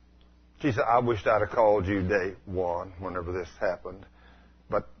 She said, I wished I'd have called you day one whenever this happened.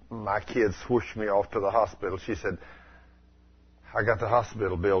 But my kids swished me off to the hospital. She said, I got the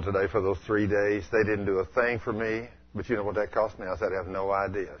hospital bill today for those 3 days. They didn't do a thing for me. But you know what that cost me? I said, I have no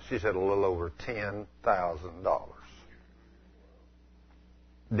idea. She said, a little over $10,000.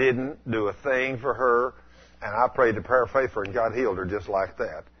 Didn't do a thing for her. And I prayed the prayer of faith for her, and God healed her just like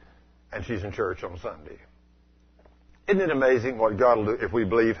that. And she's in church on Sunday. Isn't it amazing what God will do if we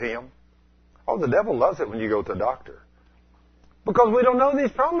believe Him? Oh, the devil loves it when you go to the doctor. Because we don't know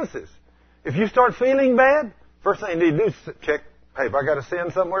these promises. If you start feeling bad, first thing you need to do is check, hey, if I got to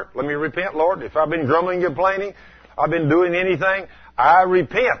sin somewhere, let me repent, Lord. If I've been grumbling, complaining, I've been doing anything, I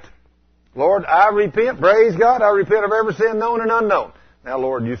repent. Lord, I repent. Praise God. I repent of every sin known and unknown. Now,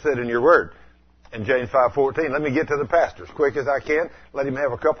 Lord, you said in your word, in James 5:14, let me get to the pastor as quick as I can. Let him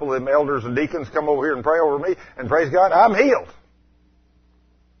have a couple of them elders and deacons come over here and pray over me. And praise God, I'm healed.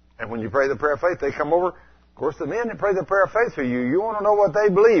 And when you pray the prayer of faith, they come over. Of course, the men that pray the prayer of faith for you, you want to know what they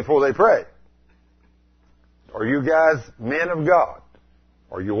believe before they pray. Are you guys men of God?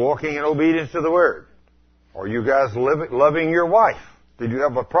 Are you walking in obedience to the Word? Are you guys loving your wife? Did you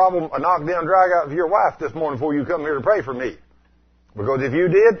have a problem, a knockdown drag out with your wife this morning before you come here to pray for me? Because if you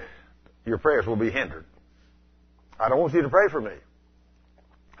did, your prayers will be hindered. I don't want you to pray for me.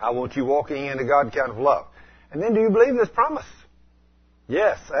 I want you walking into God kind of love. And then do you believe this promise?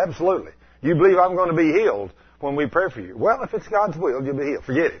 Yes, absolutely. You believe I'm going to be healed when we pray for you. Well, if it's God's will, you'll be healed.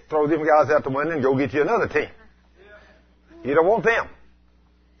 Forget it. Throw them guys out the window and go get you another team. You don't want them.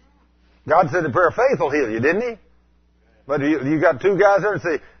 God said the prayer of faith will heal you, didn't He? But you got two guys there and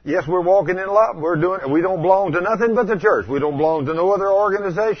say, yes, we're walking in love. We don't belong to nothing but the church. We don't belong to no other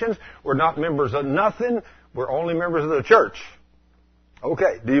organizations. We're not members of nothing. We're only members of the church.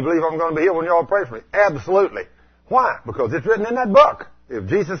 Okay. Do you believe I'm going to be healed when you all pray for me? Absolutely. Why? Because it's written in that book. If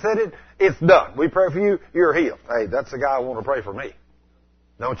Jesus said it, it's done. We pray for you, you're healed. Hey, that's the guy I want to pray for me.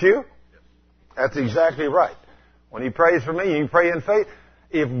 Don't you? That's exactly right. When He prays for me, you pray in faith.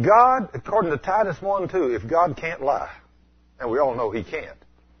 If God, according to Titus 1:2, if God can't lie, and we all know He can't.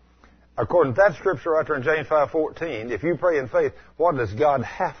 According to that scripture right there in James 5:14, if you pray in faith, what does God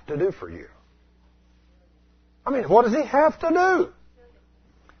have to do for you? I mean, what does He have to do?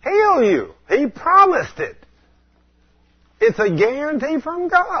 Heal you. He promised it. It's a guarantee from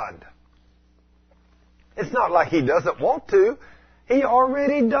God. It's not like He doesn't want to. He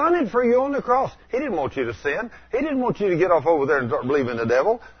already done it for you on the cross. He didn't want you to sin. He didn't want you to get off over there and start believing the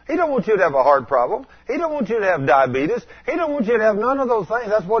devil. He don't want you to have a heart problem. He don't want you to have diabetes. He don't want you to have none of those things.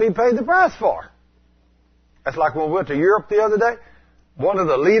 That's what He paid the price for. That's like when we went to Europe the other day. One of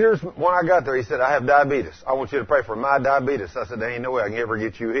the leaders, when I got there, he said, I have diabetes. I want you to pray for my diabetes. I said, there ain't no way I can ever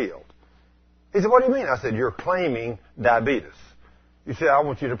get you healed. He said, what do you mean? I said, you're claiming diabetes. You said, I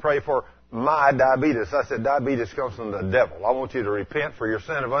want you to pray for my diabetes. I said, diabetes comes from the devil. I want you to repent for your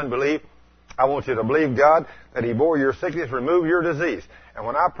sin of unbelief. I want you to believe God that He bore your sickness, removed your disease. And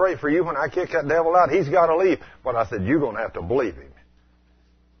when I pray for you, when I kick that devil out, he's got to leave. But I said, you're going to have to believe Him.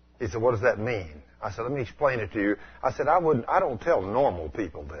 He said, what does that mean? I said, let me explain it to you. I said, I don't tell normal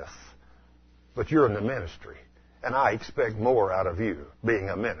people this. But you're in the ministry. And I expect more out of you being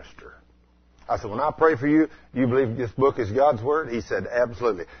a minister. I said, when I pray for you, do you believe this book is God's Word? He said,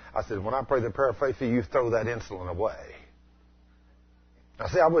 absolutely. I said, when I pray the prayer of faith for you, throw that insulin away. Now,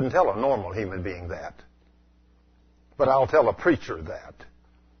 see, I wouldn't tell a normal human being that. But I'll tell a preacher that.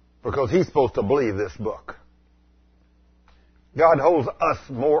 Because he's supposed to believe this book. God holds us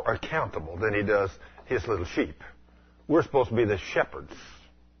more accountable than He does His little sheep. We're supposed to be the shepherds.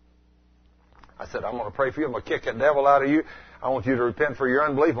 I said, I'm going to pray for you. I'm going to kick that devil out of you. I want you to repent for your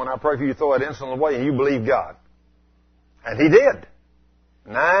unbelief. When I pray for you, throw it instantly away, and you believe God. And he did.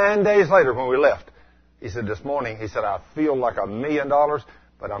 9 days later when we left, he said, this morning, he said, I feel like $1 million,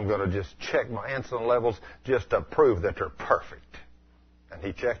 but I'm going to just check my insulin levels just to prove that they're perfect. And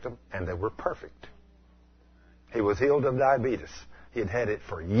he checked them, and they were perfect. He was healed of diabetes. He had had it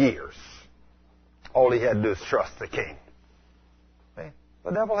for years. All he had to do is trust the King.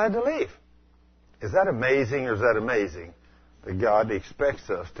 The devil had to leave. Is that amazing, or is that amazing that God expects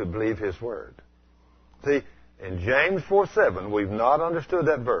us to believe His Word? See, in James 4:7, we've not understood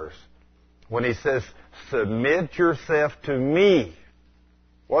that verse. When he says, submit yourself to me.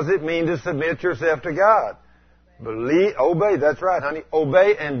 What does it mean to submit yourself to God? Believe, obey, that's right, honey.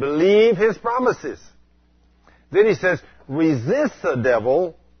 Obey and believe His promises. Then he says, resist the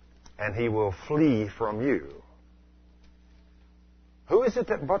devil and he will flee from you. Who is it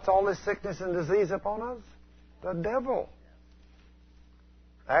that puts all this sickness and disease upon us? The devil.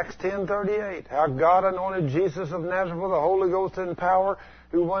 Acts 10:38. How God anointed Jesus of Nazareth with the Holy Ghost and power,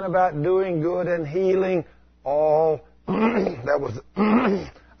 who went about doing good and healing all that was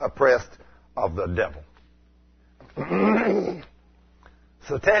oppressed of the devil.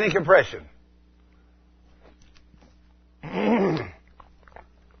 Satanic oppression.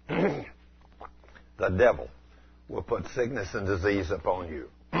 The devil will put sickness and disease upon you.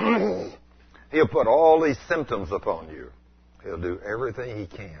 He'll put all these symptoms upon you. He'll do everything he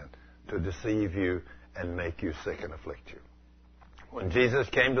can to deceive you and make you sick and afflict you. When Jesus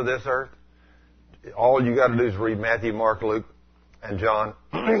came to this earth, all you got to do is read Matthew, Mark, Luke, and John,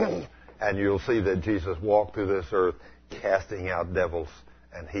 and you'll see that Jesus walked through this earth casting out devils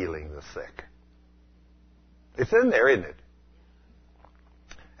and healing the sick. It's in there, isn't it?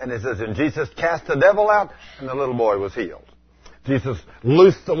 And it says, and Jesus cast the devil out, and the little boy was healed. Jesus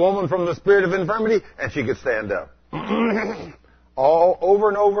loosed the woman from the spirit of infirmity, and she could stand up. All over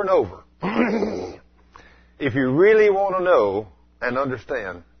and over and over. If you really want to know and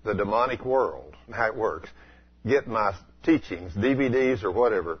understand the demonic world and how it works, get my teachings, DVDs or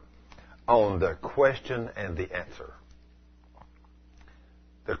whatever, on the question and the answer.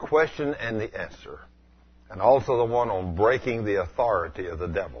 The question and the answer. And also the one on breaking the authority of the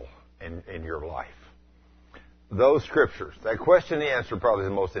devil in your life. Those scriptures, that question and the answer, probably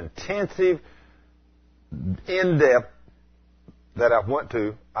the most intensive, in-depth that I went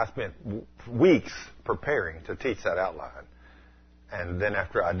to. I spent weeks preparing to teach that outline. And then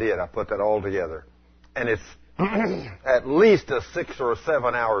after I did, I put that all together. And it's at least a 6 or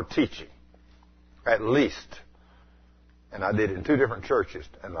 7 hour teaching. At least. And I did it in 2 different churches,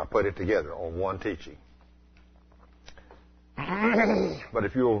 and I put it together on one teaching. But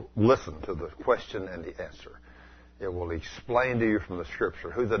if you'll listen to the question and the answer, it will explain to you from the Scripture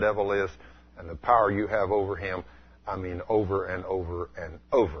who the devil is and the power you have over him. I mean, over and over and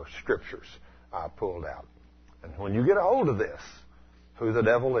over Scriptures I pulled out. And when you get a hold of this, who the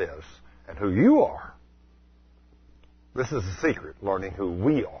devil is and who you are, this is the secret, learning who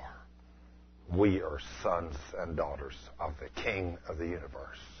we are. We are sons and daughters of the King of the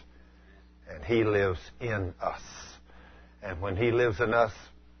universe. And He lives in us. And when He lives in us,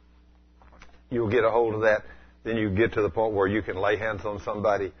 you'll get a hold of that. Then you get to the point where you can lay hands on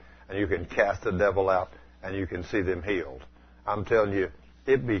somebody and you can cast the devil out and you can see them healed. I'm telling you,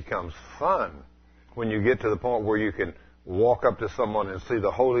 it becomes fun when you get to the point where you can walk up to someone and see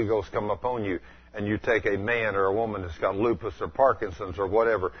the Holy Ghost come upon you, and you take a man or a woman that's got lupus or Parkinson's or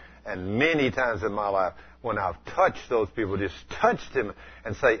whatever, and many times in my life, when I've touched those people, just touched them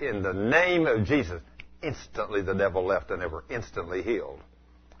and say, in the name of Jesus, instantly the devil left and they were instantly healed.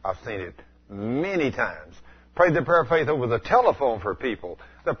 I've seen it many times. Prayed the prayer of faith over the telephone for people.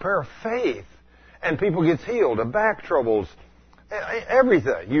 The prayer of faith. And people gets healed of back troubles.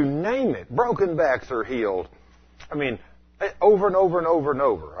 Everything. You name it. Broken backs are healed. I mean, over and over and over and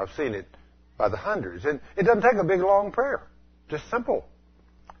over. I've seen it by the hundreds. And it doesn't take a big, long prayer. Just simple.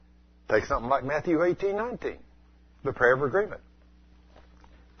 Take something like Matthew 18:19. The prayer of agreement.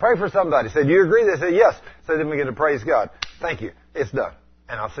 Pray for somebody. Say, do you agree? They say, yes. Say, then we get to praise God. Thank you. It's done.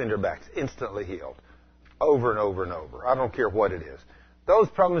 And I've seen their backs instantly healed. Over and over and over. I don't care what it is. Those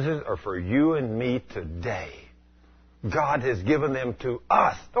promises are for you and me today. God has given them to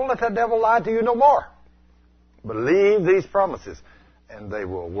us. Don't let that devil lie to you no more. Believe these promises, and they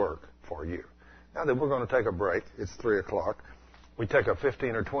will work for you. Now that we're going to take a break, it's 3 o'clock. We take a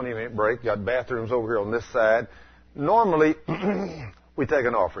 15 or 20-minute break. Got bathrooms over here on this side. Normally, we take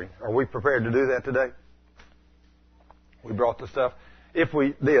an offering. Are we prepared to do that today? We brought the stuff. If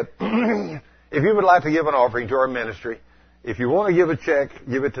we did, if you would like to give an offering to our ministry, if you want to give a check,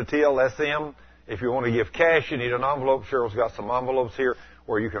 give it to TLSM. If you want to give cash, you need an envelope. Cheryl's got some envelopes here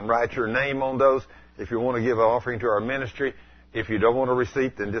where you can write your name on those. If you want to give an offering to our ministry, if you don't want a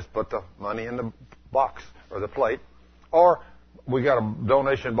receipt, then just put the money in the box or the plate. Or we got a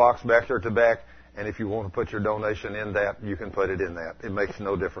donation box back there at the back, and if you want to put your donation in that, you can put it in that. It makes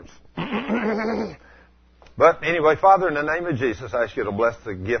no difference. But anyway, Father, in the name of Jesus, I ask you to bless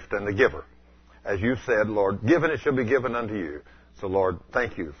the gift and the giver. As you said, Lord, given it shall be given unto you. So, Lord,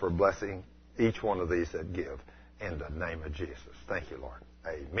 thank you for blessing each one of these that give in the name of Jesus. Thank you, Lord.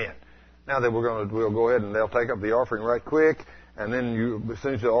 Amen. Now that we'll go ahead and they'll take up the offering right quick, and then as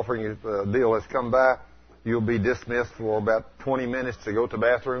soon as the offering deal has come by, you'll be dismissed for about 20 minutes to go to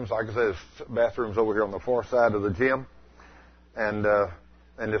bathrooms. Like I said, there's bathrooms over here on the far side of the gym, and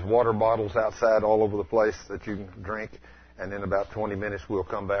there's water bottles outside all over the place that you can drink. And in about 20 minutes, we'll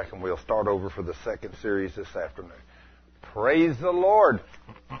come back and we'll start over for the second series this afternoon. Praise the Lord.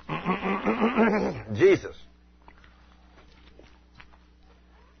 Jesus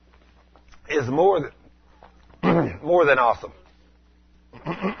is more than awesome.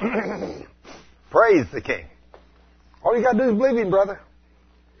 Praise the King. All you got to do is believe Him, brother.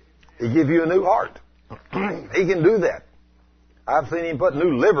 He give you a new heart. He can do that. I've seen Him put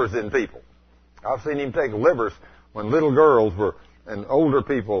new livers in people. I've seen Him take livers when little girls and older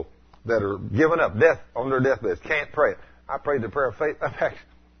people that are giving up death on their deathbeds can't pray it. I prayed the prayer of faith. In fact,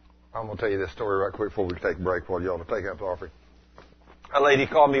 I'm going to tell you this story right quick before we take a break for y'all to take up the offering. A lady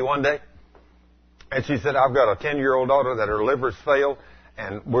called me one day, and she said, I've got a 10-year-old daughter that her liver's failed,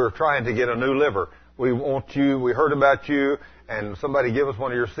 and we're trying to get a new liver. We want you, we heard about you, and somebody give us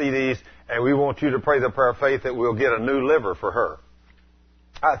one of your CDs, and we want you to pray the prayer of faith that we'll get a new liver for her.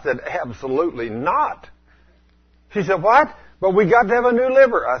 I said, absolutely not. She said, what? But we got to have a new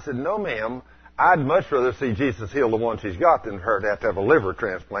liver. I said, no, ma'am. I'd much rather see Jesus heal the one she's got than her to have a liver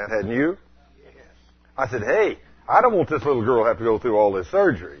transplant, hadn't you? Yes. I said, hey, I don't want this little girl to have to go through all this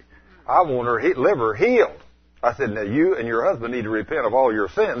surgery. I want her liver healed. I said, now you and your husband need to repent of all your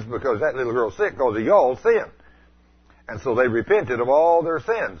sins because that little girl's sick because of y'all's sin. And so they repented of all their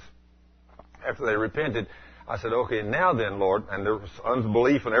sins. After they repented, I said, okay, now then, Lord, and there was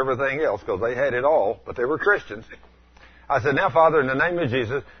unbelief and everything else because they had it all, but they were Christians. I said, now, Father, in the name of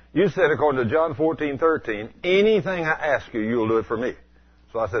Jesus, you said, according to John 14:13, anything I ask you, you'll do it for me.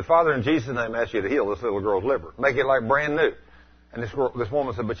 So I said, Father, in Jesus' name, I ask you to heal this little girl's liver. Make it like brand new. And this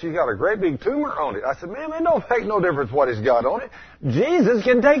woman said, but she's got a great big tumor on it. I said, ma'am, it don't make no difference what he's got on it. Jesus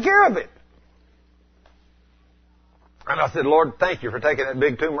can take care of it. And I said, Lord, thank you for taking that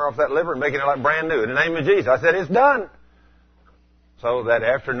big tumor off that liver and making it like brand new. In the name of Jesus. I said, it's done. So that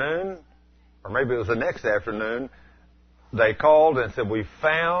afternoon, or maybe it was the next afternoon, they called and said, we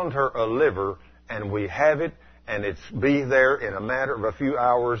found her a liver and we have it and it's be there in a matter of a few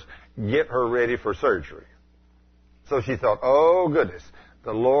hours. Get her ready for surgery. So she thought, oh goodness,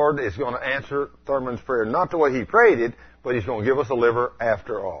 the Lord is going to answer Thurman's prayer, not the way he prayed it, but He's going to give us a liver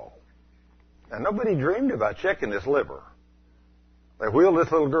after all. And nobody dreamed about checking this liver. They wheeled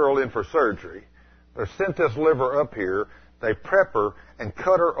this little girl in for surgery. They sent this liver up here. They prep her and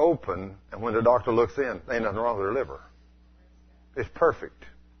cut her open. And when the doctor looks in, ain't nothing wrong with her liver. It's perfect.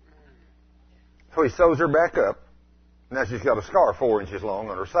 So he sews her back up. Now she's got a scar 4 inches long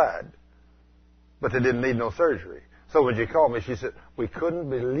on her side. But they didn't need no surgery. So when she called me, she said, we couldn't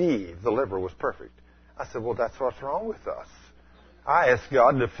believe the liver was perfect. I said, well, that's what's wrong with us. I asked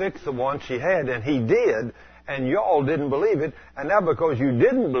God to fix the one she had, and He did, and y'all didn't believe it. And now because you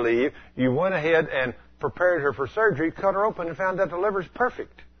didn't believe, you went ahead and prepared her for surgery, cut her open, and found out the liver's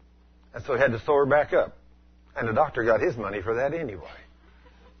perfect. And so he had to sew her back up. And the doctor got his money for that anyway.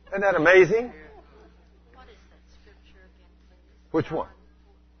 Isn't that amazing? What is that scripture again, please? Which one?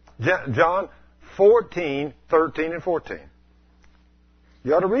 John 14:13 and 14.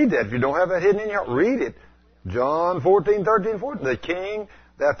 You ought to read that. If you don't have that hidden in you, read it. John 14:13 and 14. The King,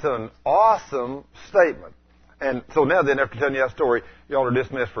 that's an awesome statement. And so now then, after telling you that story, you ought to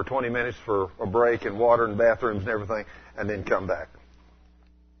dismiss for 20 minutes for a break and water and bathrooms and everything, and then come back.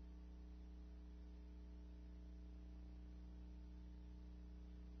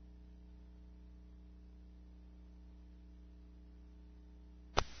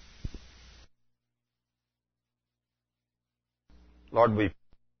 Lord,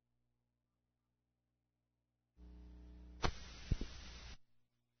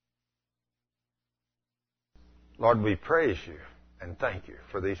 we praise you and thank you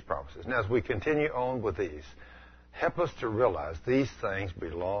for these promises. Now, as we continue on with these, help us to realize these things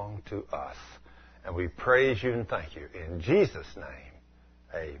belong to us. And we praise you and thank you. In Jesus' name,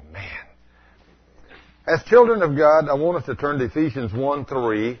 amen. As children of God, I want us to turn to Ephesians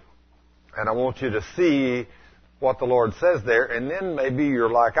 1:3, and I want you to see what the Lord says there. And then maybe you're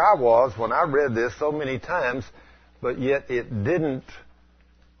like I was when I read this so many times, but yet it didn't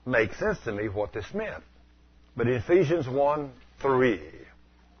make sense to me what this meant. But in Ephesians 1:3,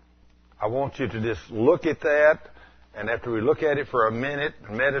 I want you to just look at that, and after we look at it for a minute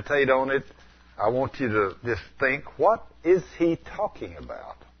and meditate on it, I want you to just think, what is he talking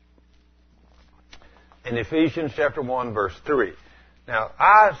about? In Ephesians chapter 1, verse 3. Now,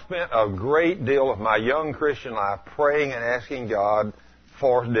 I spent a great deal of my young Christian life praying and asking God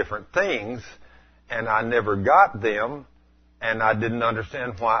for different things, and I never got them, and I didn't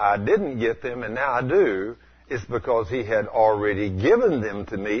understand why I didn't get them, and now I do. It's because he had already given them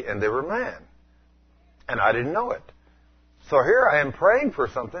to me, and they were mine. And I didn't know it. So here I am praying for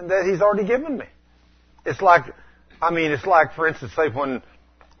something that he's already given me. It's like, for instance, say when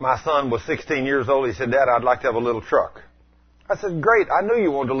my son was 16 years old, he said, Dad, I'd like to have a little truck. I said, great, I knew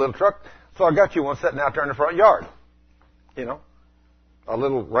you wanted a little truck, so I got you one sitting out there in the front yard. You know, a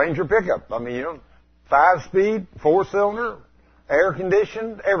little Ranger pickup. 5-speed, 4-cylinder,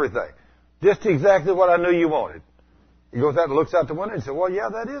 air-conditioned, everything. Just exactly what I knew you wanted. He goes out and looks out the window and says, well, yeah,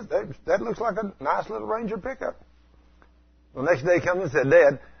 that looks like a nice little Ranger pickup. The next day he comes and said,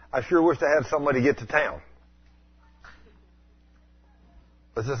 Dad, I sure wish I had somebody to get to town.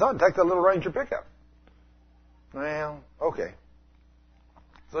 I said, son, take the little Ranger pickup. Well, okay.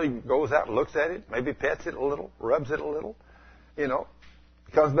 So he goes out and looks at it, maybe pets it a little, rubs it a little,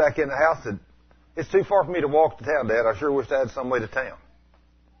 comes back in the house and said, it's too far for me to walk to town, Dad. I sure wish I had some way to town.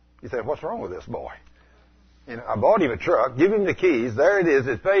 You say, what's wrong with this boy? I bought him a truck, give him the keys, there it is,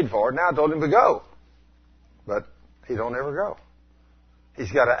 it's paid for, now I told him to go. But he don't ever go.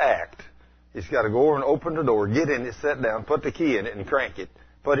 He's got to act. He's got to go over and open the door, get in it, sit down, put the key in it and crank it,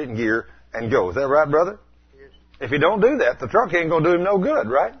 put it in gear and go. Is that right, brother? Yes. If he don't do that, the truck ain't going to do him no good,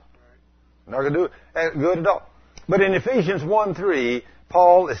 right? Not going to do it good at all. But in Ephesians 1:3,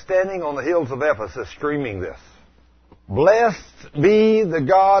 Paul is standing on the hills of Ephesus screaming this. Blessed be the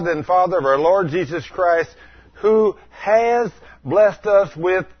God and Father of our Lord Jesus Christ, who has blessed us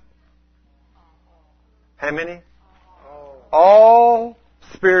with how many? All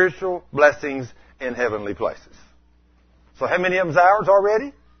spiritual blessings in heavenly places. So how many of them's ours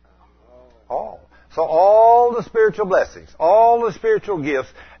already? All. So all the spiritual blessings, all the spiritual gifts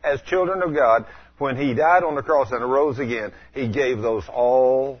as children of God, when he died on the cross and arose again, he gave those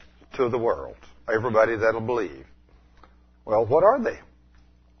all to the world. Everybody that'll believe. Well, what are they?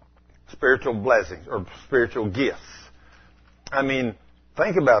 Spiritual blessings or spiritual gifts.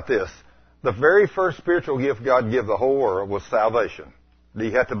 Think about this. The very first spiritual gift God gave the whole world was salvation. Do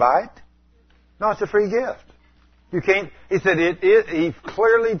you have to buy it? No, it's a free gift. You can't. He said he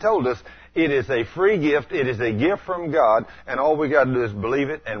clearly told us it is a free gift. It is a gift from God, and all we got to do is believe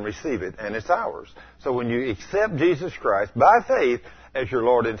it and receive it, and it's ours. So when you accept Jesus Christ by faith as your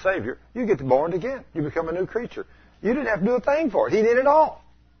Lord and Savior, you get born again. You become a new creature. You didn't have to do a thing for it. He did it all.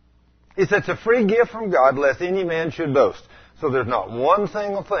 He said it's a free gift from God, lest any man should boast. So there's not one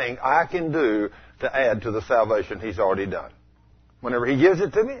single thing I can do to add to the salvation He's already done. Whenever He gives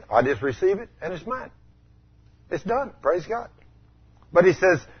it to me, I just receive it, and it's mine. It's done. Praise God. But He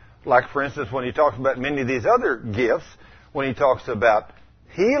says, like for instance, when He talks about many of these other gifts, when He talks about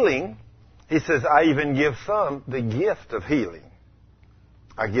healing, He says, I even give some the gift of healing.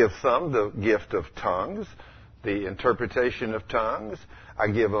 I give some the gift of tongues, the interpretation of tongues. I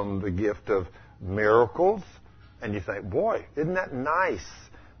give them the gift of miracles. And you think, boy, isn't that nice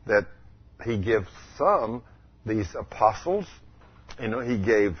that He gives some, these apostles, He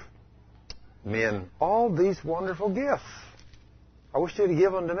gave men all these wonderful gifts. I wish He'd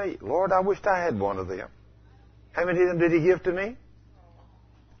give them to me. Lord, I wished I had one of them. How many of them did He give to me?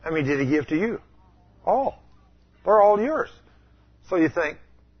 How many did He give to you? All. They're all yours. So you think,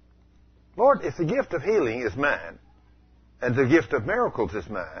 Lord, if the gift of healing is mine, and the gift of miracles is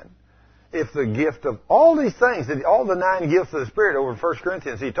mine, if the gift of all these things, all the 9 gifts of the Spirit over in 1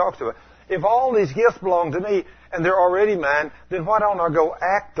 Corinthians He talks about, if all these gifts belong to me and they're already mine, then why don't I go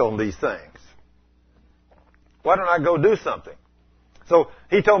act on these things? Why don't I go do something? So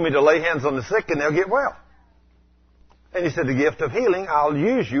He told me to lay hands on the sick and they'll get well. And He said the gift of healing, I'll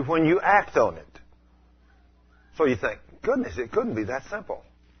use you when you act on it. So you think, goodness, it couldn't be that simple.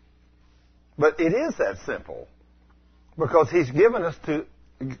 But it is that simple. Because He's given us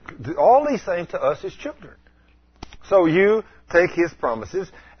all these things to us as children. So you take His promises,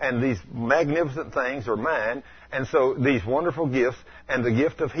 and these magnificent things are mine, and so these wonderful gifts, and the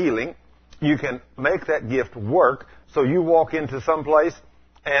gift of healing, you can make that gift work. So you walk into some place,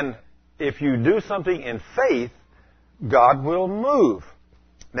 and if you do something in faith, God will move.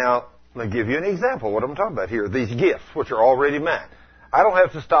 Now, let me give you an example of what I'm talking about here. These gifts, which are already mine. I don't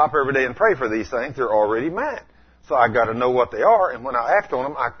have to stop every day and pray for these things. They're already mine. So I got to know what they are, and when I act on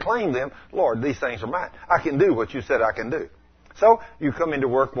them, I claim them. Lord, these things are mine. I can do what you said I can do. So you come into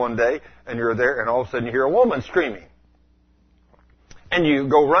work one day, and you're there, and all of a sudden you hear a woman screaming. And you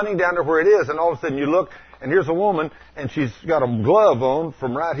go running down to where it is, and all of a sudden you look, and here's a woman, and she's got a glove on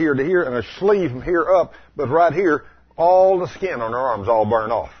from right here to here, and a sleeve from here up, but right here, all the skin on her arm's all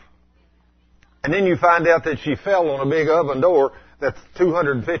burned off. And then you find out that she fell on a big oven door that's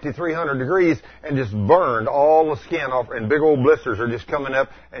 250, 300 degrees, and just burned all the skin off, and big old blisters are just coming up,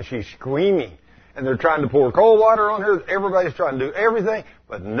 and she's screaming. And they're trying to pour cold water on her. Everybody's trying to do everything,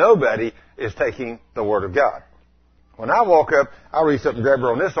 but nobody is taking the Word of God. When I walk up, I reached up and grabbed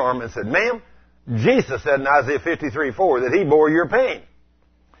her on this arm and said, ma'am, Jesus said in Isaiah 53:4 that He bore your pain.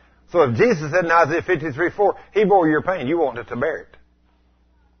 So if Jesus said in Isaiah 53:4, He bore your pain, you want it to bear it.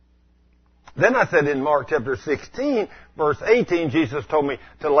 Then I said in Mark chapter 16, verse 18, Jesus told me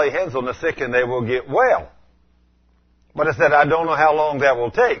to lay hands on the sick and they will get well. But I said, I don't know how long that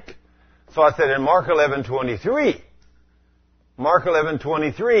will take. So I said in Mark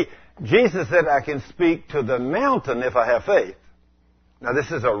 11:23, Jesus said, I can speak to the mountain if I have faith. Now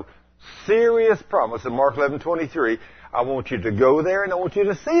this is a serious promise in Mark 11:23. I want you to go there and I want you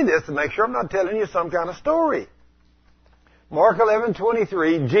to see this to make sure I'm not telling you some kind of story. Mark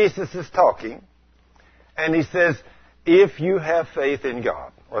 11:23, Jesus is talking, and He says, if you have faith in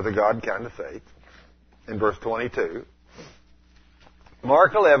God, or the God kind of faith, in verse 22.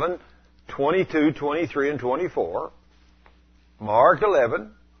 Mark 11:22, 23, and 24. Mark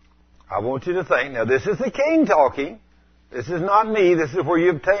 11, I want you to think, now this is the King talking. This is not me. This is where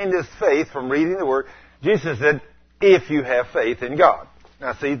you obtain this faith from reading the Word. Jesus said, if you have faith in God.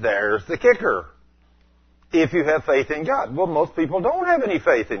 Now see, there's the kicker. If you have faith in God. Well, most people don't have any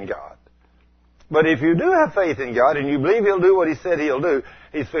faith in God. But if you do have faith in God and you believe He'll do what He said He'll do,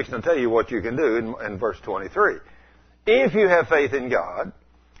 He's fixing to tell you what you can do in verse 23. If you have faith in God,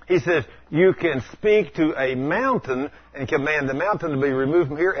 He says, you can speak to a mountain and command the mountain to be removed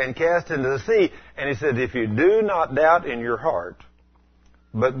from here and cast into the sea. And He said, if you do not doubt in your heart,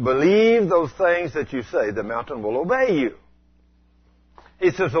 but believe those things that you say, the mountain will obey you.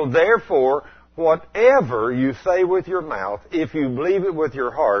 He says, so therefore, whatever you say with your mouth, if you believe it with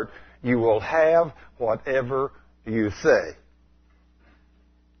your heart, you will have whatever you say.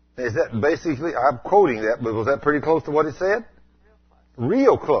 Is that basically, I'm quoting that, but was that pretty close to what it said?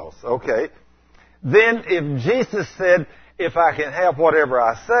 Real close. Okay. Then if Jesus said, if I can have whatever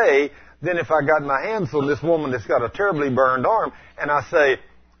I say, then if I got my hands on this woman that's got a terribly burned arm, and I say,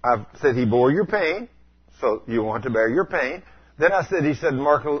 I've said He bore your pain, so you want to bear your pain. Then I said, He said in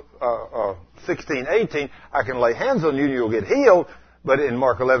Mark 16:18, I can lay hands on you and you'll get healed. But in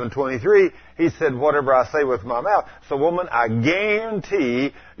Mark 11:23, He said, whatever I say with my mouth. So woman, I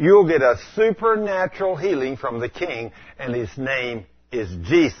guarantee you'll get a supernatural healing from the King, and His name is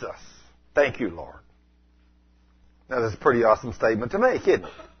Jesus. Thank you, Lord. Now that's a pretty awesome statement to make, isn't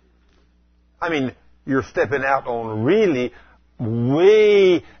it? I mean, you're stepping out on really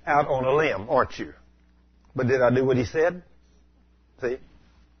way out on a limb, aren't you? But did I do what He said? See?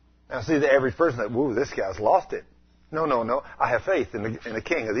 Now see, the average person that, whoa, this guy's lost it. No. I have faith in the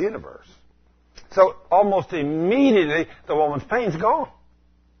King of the universe. So almost immediately, the woman's pain's gone.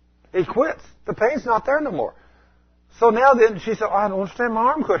 It quits. The pain's not there no more. So now then, she said, I don't understand, my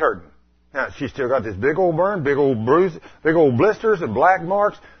arm quit hurting. Now, she's still got this big old burn, big old bruise, big old blisters and black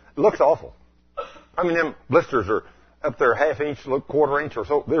marks. It looks awful. I mean, them blisters are up there half inch, quarter inch or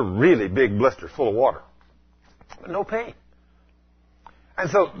so. They're really big blisters full of water. But no pain. And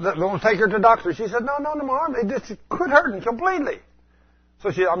so they want to take her to the doctor. She said, no, my arm, it just quit hurting completely. So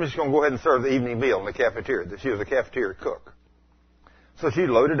I'm just going to go ahead and serve the evening meal in the cafeteria. She was a cafeteria cook. So she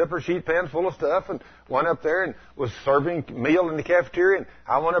loaded up her sheet pan full of stuff and went up there and was serving meal in the cafeteria. And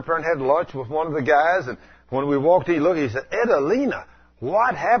I went up there and had lunch with one of the guys. And when we walked in, he said, Edelina,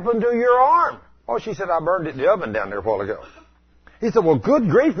 what happened to your arm? Oh, she said, I burned it in the oven down there a while ago. He said, well, good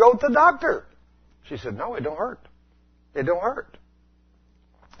grief, go to the doctor. She said, no, it don't hurt. It don't hurt.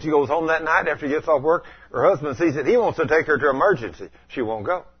 She goes home that night after he gets off work. Her husband sees it. He wants to take her to emergency. She won't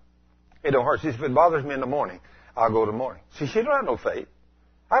go. It don't hurt. She said, if it bothers me in the morning, I'll go in the morning. See, she don't have no faith.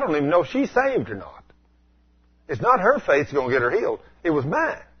 I don't even know if she's saved or not. It's not her faith that's going to get her healed. It was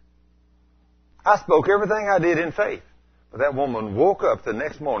mine. I spoke everything I did in faith. But that woman woke up the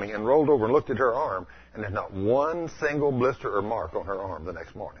next morning and rolled over and looked at her arm, and there's not one single blister or mark on her arm the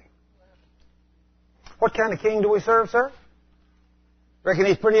next morning. What kind of king do we serve, sir? Reckon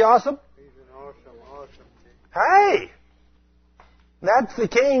he's pretty awesome? He's an awesome king. Hey! That's the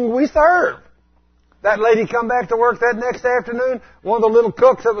king we serve. That lady come back to work that next afternoon. One of the little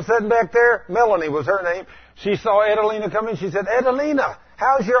cooks that was sitting back there, Melanie was her name. She saw Edelina come in. She said, Edelina,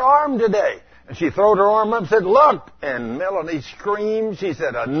 how's your arm today? And she throwed her arm up and said, look. And Melanie screamed. She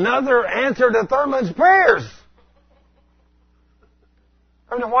said, another answer to Thurman's prayers.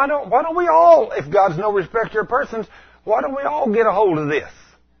 I mean, why don't we all, if God's no respecter of persons, why don't we all get a hold of this?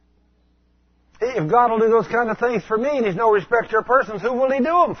 If God will do those kind of things for me and He's no respecter of persons, who will He do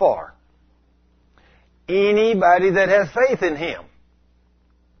them for? Anybody that has faith in Him.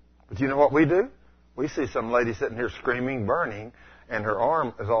 But you know what we do? We see some lady sitting here screaming, burning, and her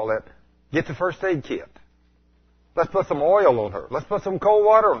arm is all that. Get the first aid kit. Let's put some oil on her. Let's put some cold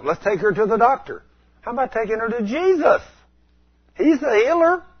water on her. Let's take her to the doctor. How about taking her to Jesus? He's the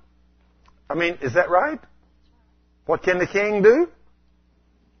healer. I mean, is that right? What can the king do?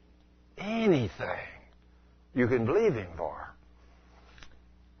 Anything you can believe Him for.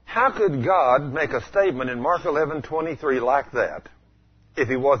 How could God make a statement in Mark 11:23 like that if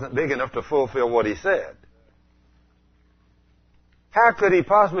He wasn't big enough to fulfill what He said? How could He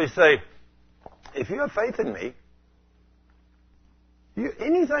possibly say, if you have faith in me,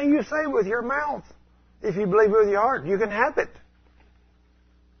 anything you say with your mouth, if you believe with your heart, you can have it.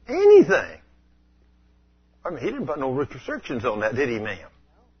 Anything. I mean, He didn't put no restrictions on that, did He, ma'am?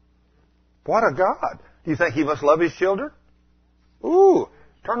 What a God. Do you think He must love His children? Ooh.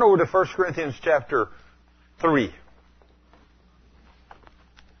 Turn over to 1 Corinthians chapter 3.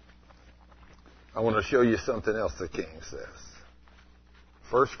 I want to show you something else the king says.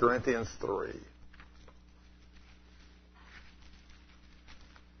 1 Corinthians 3.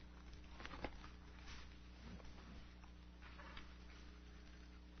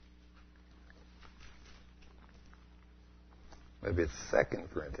 Maybe it's 2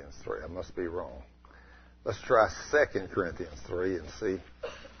 Corinthians 3. I must be wrong. Let's try 2 Corinthians 3 and see.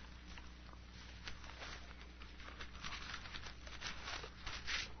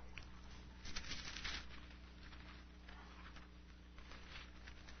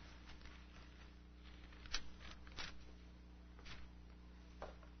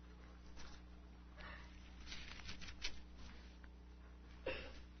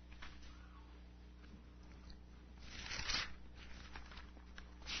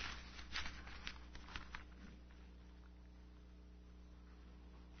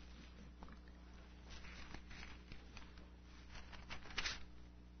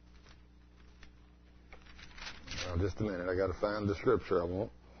 Just a minute. I got to find the scripture I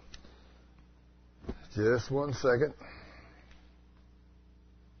want. Just one second.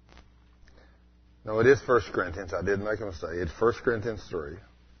 No, it is 1 Corinthians. I didn't make a mistake. It's 1 Corinthians 3.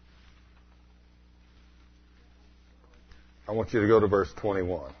 I want you to go to verse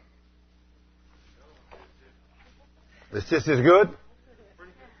 21. It's just as good?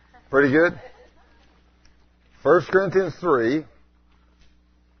 Pretty good? 1 Corinthians 3,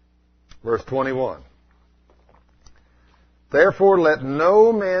 verse 21. Therefore, let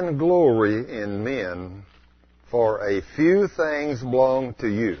no man glory in men, for a few things belong to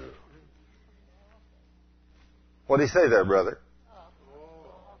you. What did he say there, brother?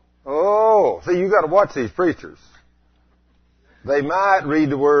 Oh, see, you got to watch these preachers. They might read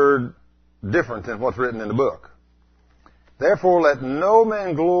the word different than what's written in the book. Therefore, let no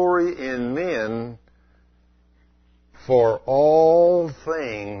man glory in men, for all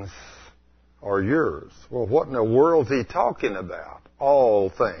things are yours. Well, what in the world is he talking about? All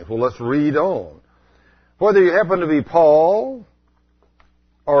things. Well, let's read on. Whether you happen to be Paul,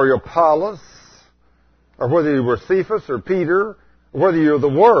 or Apollos, or whether you were Cephas or Peter, or whether you're the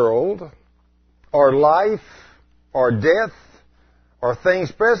world, or life, or death, or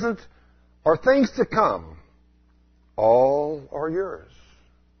things present, or things to come, all are yours.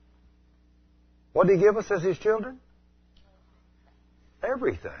 What did He give us as His children?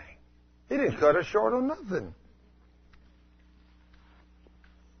 Everything. He didn't cut us short on nothing.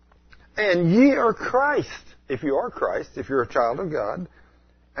 And ye are Christ. If you are Christ, if you're a child of God,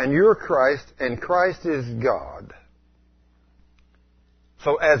 and you're Christ, and Christ is God.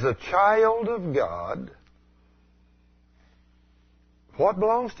 So as a child of God, what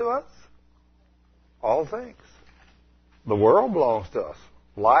belongs to us? All things. The world belongs to us.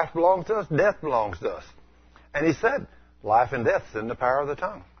 Life belongs to us. Death belongs to us. And He said, life and death is in the power of the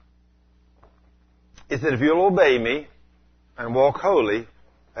tongue. He said, if you'll obey me and walk holy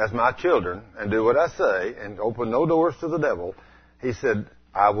as my children and do what I say and open no doors to the devil, He said,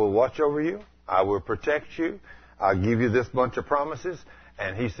 I will watch over you. I will protect you. I'll give you this bunch of promises.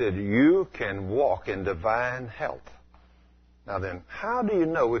 And he said, you can walk in divine health. Now then, how do you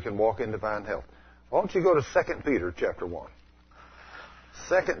know we can walk in divine health? Why don't you go to 2 Peter chapter 1.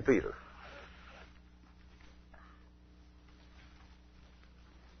 2 Peter.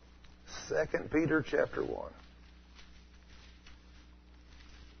 2 Peter chapter 1.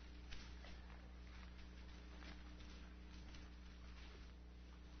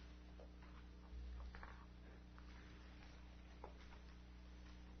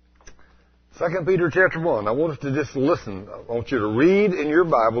 Second Peter chapter 1. I want us to just listen. I want you to read in your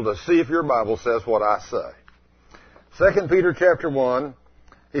Bible to see if your Bible says what I say. 2 Peter chapter 1,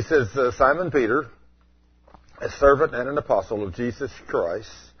 he says, Simon Peter, a servant and an apostle of Jesus Christ,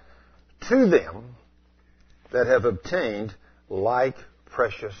 to them that have obtained like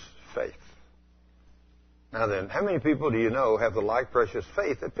precious faith. Now then, how many people do you know have the like precious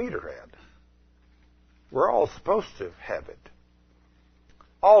faith that Peter had? We're all supposed to have it.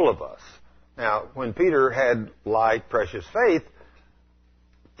 All of us. Now, when Peter had like precious faith,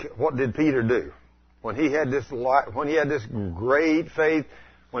 what did Peter do? When he had this great faith,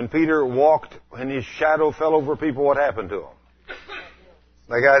 when Peter walked and his shadow fell over people, what happened to them?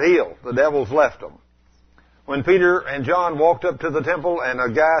 They got healed. The devils left them. When Peter and John walked up to the temple and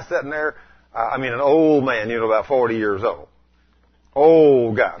a guy sitting there, an old man, about 40 years old.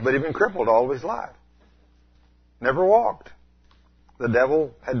 Old guy, but he'd been crippled all of his life. Never walked. The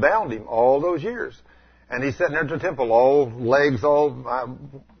devil had bound him all those years. And he's sitting there at the temple, all legs all,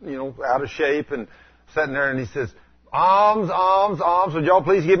 out of shape, and sitting there, and he says, alms, alms, alms, would y'all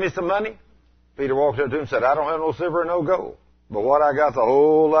please give me some money? Peter walked up to him and said, I don't have no silver and no gold, but what I got's a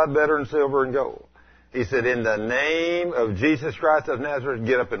whole lot better than silver and gold. He said, in the name of Jesus Christ of Nazareth,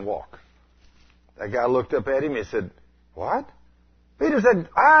 get up and walk. That guy looked up at him and said, what? Peter said,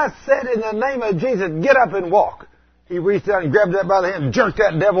 I said in the name of Jesus, get up and walk. He reached out and grabbed that by the hand and jerked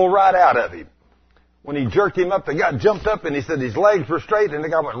that devil right out of him. When he jerked him up, the guy jumped up and he said his legs were straight and the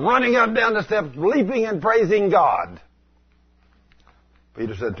guy went running up down the steps, leaping and praising God.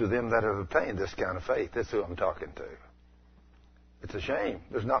 Peter said, to them that have obtained this kind of faith, that's who I'm talking to. It's a shame.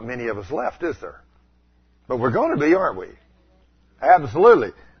 There's not many of us left, is there? But we're going to be, aren't we?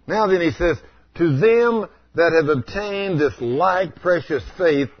 Absolutely. Now then he says, to them that have obtained this like precious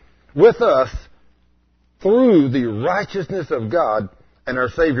faith with us, through the righteousness of God and our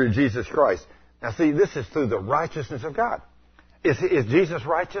Savior Jesus Christ. Now see, this is through the righteousness of God. Is Jesus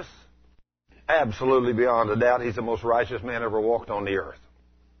righteous? Absolutely beyond a doubt. He's the most righteous man ever walked on the earth.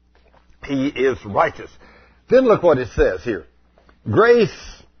 He is righteous. Then look what it says here.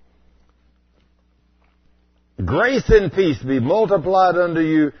 Grace and peace be multiplied unto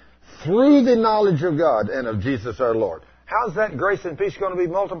you through the knowledge of God and of Jesus our Lord. How's that grace and peace going to be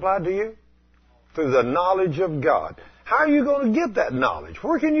multiplied to you? Through the knowledge of God. How are you going to get that knowledge?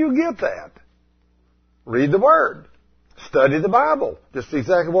 Where can you get that? Read the Word. Study the Bible. Just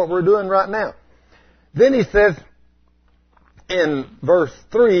exactly what we're doing right now. Then he says in verse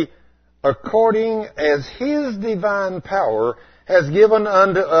 3, according as His divine power has given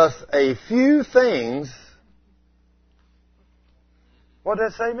unto us a few things. What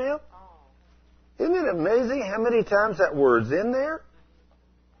did that say, ma'am? Isn't it amazing how many times that word's in there?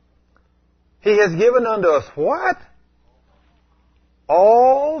 He has given unto us what?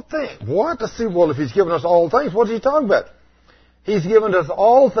 All things. What? Let's see, well, if He's given us all things, what is He talking about? He's given us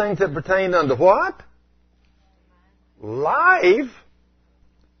all things that pertain unto what? Life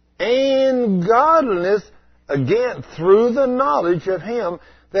and godliness, again, through the knowledge of Him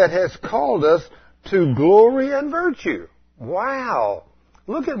that has called us to glory and virtue. Wow.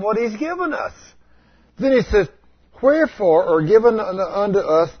 Look at what He's given us. Then He says, wherefore are given unto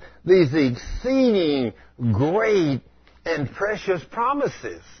us these exceeding great and precious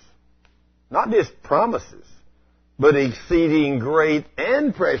promises. Not just promises, but exceeding great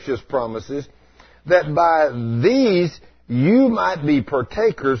and precious promises, that by these you might be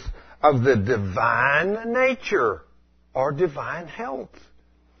partakers of the divine nature or divine health.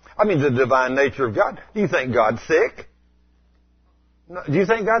 The divine nature of God. Do you think God's sick? No. Do you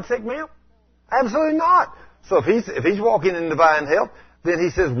think God's sick, ma'am? Absolutely not. So if He's walking in divine health, then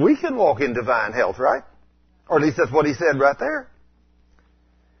He says we can walk in divine health, right? Or at least that's what He said right there.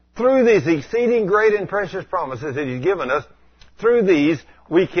 Through these exceeding great and precious promises that He's given us, through these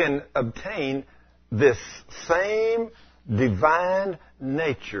we can obtain this same divine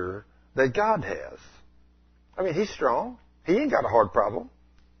nature that God has. He's strong. He ain't got a heart problem.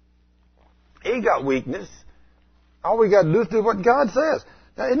 He ain't got weakness. All we got to do is do what God says.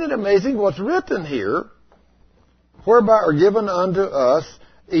 Now, isn't it amazing what's written here? Whereby are given unto us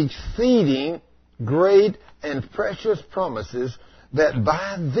exceeding great and precious promises, that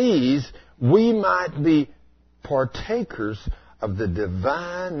by these we might be partakers of the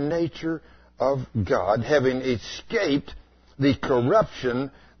divine nature of God, having escaped the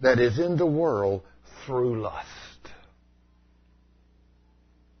corruption that is in the world through lust.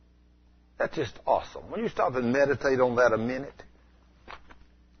 That's just awesome. When you stop and meditate on that a minute,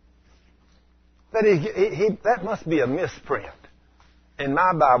 that must be a misprint. In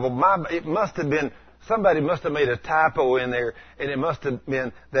my Bible, it must have been, somebody must have made a typo in there, and it must have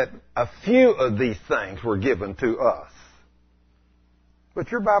been that a few of these things were given to us. But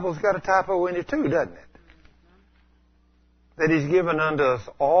your Bible's got a typo in it too, doesn't it? That He's given unto us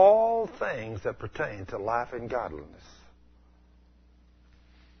all things that pertain to life and godliness.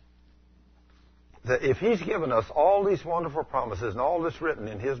 That if He's given us all these wonderful promises and all this written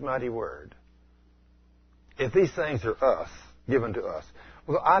in His mighty Word, if these things are us, given to us,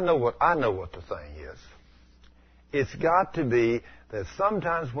 well, I know what the thing is. It's got to be that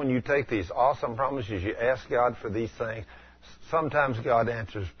sometimes when you take these awesome promises, you ask God for these things, sometimes God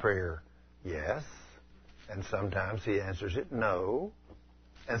answers prayer, yes, and sometimes He answers it, no,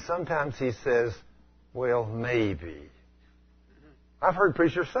 and sometimes He says, well, maybe. I've heard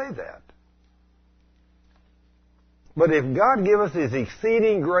preachers say that. But if God give us His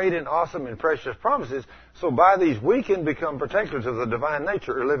exceeding great and awesome and precious promises, so by these we can become partakers of the divine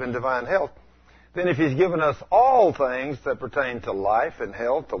nature or live in divine health, then if He's given us all things that pertain to life and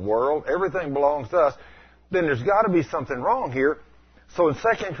health, the world, everything belongs to us, then there's got to be something wrong here. So in 2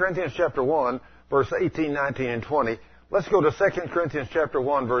 Corinthians chapter 1, verse 18, 19, and 20, let's go to 2 Corinthians chapter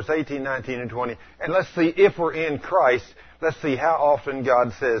 1, verse 18, 19, and 20, and let's see if we're in Christ. Let's see how often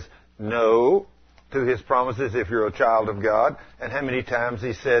God says no to His promises if you're a child of God, and how many times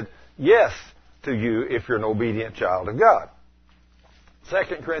He said yes to you if you're an obedient child of God.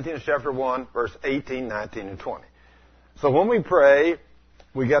 2 Corinthians chapter 1, verse 18, 19, and 20. So when we pray,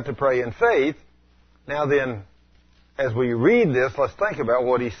 we got to pray in faith. Now then, as we read this, let's think about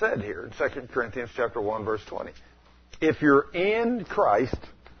what he said here in 2 Corinthians chapter 1, verse 20. If you're in Christ,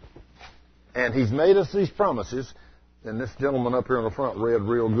 and He's made us these promises, and this gentleman up here in the front read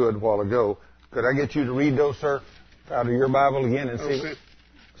real good a while ago. Could I get you to read those, sir, out of your Bible again and see?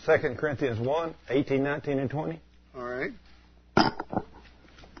 Okay. 2 Corinthians 1, 18, 19, and 20. All right.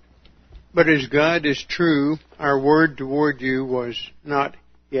 But as God is true, our word toward you was not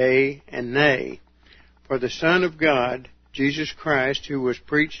yea and nay. For the Son of God, Jesus Christ, who was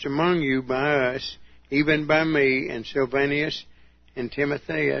preached among you by us, even by me and Silvanus and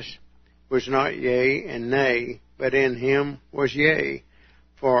Timotheus, was not yea and nay, but in Him was yea.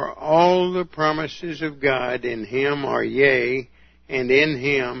 For all the promises of God in Him are yea, and in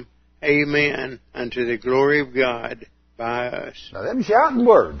Him amen, unto the glory of God by us. Now, them shouting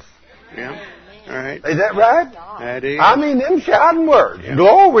words. Yeah. All right. Is that right? That is. I mean, them shouting words. Yeah.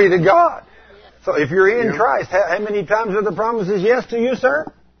 Glory to God. So if you're in Christ, how many times are the promises yes to you, sir?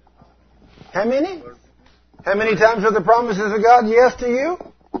 How many? How many times are the promises of God yes to you?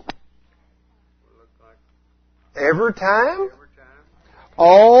 Every time?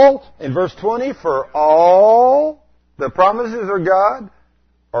 All, in verse 20, for all the promises of God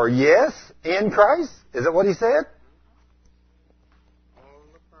are yes in Christ. Is that what he said? All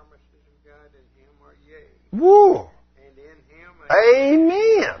the promises of God in Him are yea. Woo! And in Him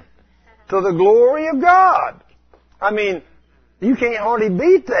amen. To the glory of God. I mean, you can't hardly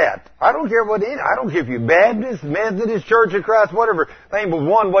beat that. I don't care what I don't care if you're Baptist, Methodist, Church of Christ, whatever. There ain't but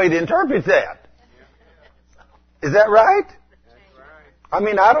one way to interpret that. Is that right? I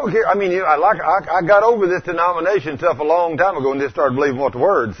mean, I don't care. I mean, I got over this denomination stuff a long time ago and just started believing what the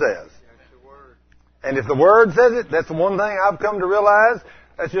Word says. And if the Word says it, that's the one thing I've come to realize.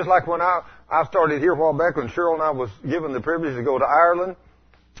 That's just like when I started here a while back when Cheryl and I was given the privilege to go to Ireland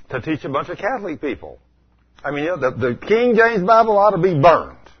to teach a bunch of Catholic people. I mean, the King James Bible ought to be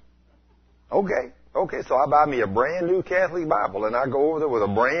burned. Okay, so I buy me a brand new Catholic Bible and I go over there with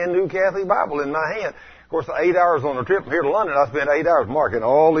a brand new Catholic Bible in my hand. Of course, 8 hours on the trip from here to London, I spent 8 hours marking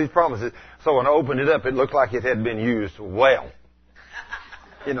all these promises. So when I opened it up, it looked like it had been used well.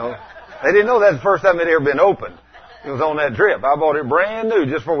 You know, they didn't know that's the first time it had ever been opened. It was on that trip. I bought it brand new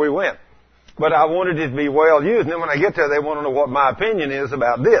just before we went. But I wanted it to be well used. And then when I get there, they want to know what my opinion is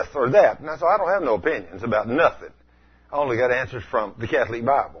about this or that. And I said, I don't have no opinions about nothing. I only got answers from the Catholic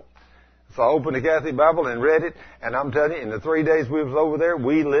Bible. So I opened the Catholic Bible and read it, and I'm telling you, in the 3 days we was over there,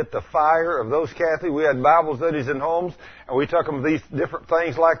 we lit the fire of those Catholics. We had Bible studies in homes, and we took them these different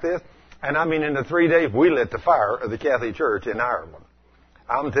things like this. And I mean, in the 3 days, we lit the fire of the Catholic Church in Ireland.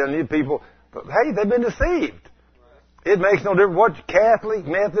 I'm telling you, people, hey, they've been deceived. It makes no difference what Catholic,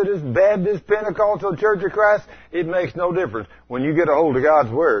 Methodist, Baptist, Pentecostal, Church of Christ. It makes no difference. When you get a hold of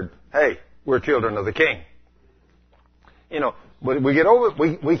God's Word, hey, we're children of the King. But we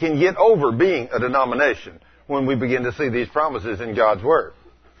can get over being a denomination when we begin to see these promises in God's Word.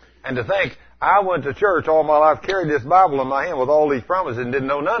 And to think, I went to church all my life, carried this Bible in my hand with all these promises and didn't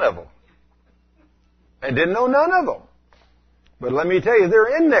know none of them. But let me tell you,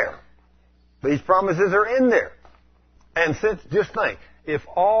 they're in there. These promises are in there. And just think, if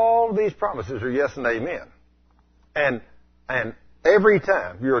all these promises are yes and amen, and every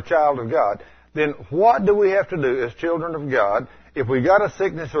time you're a child of God, then what do we have to do as children of God? If we got a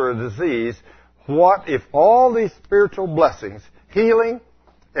sickness or a disease, what if all these spiritual blessings, healing,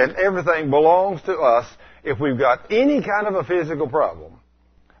 and everything belongs to us? If we've got any kind of a physical problem,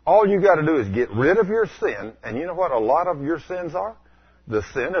 all you got to do is get rid of your sin. And you know what a lot of your sins are? The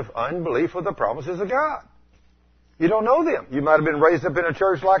sin of unbelief with the promises of God. You don't know them. You might have been raised up in a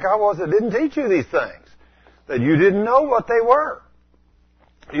church like I was that didn't teach you these things. That you didn't know what they were.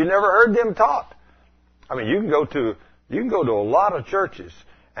 You never heard them taught. I mean, you can go to a lot of churches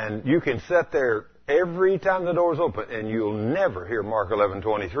and you can sit there every time the door's open and you'll never hear Mark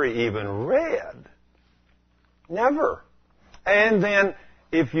 11:23 even read. Never. And then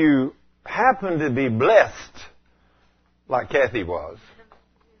if you happen to be blessed, like Kathy was,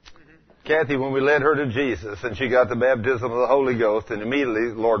 Kathy, when we led her to Jesus and she got the baptism of the Holy Ghost and immediately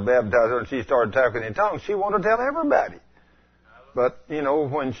the Lord baptized her and she started talking in tongues, she wanted to tell everybody. But,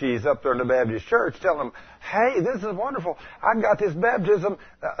 when she's up there in the Baptist church telling them, hey, this is wonderful. I got this baptism.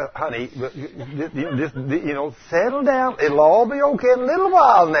 Honey, just settle down. It'll all be okay in a little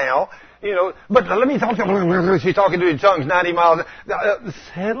while now. But let me talk to you. She's talking to you in tongues 90 miles.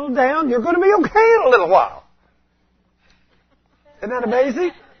 Settle down. You're going to be okay in a little while. Isn't that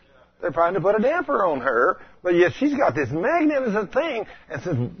amazing? They're trying to put a damper on her, but yet she's got this magnificent thing and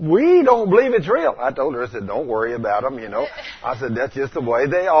says, we don't believe it's real. I told her, I said, don't worry about them, I said, that's just the way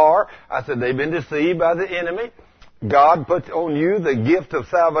they are. I said, they've been deceived by the enemy. God put on you the gift of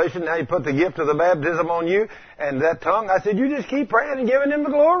salvation. Now He put the gift of the baptism on you and that tongue. I said, you just keep praying and giving Him the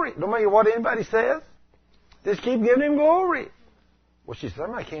glory. Don't matter what anybody says. Just keep giving Him glory. Well, she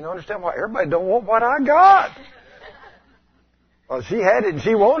said, I can't understand why everybody don't want what I got. Well, she had it and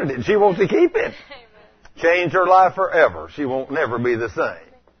she wanted it and she wants to keep it. Change her life forever. She won't never be the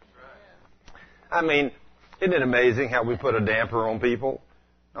same. I mean, isn't it amazing how we put a damper on people?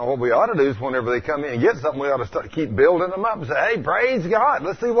 Now, what we ought to do is whenever they come in and get something, we ought to keep building them up and say, hey, praise God.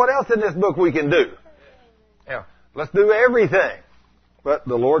 Let's see what else in this book we can do. Yeah, let's do everything. But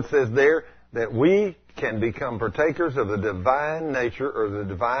the Lord says there that we can become partakers of the divine nature or the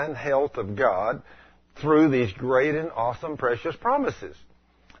divine health of God through these great and awesome, precious promises.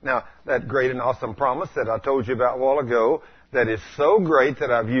 Now, that great and awesome promise that I told you about a while ago, that is so great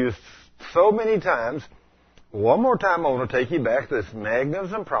that I've used so many times, one more time I want to take you back to this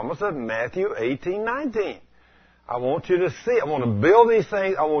magnificent promise of Matthew 18:19. I want you to see, I want to build these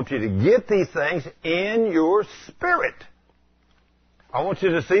things, I want you to get these things in your spirit. I want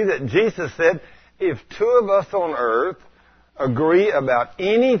you to see that Jesus said, if two of us on earth agree about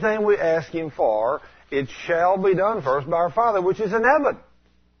anything we ask Him for, it shall be done for us by our Father which is in heaven.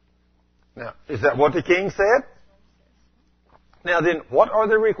 Now, is that what the King said? Now then, what are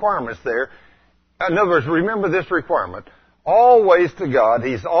the requirements there? In other words, remember this requirement. Always to God,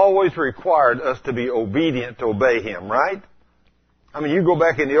 He's always required us to be obedient to obey Him, right? I mean, you go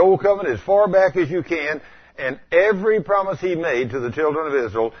back in the Old Covenant as far back as you can, and every promise He made to the children of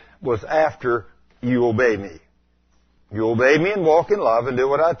Israel was after you obey me. You obey me and walk in love and do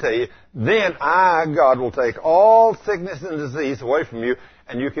what I tell you, then I, God, will take all sickness and disease away from you,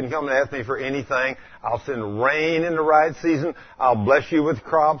 and you can come and ask me for anything. I'll send rain in the right season. I'll bless you with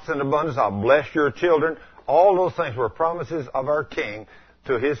crops in abundance. I'll bless your children. All those things were promises of our King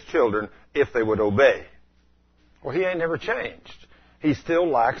to His children if they would obey. Well, He ain't never changed. He still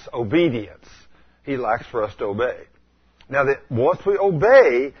lacks obedience. He lacks for us to obey. Now, that once we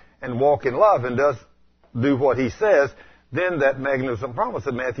obey and walk in love and do what He says, then that magnificent promise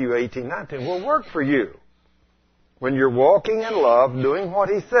of Matthew 18:19 will work for you. When you're walking in love, doing what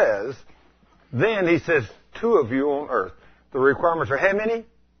He says, then He says, two of you on earth. The requirements are how many?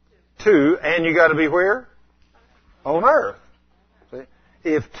 Two, and you got to be where? On earth. See?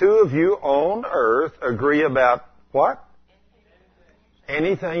 If two of you on earth agree about what?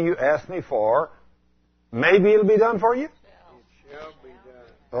 Anything you ask me for, maybe it'll be done for you? It shall be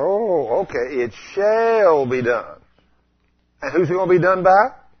done. Oh, okay. It shall be done. And who's it going to be done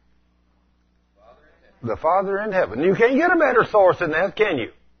by? The Father in heaven. You can't get a better source than that, can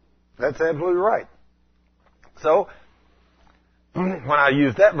you? That's absolutely right. So, when I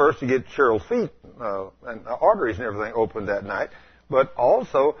used that verse to get Cheryl's feet and arteries and everything opened that night. But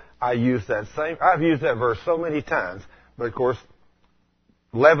also, I've used that verse so many times. But of course,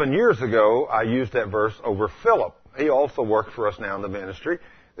 11 years ago, I used that verse over Philip. He also worked for us now in the ministry.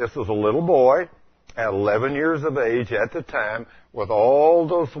 This was a little boy at 11 years of age at the time with all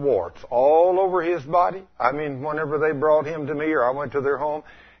those warts all over his body. I mean, whenever they brought him to me or I went to their home,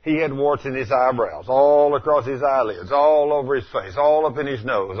 he had warts in his eyebrows, all across his eyelids, all over his face, all up in his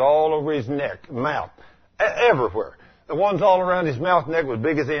nose, all over his neck, mouth, everywhere. The ones all around his mouth and neck was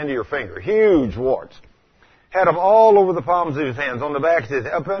big as the end of your finger. Huge warts. Had them all over the palms of his hands, on the back of his,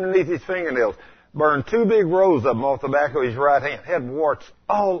 up underneath his fingernails. Burned 2 big rows of them off the back of his right hand. Had warts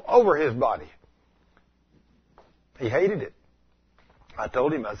all over his body. He hated it. I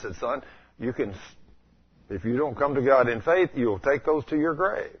told him, I said, son, if you don't come to God in faith, you'll take those to your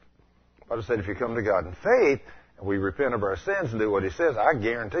grave. But I said, if you come to God in faith, and we repent of our sins and do what He says, I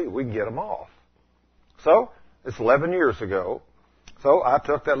guarantee we can get them off. So, it's 11 years ago. So I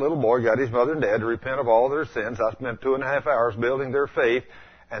took that little boy, got his mother and dad to repent of all their sins. I spent 2.5 hours building their faith.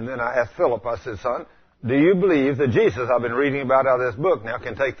 And then I asked Philip, I said, son, do you believe that Jesus, I've been reading about out of this book now,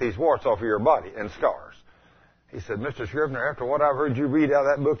 can take these warts off of your body and scars? He said, Mr. Scrivener, after what I've heard you read out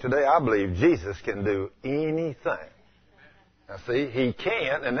of that book today, I believe Jesus can do anything. Now see, He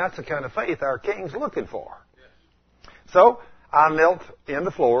can, and that's the kind of faith our King's looking for. So I knelt in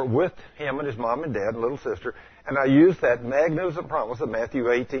the floor with him and his mom and dad and little sister, and I used that magnificent promise of Matthew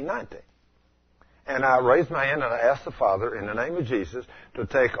 18:19. And I raised my hand and I asked the Father, in the name of Jesus, to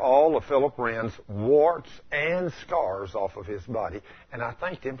take all of Philip Wren's warts and scars off of his body. And I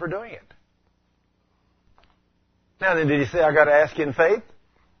thanked Him for doing it. Now then, did He say I got to ask in faith?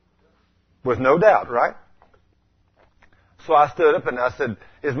 With no doubt, right? So I stood up and I said,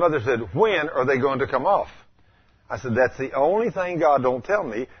 his mother said, when are they going to come off? I said, that's the only thing God don't tell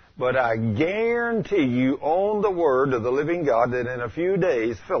me, but I guarantee you on the word of the living God that in a few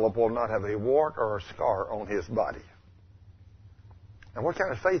days Philip will not have a wart or a scar on his body. And what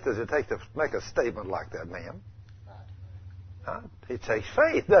kind of faith does it take to make a statement like that, ma'am? Huh? It takes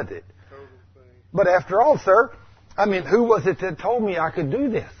faith, doesn't it? But after all, sir, I mean, who was it that told me I could do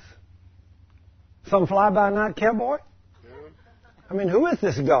this? Some fly-by-night cowboy? I mean, who is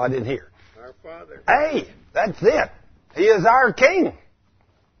this God in here? Our Father. Hey, that's it. He is our King.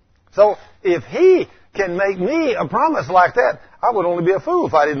 So if He can make me a promise like that, I would only be a fool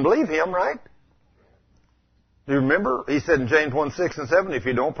if I didn't believe Him, right? Do you remember? He said in James 1:6 and 7, if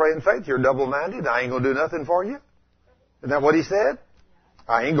you don't pray in faith, you're double-minded. I ain't going to do nothing for you. Isn't that what He said?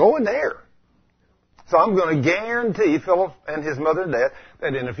 I ain't going there. So I'm going to guarantee Philip and his mother and dad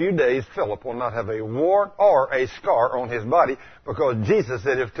that in a few days Philip will not have a wart or a scar on his body, because Jesus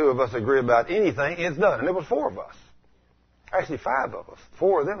said if 2 of us agree about anything, it's done. And it was 4 of us. Actually 5 of us.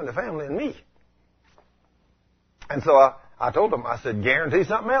 4 of them in the family and me. And so I told them, I said, guarantee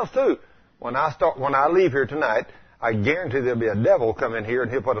something else too. When I leave here tonight, I guarantee there'll be a devil come in here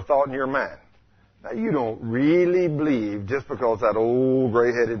and he'll put a thought in your mind. Now you don't really believe just because that old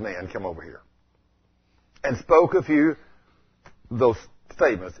gray-headed man come over here and spoke a few those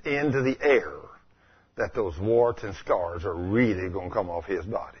statements into the air that those warts and scars are really going to come off his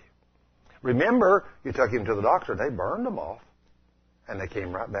body. Remember, you took him to the doctor, they burned them off, and they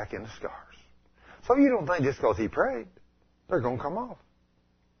came right back into scars. So you don't think just because he prayed, they're going to come off.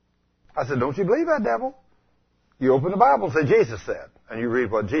 I said, don't you believe that, devil? You open the Bible and say Jesus said, and you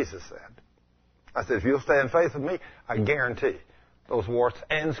read what Jesus said. I said, if you'll stay in faith with me, I guarantee those warts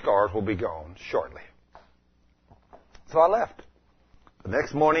and scars will be gone shortly. So I left. The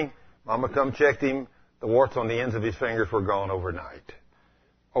next morning, Mama come checked him. The warts on the ends of his fingers were gone overnight.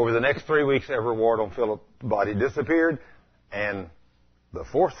 Over the next 3 weeks, every wart on Philip's body disappeared. And the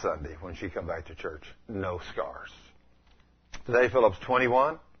 4th Sunday, when she come back to church, no scars. Today, Philip's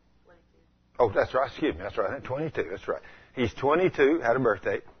 21. 22. Oh, that's right. Excuse me. That's right. 22. That's right. He's 22. Had a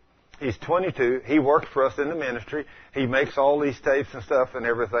birthday. He's 22. He works for us in the ministry. He makes all these tapes and stuff and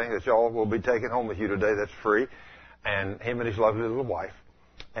everything that y'all will be taking home with you today. That's free. And him and his lovely little wife.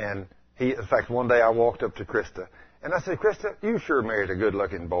 And in fact, one day I walked up to Krista. And I said, Krista, you sure married a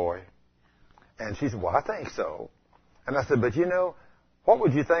good-looking boy. And she said, well, I think so. And I said, but you know, what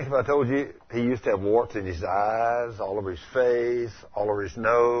would you think if I told you he used to have warts in his eyes, all over his face, all over his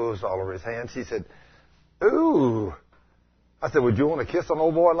nose, all over his hands? She said, ooh. I said, would you want to kiss an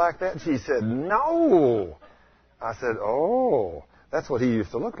old boy like that? She said, no. I said, oh, that's what he used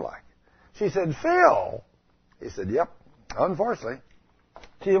to look like. She said, Phil. He said, yep, unfortunately.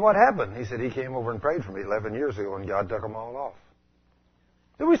 She said, what happened? He said, he came over and prayed for me 11 years ago and God took them all off.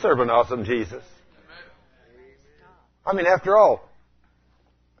 Do we serve an awesome Jesus? I mean, after all,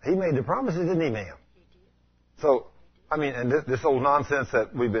 He made the promises, didn't He, ma'am? So, I mean, and this old nonsense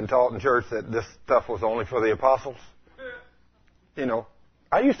that we've been taught in church that this stuff was only for the apostles. You know,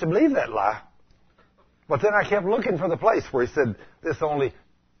 I used to believe that lie. But then I kept looking for the place where He said this only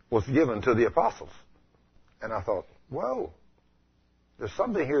was given to the apostles. And I thought, whoa, there's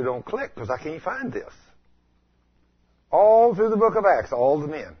something here that don't click because I can't find this. All through the book of Acts, all the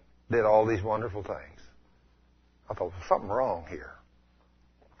men did all these wonderful things. I thought, there's something wrong here.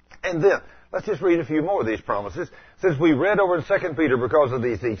 And then, let's just read a few more of these promises. Since we read over in 2 Peter, because of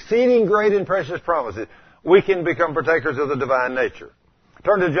these exceeding great and precious promises, we can become partakers of the divine nature.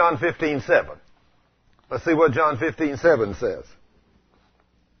 Turn to John 15:7. Let's see what John 15:7 says.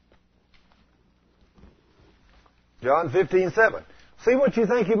 John 15:7. See what you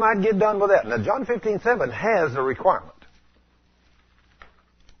think you might get done with that. Now, John 15:7 has a requirement.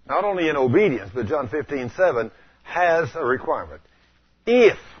 Not only in obedience, but John 15:7 has a requirement.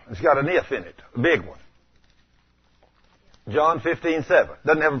 If, it's got an if in it, a big one. John 15:7.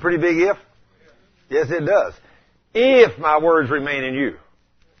 Doesn't it have a pretty big if? Yes, it does. If my words remain in you,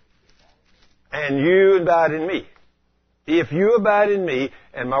 and you abide in me. If you abide in me,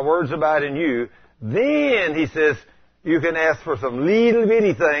 and my words abide in you, then, he says, you can ask for some little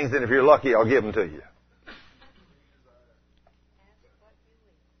bitty things, and if you're lucky, I'll give them to you.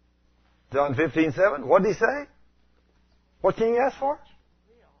 John 15:7. What did he say? What can you ask for?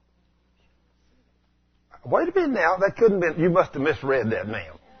 Wait a minute now. That couldn't have been. You must have misread that,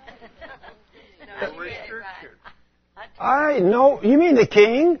 ma'am. No restriction. No. You mean the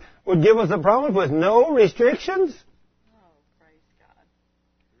king would give us a promise with no restrictions? Oh, praise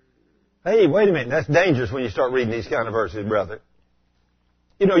God. Hey, wait a minute. That's dangerous when you start reading these kind of verses, brother.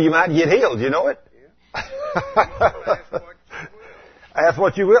 You know, you might get healed. You know it? Yeah. Ask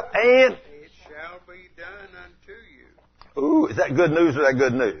what you will. And it shall be done unto you. ooh, is that good news or that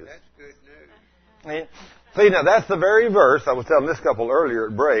good news? That's good news. Yeah. See, now that's the very verse. I was telling this couple earlier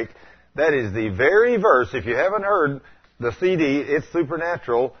at break. That is the very verse. If you haven't heard the CD, It's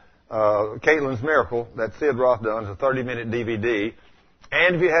Supernatural, Caitlin's Miracle, that Sid Roth done. It's a 30-minute DVD.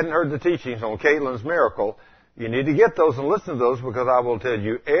 And if you hadn't heard the teachings on Caitlin's Miracle, you need to get those and listen to those, because I will tell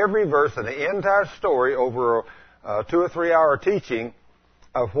you every verse and the entire story over a 2 or 3 hour teaching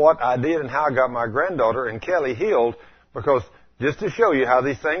of what I did and how I got my granddaughter and Kelly healed. Because just to show you how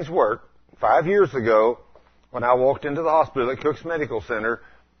these things work, 5 years ago, when I walked into the hospital at Cook's Medical Center,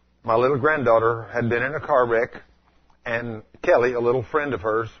 my little granddaughter had been in a car wreck, and Kelly, a little friend of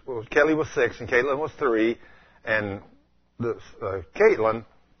hers, Kelly was 6 and Caitlin was 3, and Caitlin,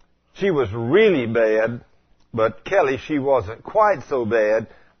 she was really bad, but Kelly, she wasn't quite so bad,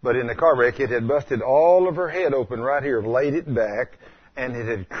 but in the car wreck, it had busted all of her head open right here, laid it back, and it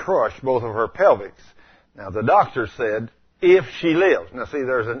had crushed both of her pelvics. Now, the doctor said, if she lives, now see,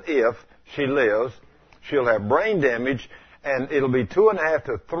 there's an if, she lives, she'll have brain damage, and it'll be 2.5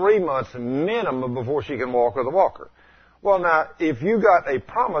 to 3 months minimum before she can walk with a walker. Well, now, if you got a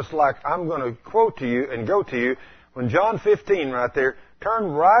promise like I'm going to quote to you and go to you, when John 15 right there, turn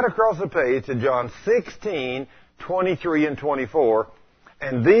right across the page to John 16, 23 and 24,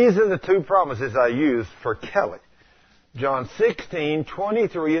 and these are the 2 promises I used for Kelly. John 16,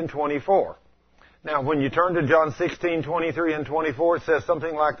 23 and 24. Now, when you turn to John 16, 23 and 24, it says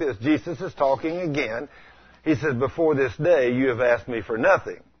something like this. Jesus is talking again. He says, before this day, you have asked me for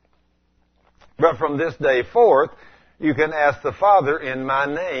nothing. But from this day forth, you can ask the Father in my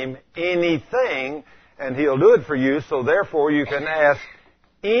name anything, and He'll do it for you. So therefore, you can ask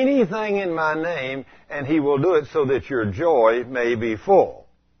anything in my name, and He will do it so that your joy may be full.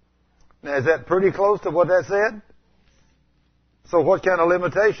 Now, is that pretty close to what that said? So what kind of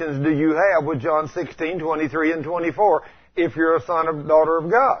limitations do you have with John 16, 23, and 24 if you're a son or daughter of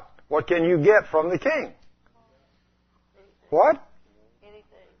God? What can you get from the King? What? Anything.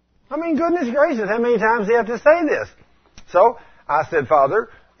 I mean, goodness gracious, how many times do you have to say this? So, I said, Father,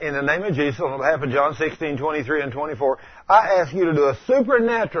 in the name of Jesus, on behalf of John 16, 23, and 24, I ask you to do a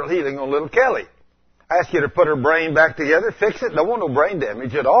supernatural healing on little Kelly. I ask you to put her brain back together, fix it. Don't want no brain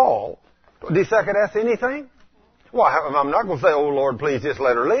damage at all. Do you second ask anything? Well, I'm not going to say, oh, Lord, please just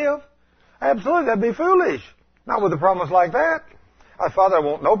let her live. Absolutely, that'd be foolish. Not with a promise like that. Father, I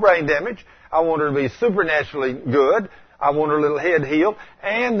want no brain damage. I want her to be supernaturally good. I want her little head healed.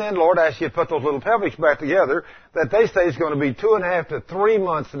 And then, Lord, I ask you to put those little pelvics back together that they say is going to be 2.5 to 3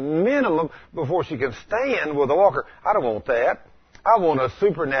 months minimum before she can stand with a walker. I don't want that. I want a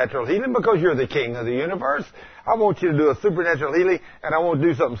supernatural healing because you're the king of the universe. I want you to do a supernatural healing, and I want to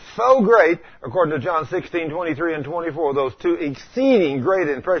do something so great, according to John 16:23 and 24, those two exceeding great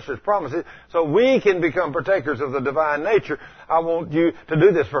and precious promises, so we can become partakers of the divine nature. I want you to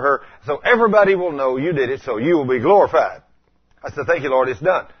do this for her, so everybody will know you did it, so you will be glorified. I said, thank you, Lord, it's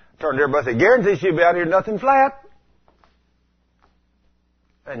done. Turned to everybody and said, guarantee she'll be out here nothing flat.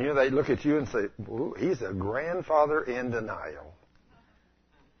 And they look at you and say, ooh, he's a grandfather in denial.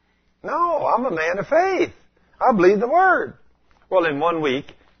 No, I'm a man of faith. I believe the Word. Well, in 1 week,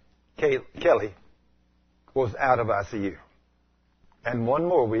 Kelly was out of ICU. And 1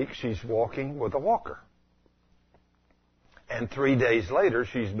 more week, she's walking with a walker. And 3 days later,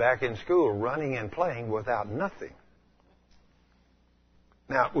 she's back in school running and playing without nothing.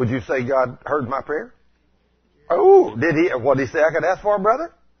 Now, would you say God heard my prayer? Oh, did he? What did he say I could ask for,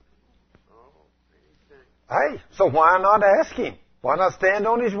 brother? Hey, so why not ask him? Why not stand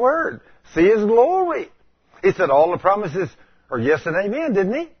on his word? See his glory. He said all the promises are yes and amen,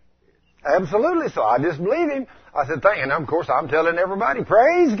 didn't he? Absolutely. So I just believe him. I said, thank you. And of course, I'm telling everybody,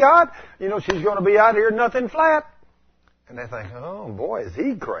 praise God. She's going to be out here nothing flat. And they think, oh, boy, is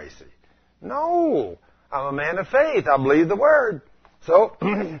he crazy. No, I'm a man of faith. I believe the word. So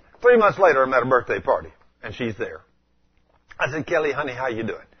 3 months later, I'm at a birthday party, and she's there. I said, Kelly, honey, how you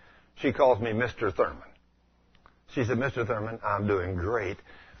doing? She calls me Mr. Thurman. She said, Mr. Thurman, I'm doing great.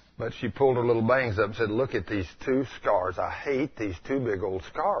 But she pulled her little bangs up and said, look at these 2 scars. I hate these 2 big old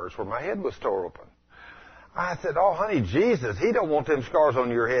scars where my head was tore open. I said, oh, honey, Jesus, he don't want them scars on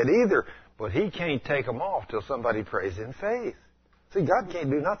your head either. But he can't take them off till somebody prays in faith. See, God can't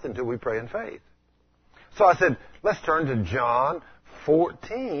do nothing till we pray in faith. So I said, let's turn to John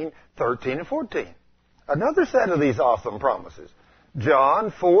 14, 13, and 14. Another set of these awesome promises.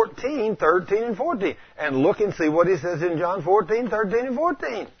 John 14, 13, and 14. And look and see what he says in John 14, 13, and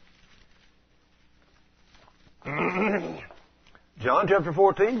 14. John chapter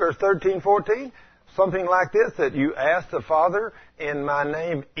 14, verse 13, 14. Something like this, that you ask the Father in my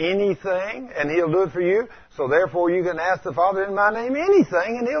name anything, and he'll do it for you. So therefore you can ask the Father in my name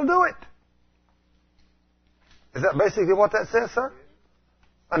anything, and he'll do it. Is that basically what that says, sir?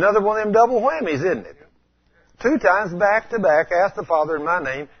 Another one of them double whammies, isn't it? 2 times back to back, ask the Father in my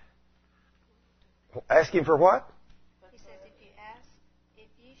name. Ask him for what? He says, if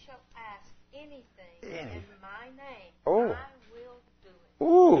you shall ask anything in my name, oh. I will do it.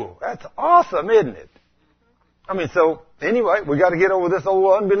 Ooh, that's awesome, isn't it? I mean, so anyway, we got to get over this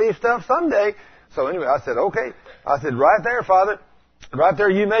old unbelief stuff someday. So anyway, I said, okay. I said, right there, Father. Right there,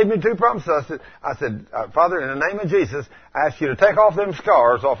 you made me 2 promises. I said, Father, in the name of Jesus, I ask you to take off them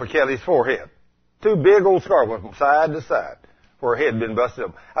scars off of Kelly's forehead. 2 big old scars went from side to side where her head had been busted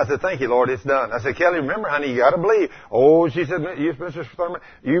up. I said, thank you, Lord, it's done. I said, Kelly, remember, honey, you got to believe. Oh, she said, you, Mr. Thurman,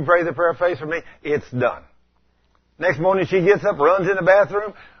 you pray the prayer of faith for me. It's done. Next morning, she gets up, runs in the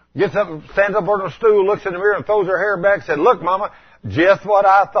bathroom, gets up and stands up on her stool, looks in the mirror and throws her hair back and said, look, Mama, just what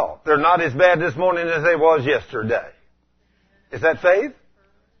I thought. They're not as bad this morning as they was yesterday. Is that faith?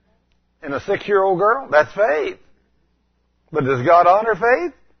 In a 6-year-old girl? That's faith. But does God honor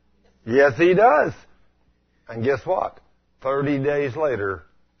faith? Yes, he does. And guess what? 30 days later,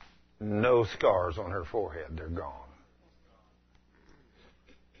 no scars on her forehead. They're gone.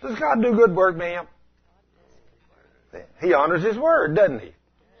 Does God do good work, ma'am? He honors his word, doesn't he?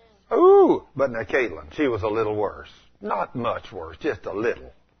 Ooh, but now Caitlin, she was a little worse. Not much worse, just a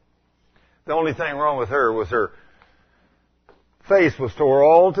little. The only thing wrong with her was her face was tore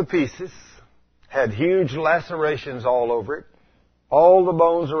all to pieces, had huge lacerations all over it. All the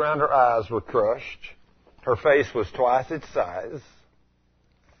bones around her eyes were crushed. Her face was twice its size.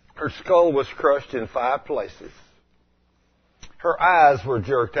 Her skull was crushed in 5 places. Her eyes were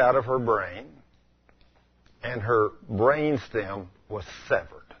jerked out of her brain, and her brain stem was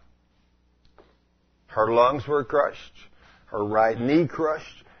severed. Her lungs were crushed, her right knee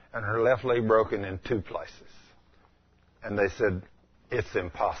crushed, and her left leg broken in 2 places. And they said, it's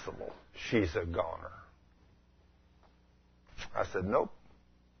impossible. She's a goner. I said, nope,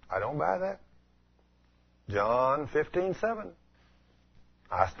 I don't buy that. John 15:7.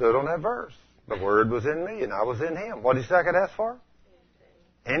 I stood on that verse. The Word was in me, and I was in Him. What did He say I could ask for?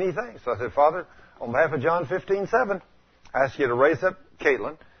 Anything. So I said, Father, on behalf of John 15:7, I ask you to raise up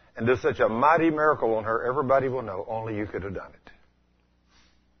Caitlin and do such a mighty miracle on her, everybody will know only you could have done it.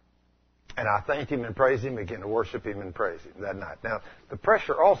 And I thanked Him and praised Him, began to worship Him and praise Him that night. Now, the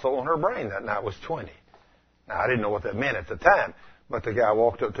pressure also on her brain that night was 20. Now, I didn't know what that meant at the time, but the guy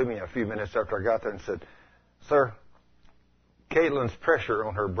walked up to me a few minutes after I got there and said, Sir, Caitlin's pressure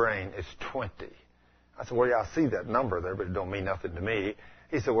on her brain is 20. I said, well, yeah, I see that number there, but it don't mean nothing to me.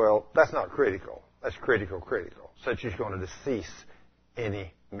 He said, well, that's not critical. That's critical. Said she's going to decease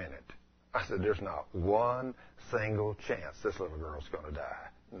any minute. I said, there's not one single chance this little girl's going to die.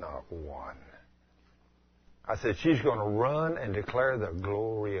 Not one. I said, she's going to run and declare the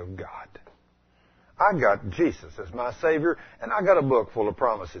glory of God. I got Jesus as my Savior, and I got a book full of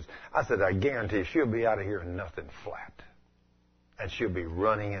promises. I said, I guarantee she'll be out of here nothing flat. And she'll be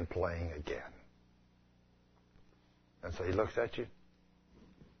running and playing again. And so he looks at you.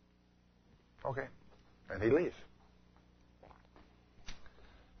 Okay. And he leaves.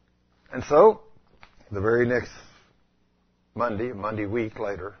 And so, the very next Monday week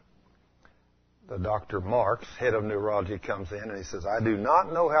later, the Dr. Marks, head of neurology, comes in and he says, I do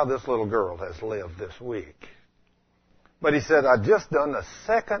not know how this little girl has lived this week. But he said, I just done the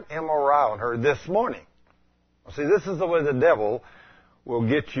second MRI on her this morning. See, this is the way the devil will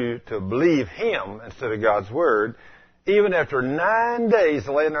get you to believe him instead of God's Word. Even after 9 days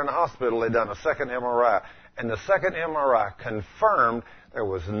laying there in the hospital, they done a second MRI. And the second MRI confirmed there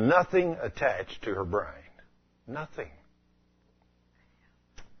was nothing attached to her brain. Nothing.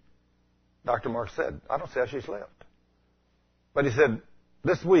 Dr. Mark said, I don't see how she's lived. But he said,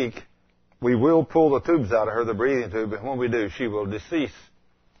 this week, we will pull the tubes out of her, the breathing tube, and when we do, she will decease.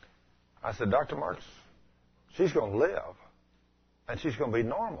 I said, Dr. Marks, she's going to live. And she's going to be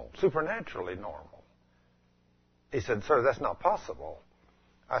normal, supernaturally normal. He said, sir, that's not possible.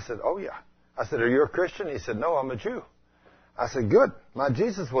 I said, oh, yeah. I said, are you a Christian? He said, no, I'm a Jew. I said, good. My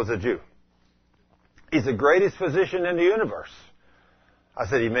Jesus was a Jew. He's the greatest physician in the universe. I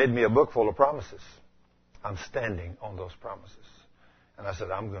said, he made me a book full of promises. I'm standing on those promises. And I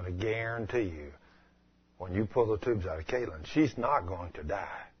said, I'm going to guarantee you, when you pull the tubes out of Caitlin, she's not going to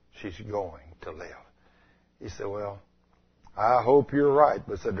die. She's going to live. He said, well, I hope you're right,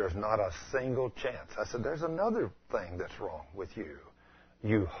 but said, there's not a single chance. I said, there's another thing that's wrong with you.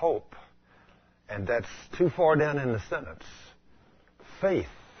 You hope. And that's too far down in the sentence. Faith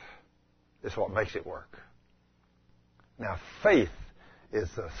is what makes it work. Now, faith is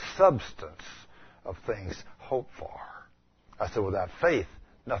the substance of things hoped for. I said, without faith,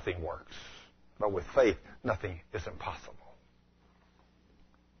 nothing works. But with faith, nothing is impossible.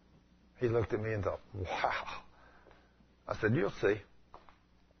 He looked at me and thought, wow. I said, you'll see.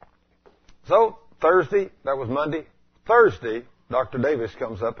 So, Thursday, that was Monday. Thursday, Dr. Davis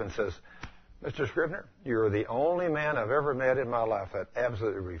comes up and says, Mr. Scribner, you're the only man I've ever met in my life that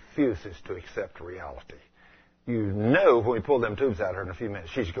absolutely refuses to accept reality. You know when we pull them tubes out of her in a few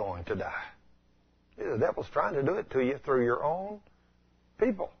minutes, she's going to die. The devil's trying to do it to you through your own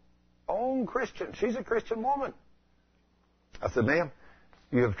people, own Christians. She's a Christian woman. I said, ma'am,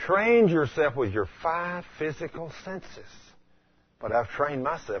 you have trained yourself with your 5 physical senses, but I've trained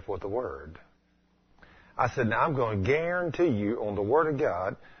myself with the Word. I said, now I'm going to guarantee you on the Word of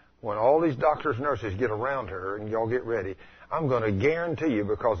God, when all these doctors and nurses get around her and y'all get ready, I'm going to guarantee you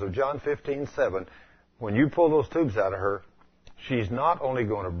because of John 15:7, when you pull those tubes out of her, she's not only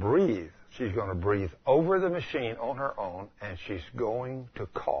going to breathe, she's going to breathe over the machine on her own, and she's going to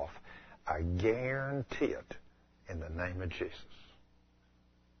cough. I guarantee it in the name of Jesus.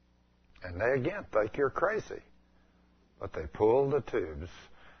 And they again think you're crazy. But they pulled the tubes,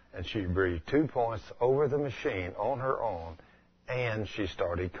 and she breathed 2 points over the machine on her own, and she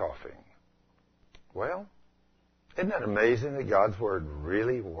started coughing. Well, isn't that amazing that God's Word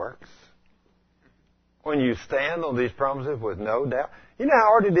really works? When you stand on these promises with no doubt. You know how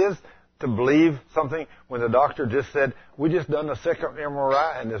hard it is to believe something when the doctor just said, we just done a second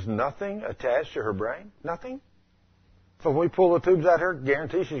MRI and there's nothing attached to her brain? Nothing? So when we pull the tubes out of her,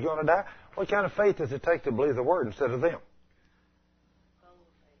 guarantee she's going to die? What kind of faith does it take to believe the Word instead of them?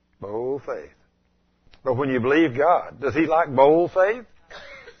 Bold faith. But when you believe God, does He like bold faith?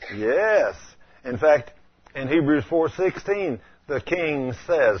 Yes. In fact, in Hebrews 4:16, the king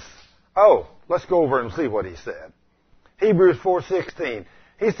says, oh, let's go over and see what he said. Hebrews 4:16.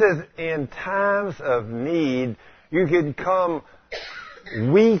 He says, in times of need, you can come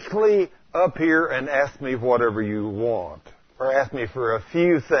weakly up here and ask me whatever you want, or ask me for a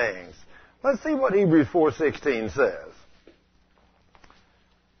few things. Let's see what Hebrews 4:16 says.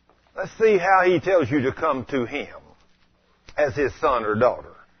 Let's see how he tells you to come to him as his son or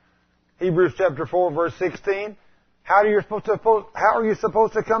daughter. Hebrews chapter 4, verse 16. How are you supposed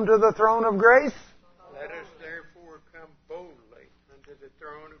to come to the throne of grace? Let us therefore come boldly unto the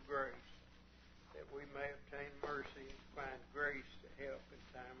throne of grace, that we may obtain mercy and find grace to help in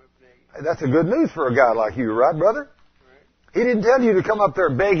time of need. That's a good news for a guy like you, right, brother? Right. He didn't tell you to come up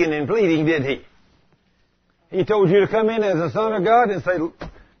there begging and pleading, did he? He told you to come in as a son of God and say,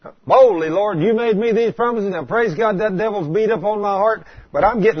 Boldly, Lord, you made me these promises. Now, praise God, that devil's beat up on my heart, but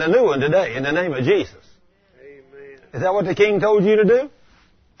I'm getting a new one today in the name of Jesus. Amen. Is that what the king told you to do?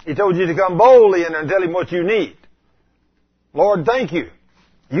 He told you to come boldly in there and tell him what you need. Lord, thank you.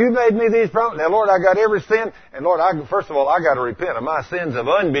 You made me these promises. Now, Lord, I got every sin. And, Lord, first of all, I got to repent of my sins of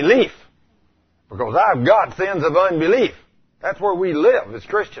unbelief. Because I've got sins of unbelief. That's where we live as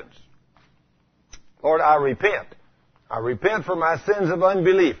Christians. Lord, I repent. I repent for my sins of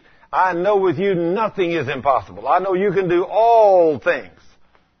unbelief. I know with you nothing is impossible. I know you can do all things.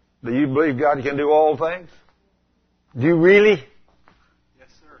 Do you believe God can do all things? Do you really? Yes,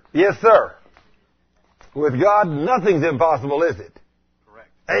 sir. Yes, sir. With God, nothing's impossible, is it?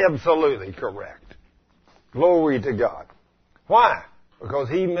 Correct. Absolutely correct. Glory to God. Why? Because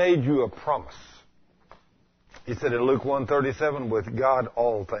He made you a promise. He said in Luke 1:37, with God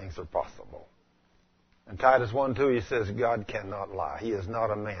all things are possible. In Titus 1:2, he says, God cannot lie. He is not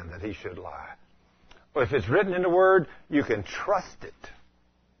a man that he should lie. But if it's written in the Word, you can trust it.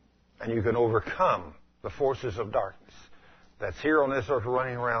 And you can overcome the forces of darkness that's here on this earth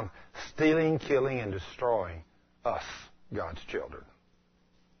running around, stealing, killing, and destroying us, God's children.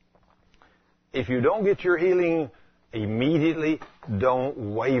 If you don't get your healing immediately,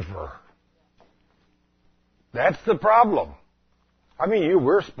 don't waver. That's the problem. I mean,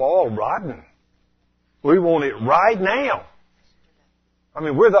 we're spoiled rotten. We want it right now. I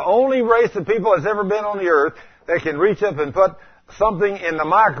mean, we're the only race of people that's ever been on the earth that can reach up and put something in the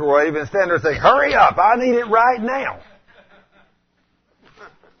microwave and stand there and say, hurry up, I need it right now.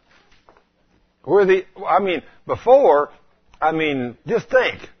 Just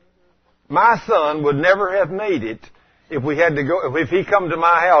think. My son would never have made it if he come to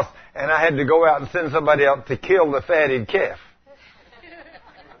my house and I had to go out and send somebody out to kill the fatted calf.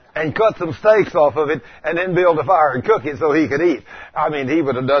 And cut some steaks off of it, and then build a fire and cook it so he could eat. I mean, he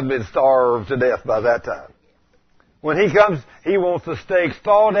would have been starved to death by that time. When he comes, he wants the steaks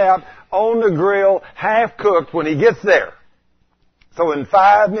thawed out on the grill, half cooked when he gets there. So in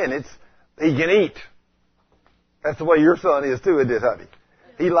 5 minutes, he can eat. That's the way your son is too, isn't it, honey?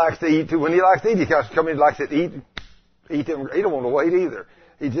 He likes to eat too. When he likes to eat, he comes in, likes to eat. He don't want to wait either.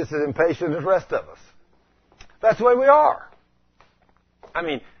 He's just as impatient as the rest of us. That's the way we are. I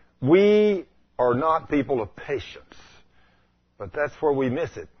mean, we are not people of patience, but that's where we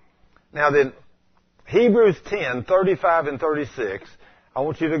miss it. Now then, Hebrews 10:35 and 36, I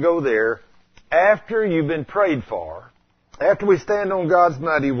want you to go there. After you've been prayed for, after we stand on God's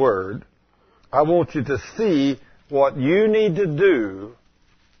mighty word, I want you to see what you need to do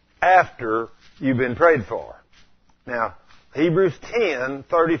after you've been prayed for. Now, Hebrews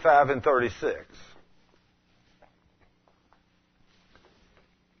 10:35 and 36.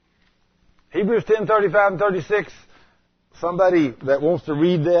 Hebrews 10:35 and 36, somebody that wants to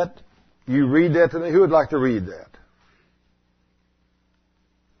read that, you read that to me. Who would like to read that?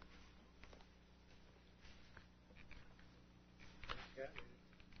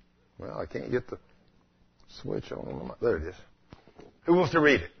 Well, I can't get the switch on. There it is. Who wants to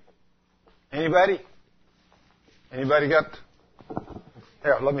read it? Anybody? Anybody got?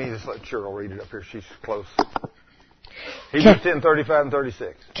 Here, let Cheryl read it up here. She's close. Hebrews 10:35 and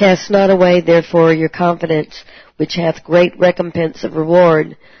 36. Cast not away, therefore, your confidence, which hath great recompense of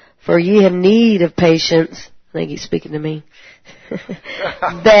reward. For ye have need of patience. I think he's speaking to me.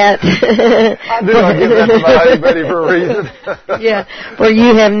 That I do not give that to anybody for a reason. Yeah, for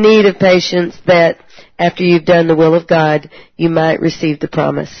ye have need of patience, that after you've done the will of God, you might receive the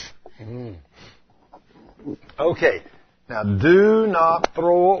promise. Okay. Now, do not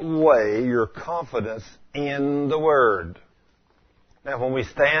throw away your confidence in the Word. Now, when we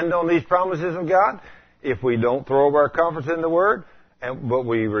stand on these promises of God, if we don't throw away our confidence in the Word, but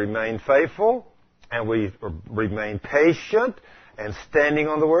we remain faithful, and we remain patient, and standing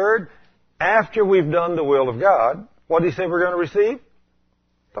on the Word, after we've done the will of God, what do you say we're going to receive?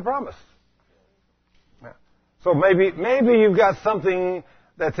 The promise. So maybe you've got something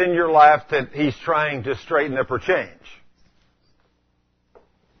that's in your life that He's trying to straighten up or change.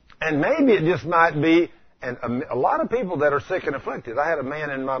 And maybe it just might be, and a lot of people that are sick and afflicted. I had a man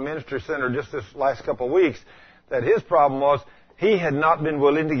in my ministry center just this last couple of weeks that his problem was he had not been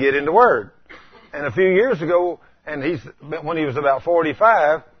willing to get into Word. And a few years ago, and when he was about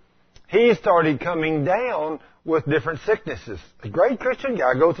 45, he started coming down with different sicknesses. A great Christian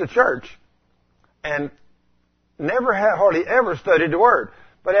guy, goes to church, and hardly ever studied the Word.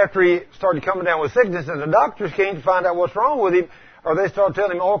 But after he started coming down with sickness, and the doctors came to find out what's wrong with him, or they started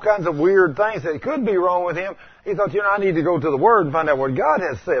telling him all kinds of weird things that could be wrong with him, he thought, I need to go to the Word and find out what God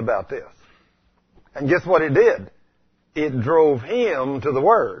has to say about this. And guess what it did? it drove him to the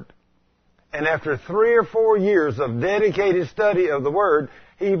Word. And after 3 or 4 years of dedicated study of the Word,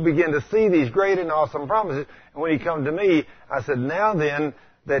 he began to see these great and awesome promises. And when he come to me, I said, now then,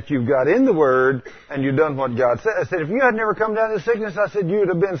 that you've got in the Word and you've done what God said. I said, if you had never come down to sickness, I said, you would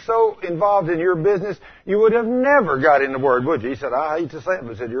have been so involved in your business, you would have never got in the Word, would you? He said, I hate to say it,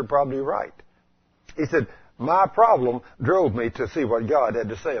 but I said, you're probably right. He said, my problem drove me to see what God had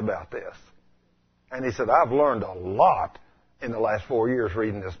to say about this. And he said, I've learned a lot in the last 4 years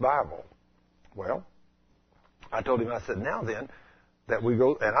reading this Bible. Well, I told him, I said, now then, that we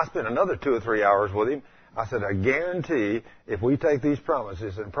go, and I spent another 2 or 3 hours with him. I said, I guarantee if we take these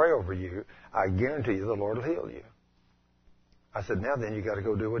promises and pray over you, I guarantee you the Lord will heal you. I said, now then, you got to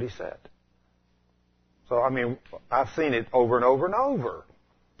go do what he said. So, I mean, I've seen it over and over and over.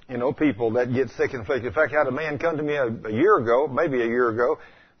 You know, people that get sick and afflicted. In fact, I had a man come to me a year ago, maybe a year ago.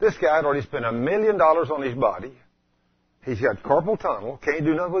 This guy had already spent $1 million on his body. He's got carpal tunnel, can't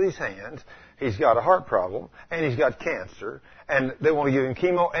do nothing with his hands. He's got a heart problem, and he's got cancer, and they want to give him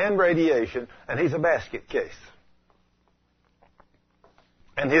chemo and radiation, and he's a basket case.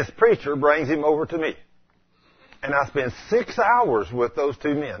 And his preacher brings him over to me. And I spent 6 hours with those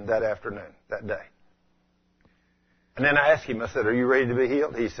 2 men that afternoon, that day. And then I asked him, I said, are you ready to be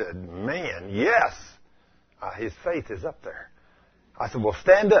healed? He said, man, yes. His faith is up there. I said, well,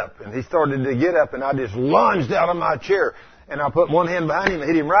 stand up. And he started to get up, and I just lunged out of my chair. And I put one hand behind him and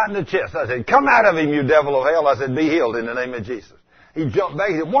hit him right in the chest. I said, come out of him, you devil of hell. I said, be healed in the name of Jesus. He jumped back.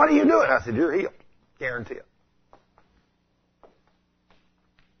 He said, what are you doing? I said, you're healed. Guarantee it.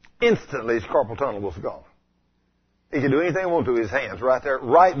 Instantly, his carpal tunnel was gone. He could do anything he wanted to with his hands right there,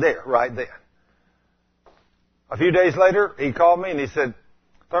 right then. A few days later, he called me and he said,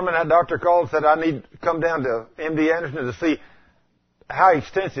 Thurman, that doctor called and said, I need to come down to MD Anderson to see how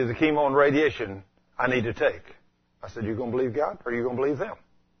extensive the chemo and radiation I need to take. I said, you going to believe God or are you going to believe them?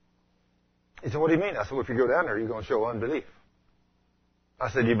 He said, what do you mean? I said, well, if you go down there, you're going to show unbelief. I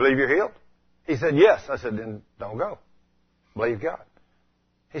said, you believe you're healed? He said, yes. I said, then don't go. Believe God.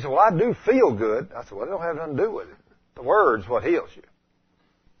 He said, well, I do feel good. I said, well, it don't have nothing to do with it. The Word's what heals you.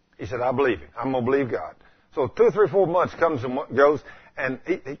 He said, I believe him. I'm going to believe God. So 2 or 3 or 4 months comes and goes, and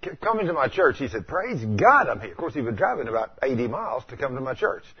he come into my church. He said, praise God, I'm here. Of course, he was driving about 80 miles to come to my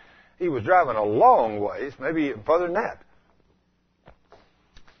church. He was driving a long ways, maybe further than that.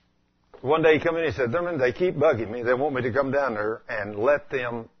 One day he come in and he said, Thurman, they keep bugging me. They want me to come down there and let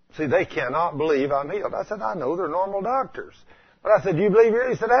them, see, they cannot believe I'm healed. I said, I know, they're normal doctors. But I said, do you believe you're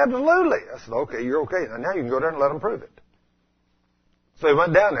healed? He said, absolutely. I said, okay, you're okay. Now you can go down and let them prove it. So he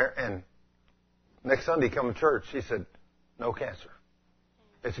went down there, and next Sunday he come to church. He said, no cancer.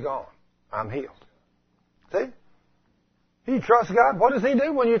 It's gone. I'm healed. See? You trust God. What does he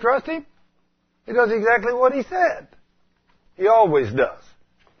do when you trust him? He does exactly what he said. He always does.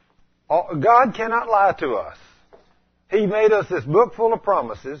 God cannot lie to us. He made us this book full of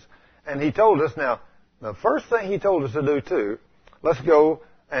promises, and he told us, now, the first thing he told us to do, too, let's go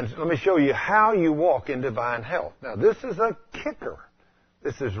and let me show you how you walk in divine health. Now, this is a kicker.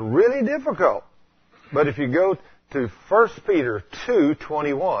 This is really difficult. But if you go to 1 Peter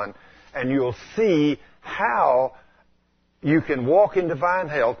 2:21, and you'll see how you can walk in divine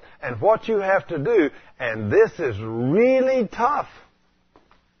health and what you have to do. And this is really tough.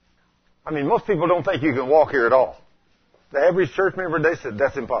 I mean, most people don't think you can walk here at all. The average church member, they said,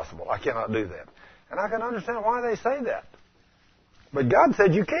 that's impossible. I cannot do that. And I can understand why they say that. But God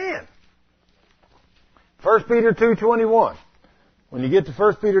said you can. 1 Peter 2:21. When you get to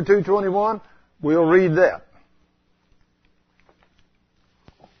 1 Peter 2:21, we'll read that.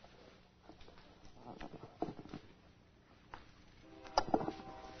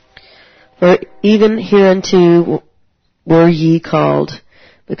 For even hereunto were ye called,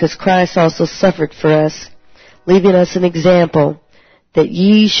 because Christ also suffered for us, leaving us an example, that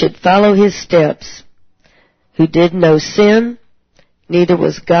ye should follow his steps, who did no sin, neither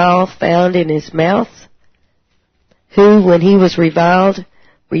was gall found in his mouth, who, when he was reviled,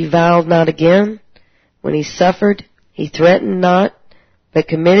 reviled not again, when he suffered, he threatened not, but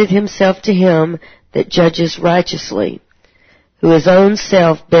committed himself to him that judges righteously, who his own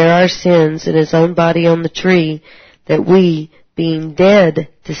self bare our sins in his own body on the tree, that we, being dead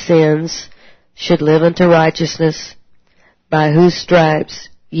to sins, should live unto righteousness, by whose stripes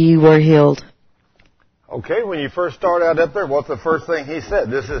ye were healed. Okay, when you first start out up there, what's the first thing he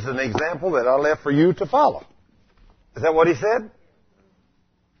said? This is an example that I left for you to follow. Is that what he said?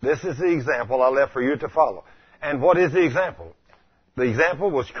 This is the example I left for you to follow. And what is the example? The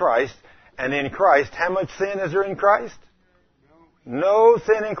example was Christ, and in Christ, how much sin is there in Christ? No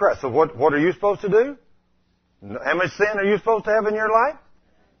sin in Christ. So what are you supposed to do? How much sin are you supposed to have in your life?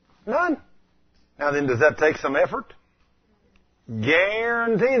 None. Now then, does that take some effort?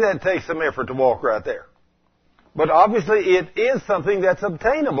 Guarantee that takes some effort to walk right there. But obviously it is something that's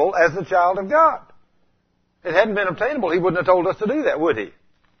obtainable as a child of God. If it hadn't been obtainable, He wouldn't have told us to do that, would He?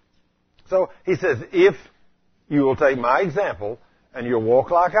 So He says, if you will take my example and you'll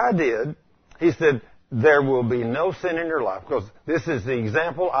walk like I did, He said, there will be no sin in your life, because this is the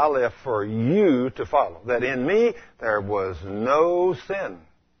example I left for you to follow. That in me, there was no sin.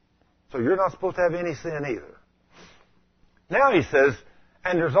 So you're not supposed to have any sin either. Now He says,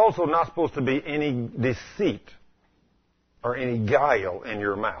 and there's also not supposed to be any deceit or any guile in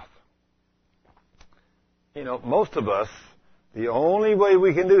your mouth. You know, most of us, the only way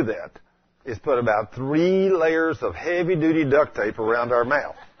we can do that is put about 3 layers of heavy-duty duct tape around our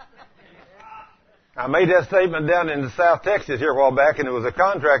mouth. I made that statement down in South Texas here a while back, and there was a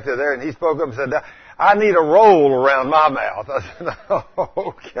contractor there, and he spoke up and said, I need a roll around my mouth. I said,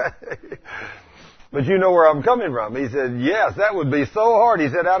 okay. But you know where I'm coming from. He said, yes, that would be so hard. He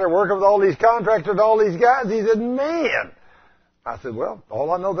said, out there working with all these contractors, all these guys. He said, man. I said, well,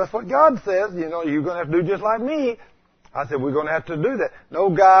 all I know, that's what God says. You know, you're going to have to do just like me. I said, we're going to have to do that. No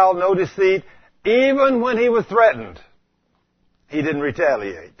guile, no deceit. Even when he was threatened, he didn't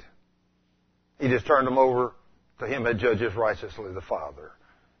retaliate. He just turned them over to Him that judges righteously, the Father.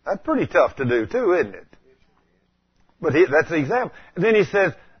 That's pretty tough to do too, isn't it? But that's the example. And then He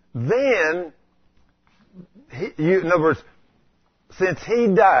says, then, in other words, since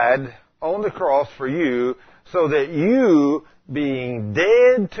He died on the cross for you, so that you, being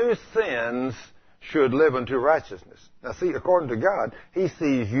dead to sins, should live unto righteousness. Now see, according to God, He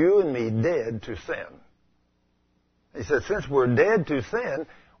sees you and me dead to sin. He said, since we're dead to sin,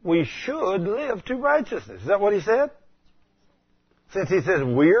 we should live to righteousness. Is that what He said? Since He says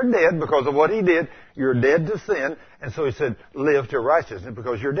we're dead because of what He did, you're dead to sin, and so He said, live to righteousness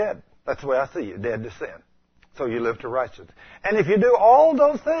because you're dead. That's the way I see you, dead to sin. So you live to righteousness. And if you do all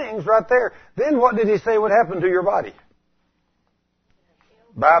those things right there, then what did He say would happen to your body?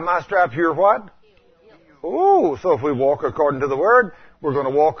 By my stripes you're what? Ooh, so if we walk according to the Word, we're going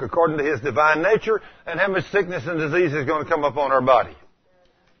to walk according to His divine nature, and how much sickness and disease is going to come upon our body?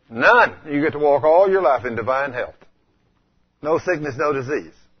 None. You get to walk all your life in divine health. No sickness, no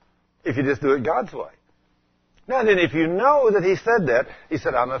disease. If you just do it God's way. Now then, if you know that He said that, He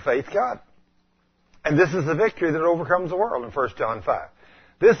said, I'm a faith God. And this is the victory that overcomes the world in 1 John 5.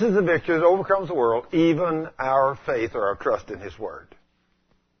 This is the victory that overcomes the world, even our faith or our trust in His Word.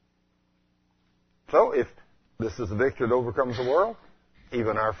 So if this is the victory that overcomes the world,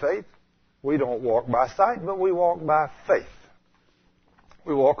 even our faith, we don't walk by sight, but we walk by faith.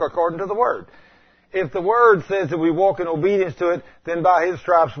 We walk according to the Word. If the Word says that we walk in obedience to it, then by His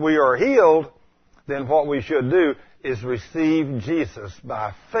stripes we are healed, then what we should do is receive Jesus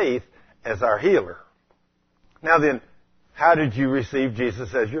by faith as our healer. Now then, how did you receive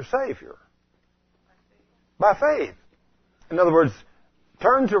Jesus as your Savior? By faith. In other words,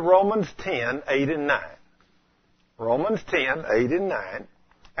 turn to Romans 10, 8 and 9. Romans 10, 8 and 9,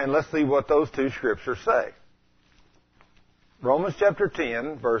 and let's see what those two scriptures say. Romans chapter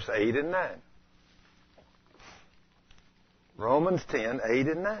 10, verse 8 and 9. Romans 10, 8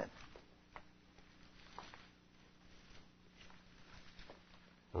 and 9.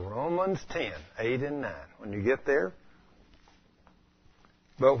 Romans 10, 8 and 9. When you get there.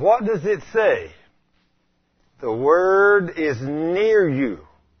 But what does it say? The Word is near you.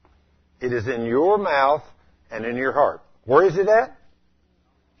 It is in your mouth and in your heart. Where is it at?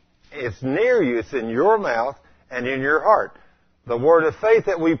 It's near you. It's in your mouth and in your heart. The word of faith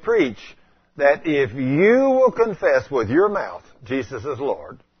that we preach, that if you will confess with your mouth Jesus is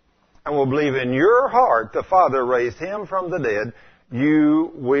Lord, and will believe in your heart the Father raised Him from the dead,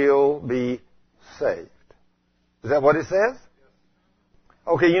 you will be saved. Is that what it says?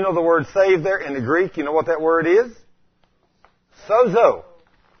 Okay, you know the word saved there in the Greek, you know what that word is? Sozo.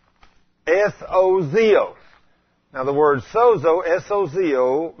 S-O-Z-O. Now the word sozo,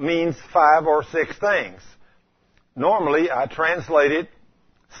 S-O-Z-O, means 5 or 6 things. Normally, I translate it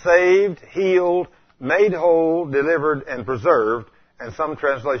saved, healed, made whole, delivered, and preserved, and some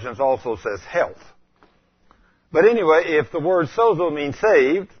translations also says health. But anyway, if the word sozo means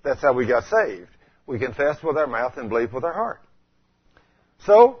saved, that's how we got saved. We confess with our mouth and believe with our heart.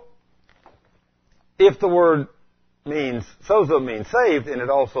 So, if the word sozo means saved, and it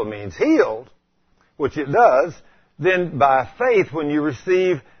also means healed, which it does, then by faith, when you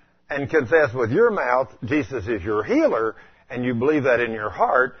receive and confess with your mouth Jesus is your healer, and you believe that in your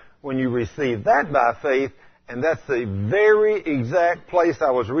heart, when you receive that by faith, and that's the very exact place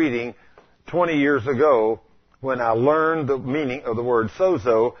I was reading 20 years ago when I learned the meaning of the word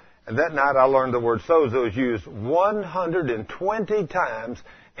sozo. And that night I learned the word sozo is used 120 times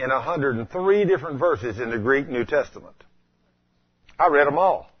in 103 different verses in the Greek New Testament. I read them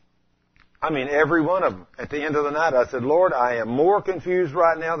all. I mean, every one of them. At the end of the night, I said, Lord, I am more confused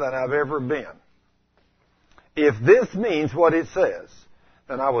right now than I've ever been. If this means what it says,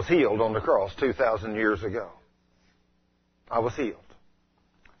 then I was healed on the cross 2,000 years ago. I was healed.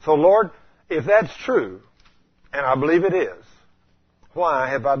 So, Lord, if that's true, and I believe it is, why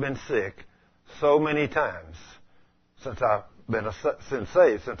have I been sick so many times since I've been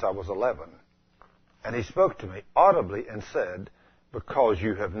saved since I was 11? And he spoke to me audibly and said, because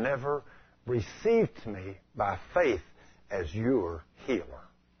you have never received me by faith as your healer.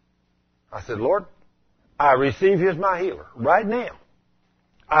 I said, Lord, I receive you as my healer right now.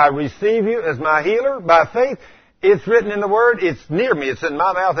 I receive you as my healer by faith. It's written in the Word. It's near me. It's in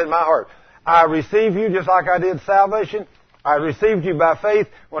my mouth and my heart. I receive you just like I did salvation. I received you by faith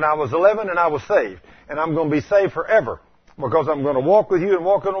when I was 11 and I was saved. And I'm going to be saved forever because I'm going to walk with you and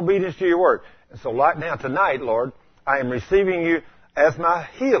walk in obedience to your Word. And so right now, tonight, Lord, I am receiving you as my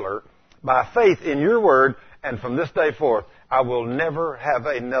healer by faith in your Word. And from this day forth, I will never have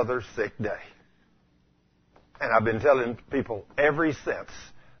another sick day. And I've been telling people ever since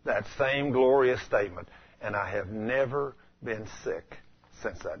that same glorious statement. And I have never been sick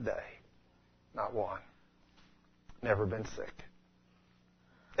since that day. Not one. Never been sick.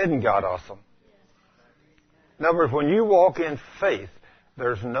 Isn't God awesome? In other words, when you walk in faith,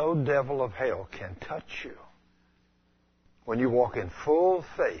 there's no devil of hell can touch you. When you walk in full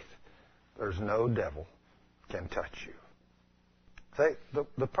faith, there's no devil can touch you.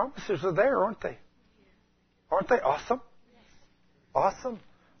 The promises are there, aren't they? Aren't they awesome? Awesome.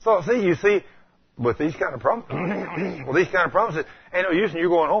 So you see, with these kind of promises, ain't no use in you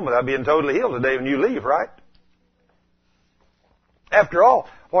going home without being totally healed today when you leave, right? After all,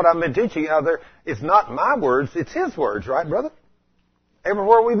 what I've been teaching out there, it's not my words, it's His words, right, brother?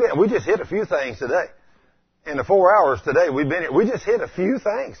 Everywhere we've been, we just hit a few things today. In the 4 hours today we've been here, we just hit a few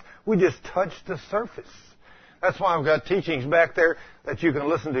things. We just touched the surface. That's why I've got teachings back there that you can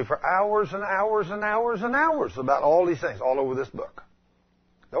listen to for hours and hours and hours and hours about all these things, all over this book.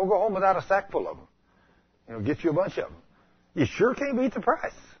 Don't go home without a sack full of them. Get you a bunch of them. You sure can't beat the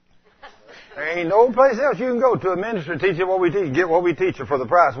price. There ain't no place else you can go to a ministry and teach you what we teach. Get what we teach you for the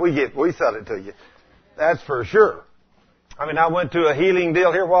price we sell it to you. That's for sure. I mean, I went to a healing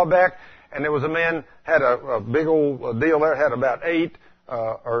deal here a while back, and there was a man had a big old deal there, had about 8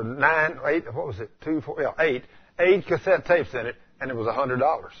 cassette tapes in it, and it was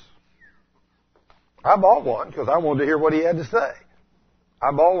 $100. I bought one because I wanted to hear what he had to say.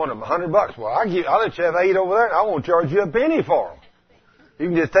 I bought one of them, $100. Well, I'll let you have 8 over there, and I won't charge you a penny for them. You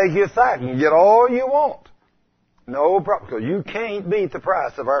can just take your sack and get all you want. No problem, because you can't beat the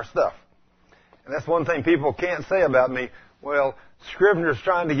price of our stuff. And that's one thing people can't say about me. Well, Scrivener's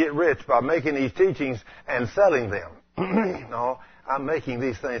trying to get rich by making these teachings and selling them. No, I'm making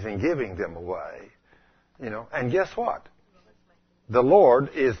these things and giving them away. And guess what? The Lord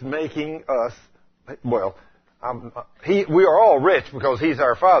is making us, we are all rich because He's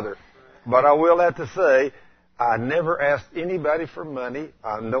our Father. But I will have to say, I never asked anybody for money.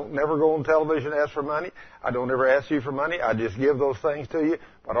 I don't never go on television and ask for money. I don't ever ask you for money. I just give those things to you.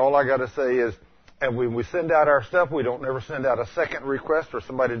 But all I got to say is, and when we send out our stuff, we don't never send out a second request for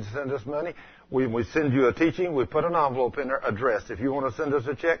somebody to send us money. When we send you a teaching, we put an envelope in there addressed. If you want to send us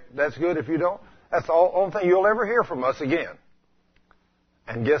a check, that's good. If you don't, that's the only thing you'll ever hear from us again.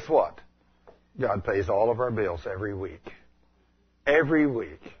 And guess what? God pays all of our bills every week. Every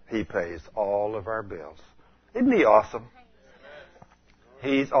week, He pays all of our bills. Isn't He awesome?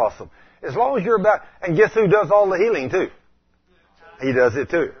 He's awesome. As long as you're and guess who does all the healing too? He does it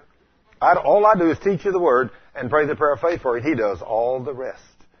too. All I do is teach you the Word and pray the prayer of faith for you. He does all the rest.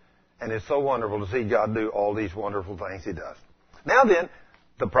 And it's so wonderful to see God do all these wonderful things He does. Now then,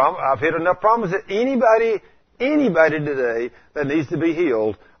 I've hit enough promises. Anybody today that needs to be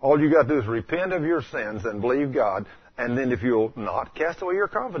healed, all you got to do is repent of your sins and believe God. And then if you'll not cast away your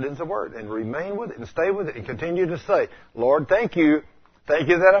confidence in the Word and remain with it and stay with it and continue to say, Lord, thank you. Thank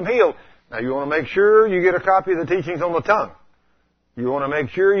you that I'm healed. Now you want to make sure you get a copy of the teachings on the tongue. You want to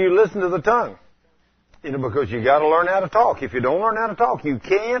make sure you listen to the tongue. Because you got to learn how to talk. If you don't learn how to talk, you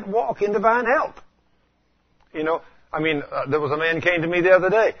can't walk in divine health. There was a man came to me the other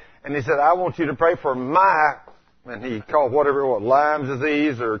day, and he said, I want you to pray for and he called whatever it was, Lyme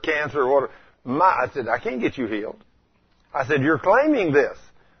disease or cancer or whatever. I said, I can't get you healed. I said, you're claiming this.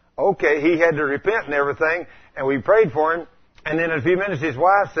 Okay, he had to repent and everything, and we prayed for him, And then in a few minutes, his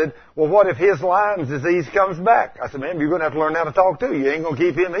wife said, well, what if his Lyme's disease comes back? I said, ma'am, you're going to have to learn how to talk too. You ain't going to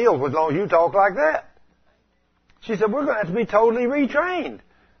keep him healed as long as you talk like that. She said, we're going to have to be totally retrained.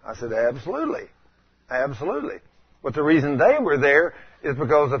 I said, absolutely. Absolutely. But the reason they were there is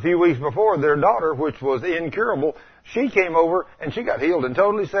because a few weeks before, their daughter, which was incurable, she came over and she got healed and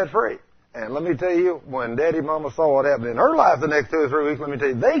totally set free. And let me tell you, when Daddy and Mama saw what happened in her life the next 2 or 3 weeks, let me tell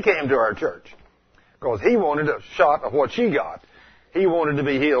you, they came to our church. Because he wanted a shot of what she got. He wanted to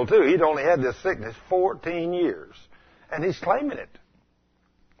be healed too. He'd only had this sickness 14 years. And he's claiming it.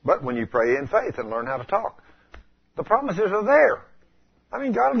 But when you pray in faith and learn how to talk, the promises are there. I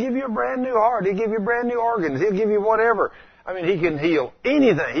mean, God will give you a brand new heart. He'll give you brand new organs. He'll give you whatever. I mean, He can heal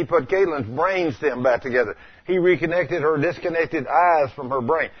anything. He put Caitlin's brain stem back together. He reconnected her disconnected eyes from her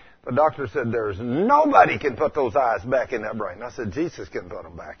brain. The doctor said, there's nobody can put those eyes back in that brain. I said, Jesus can put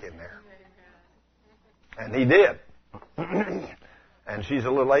them back in there. And He did. And she's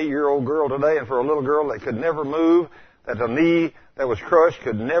a little 8-year-old girl today, and for a little girl that could never move, that the knee that was crushed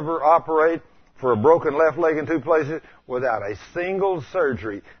could never operate, for a broken left leg in 2 places, without a single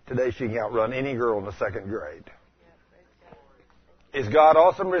surgery, today she can outrun any girl in the 2nd grade. Is God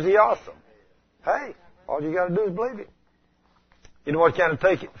awesome or is He awesome? Hey, all you got to do is believe Him. You know what kind of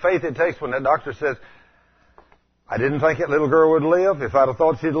faith it takes when that doctor says, I didn't think that little girl would live. If I'd have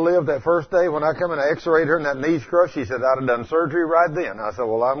thought she'd live that first day when I come and I x-rayed her and that knee's crushed, she said, I'd have done surgery right then. I said,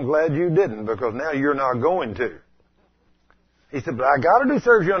 well, I'm glad you didn't, because now you're not going to. He said, but I got to do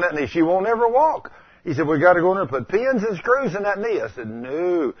surgery on that knee. She won't ever walk. He said, we got to go in there and put pins and screws in that knee. I said,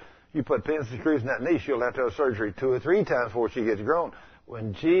 no. You put pins and screws in that knee, she'll have to have surgery 2 or 3 times before she gets grown.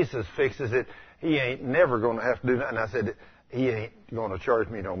 When Jesus fixes it, He ain't never going to have to do that. And I said, He ain't going to charge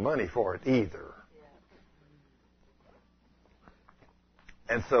me no money for it either.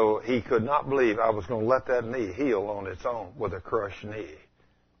 And so he could not believe I was going to let that knee heal on its own with a crushed knee.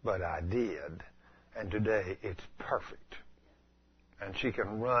 But I did. And today it's perfect. And she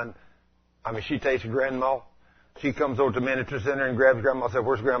can run. I mean, she takes Grandma. She comes over to the ministry center and grabs Grandma and says,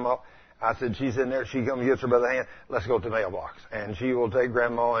 where's Grandma? I said, she's in there. She comes and gets her by the hand. Let's go to the mailbox. And she will take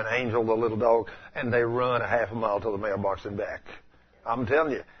Grandma and Angel, the little dog, and they run a half a mile to the mailbox and back. I'm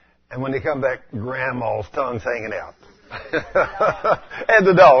telling you. And when they come back, Grandma's tongue's hanging out. And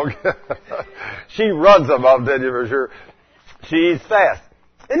the dog. She runs them, I'll tell you for sure. She's fast.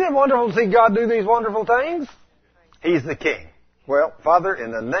 Isn't it wonderful to see God do these wonderful things? He's the King. Well, Father,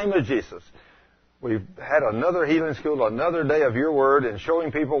 in the name of Jesus, we've had another healing school, another day of your word and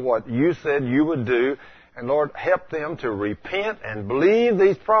showing people what you said you would do. And Lord, help them to repent and believe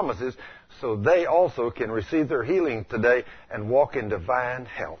these promises so they also can receive their healing today and walk in divine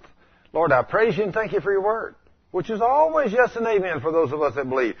health. Lord, I praise you and thank you for your word, which is always yes and amen for those of us that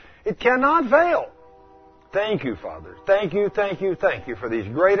believe. It cannot fail. Thank you, Father. Thank you, thank you, thank you for these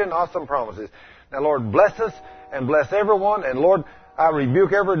great and awesome promises. Now, Lord, bless us and bless everyone. And, Lord, I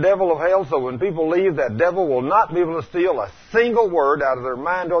rebuke every devil of hell so when people leave, that devil will not be able to steal a single word out of their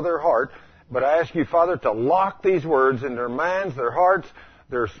mind or their heart. But I ask you, Father, to lock these words in their minds, their hearts,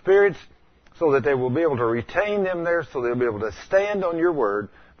 their spirits, so that they will be able to retain them there, so they'll be able to stand on your word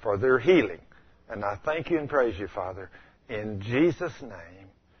for their healing. And I thank you and praise you, Father. In Jesus' name,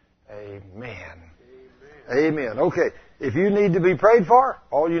 amen. Amen. Okay, if you need to be prayed for,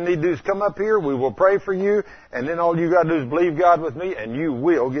 all you need to do is come up here. We will pray for you. And then all you got to do is believe God with me, and you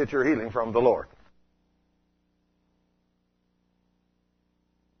will get your healing from the Lord.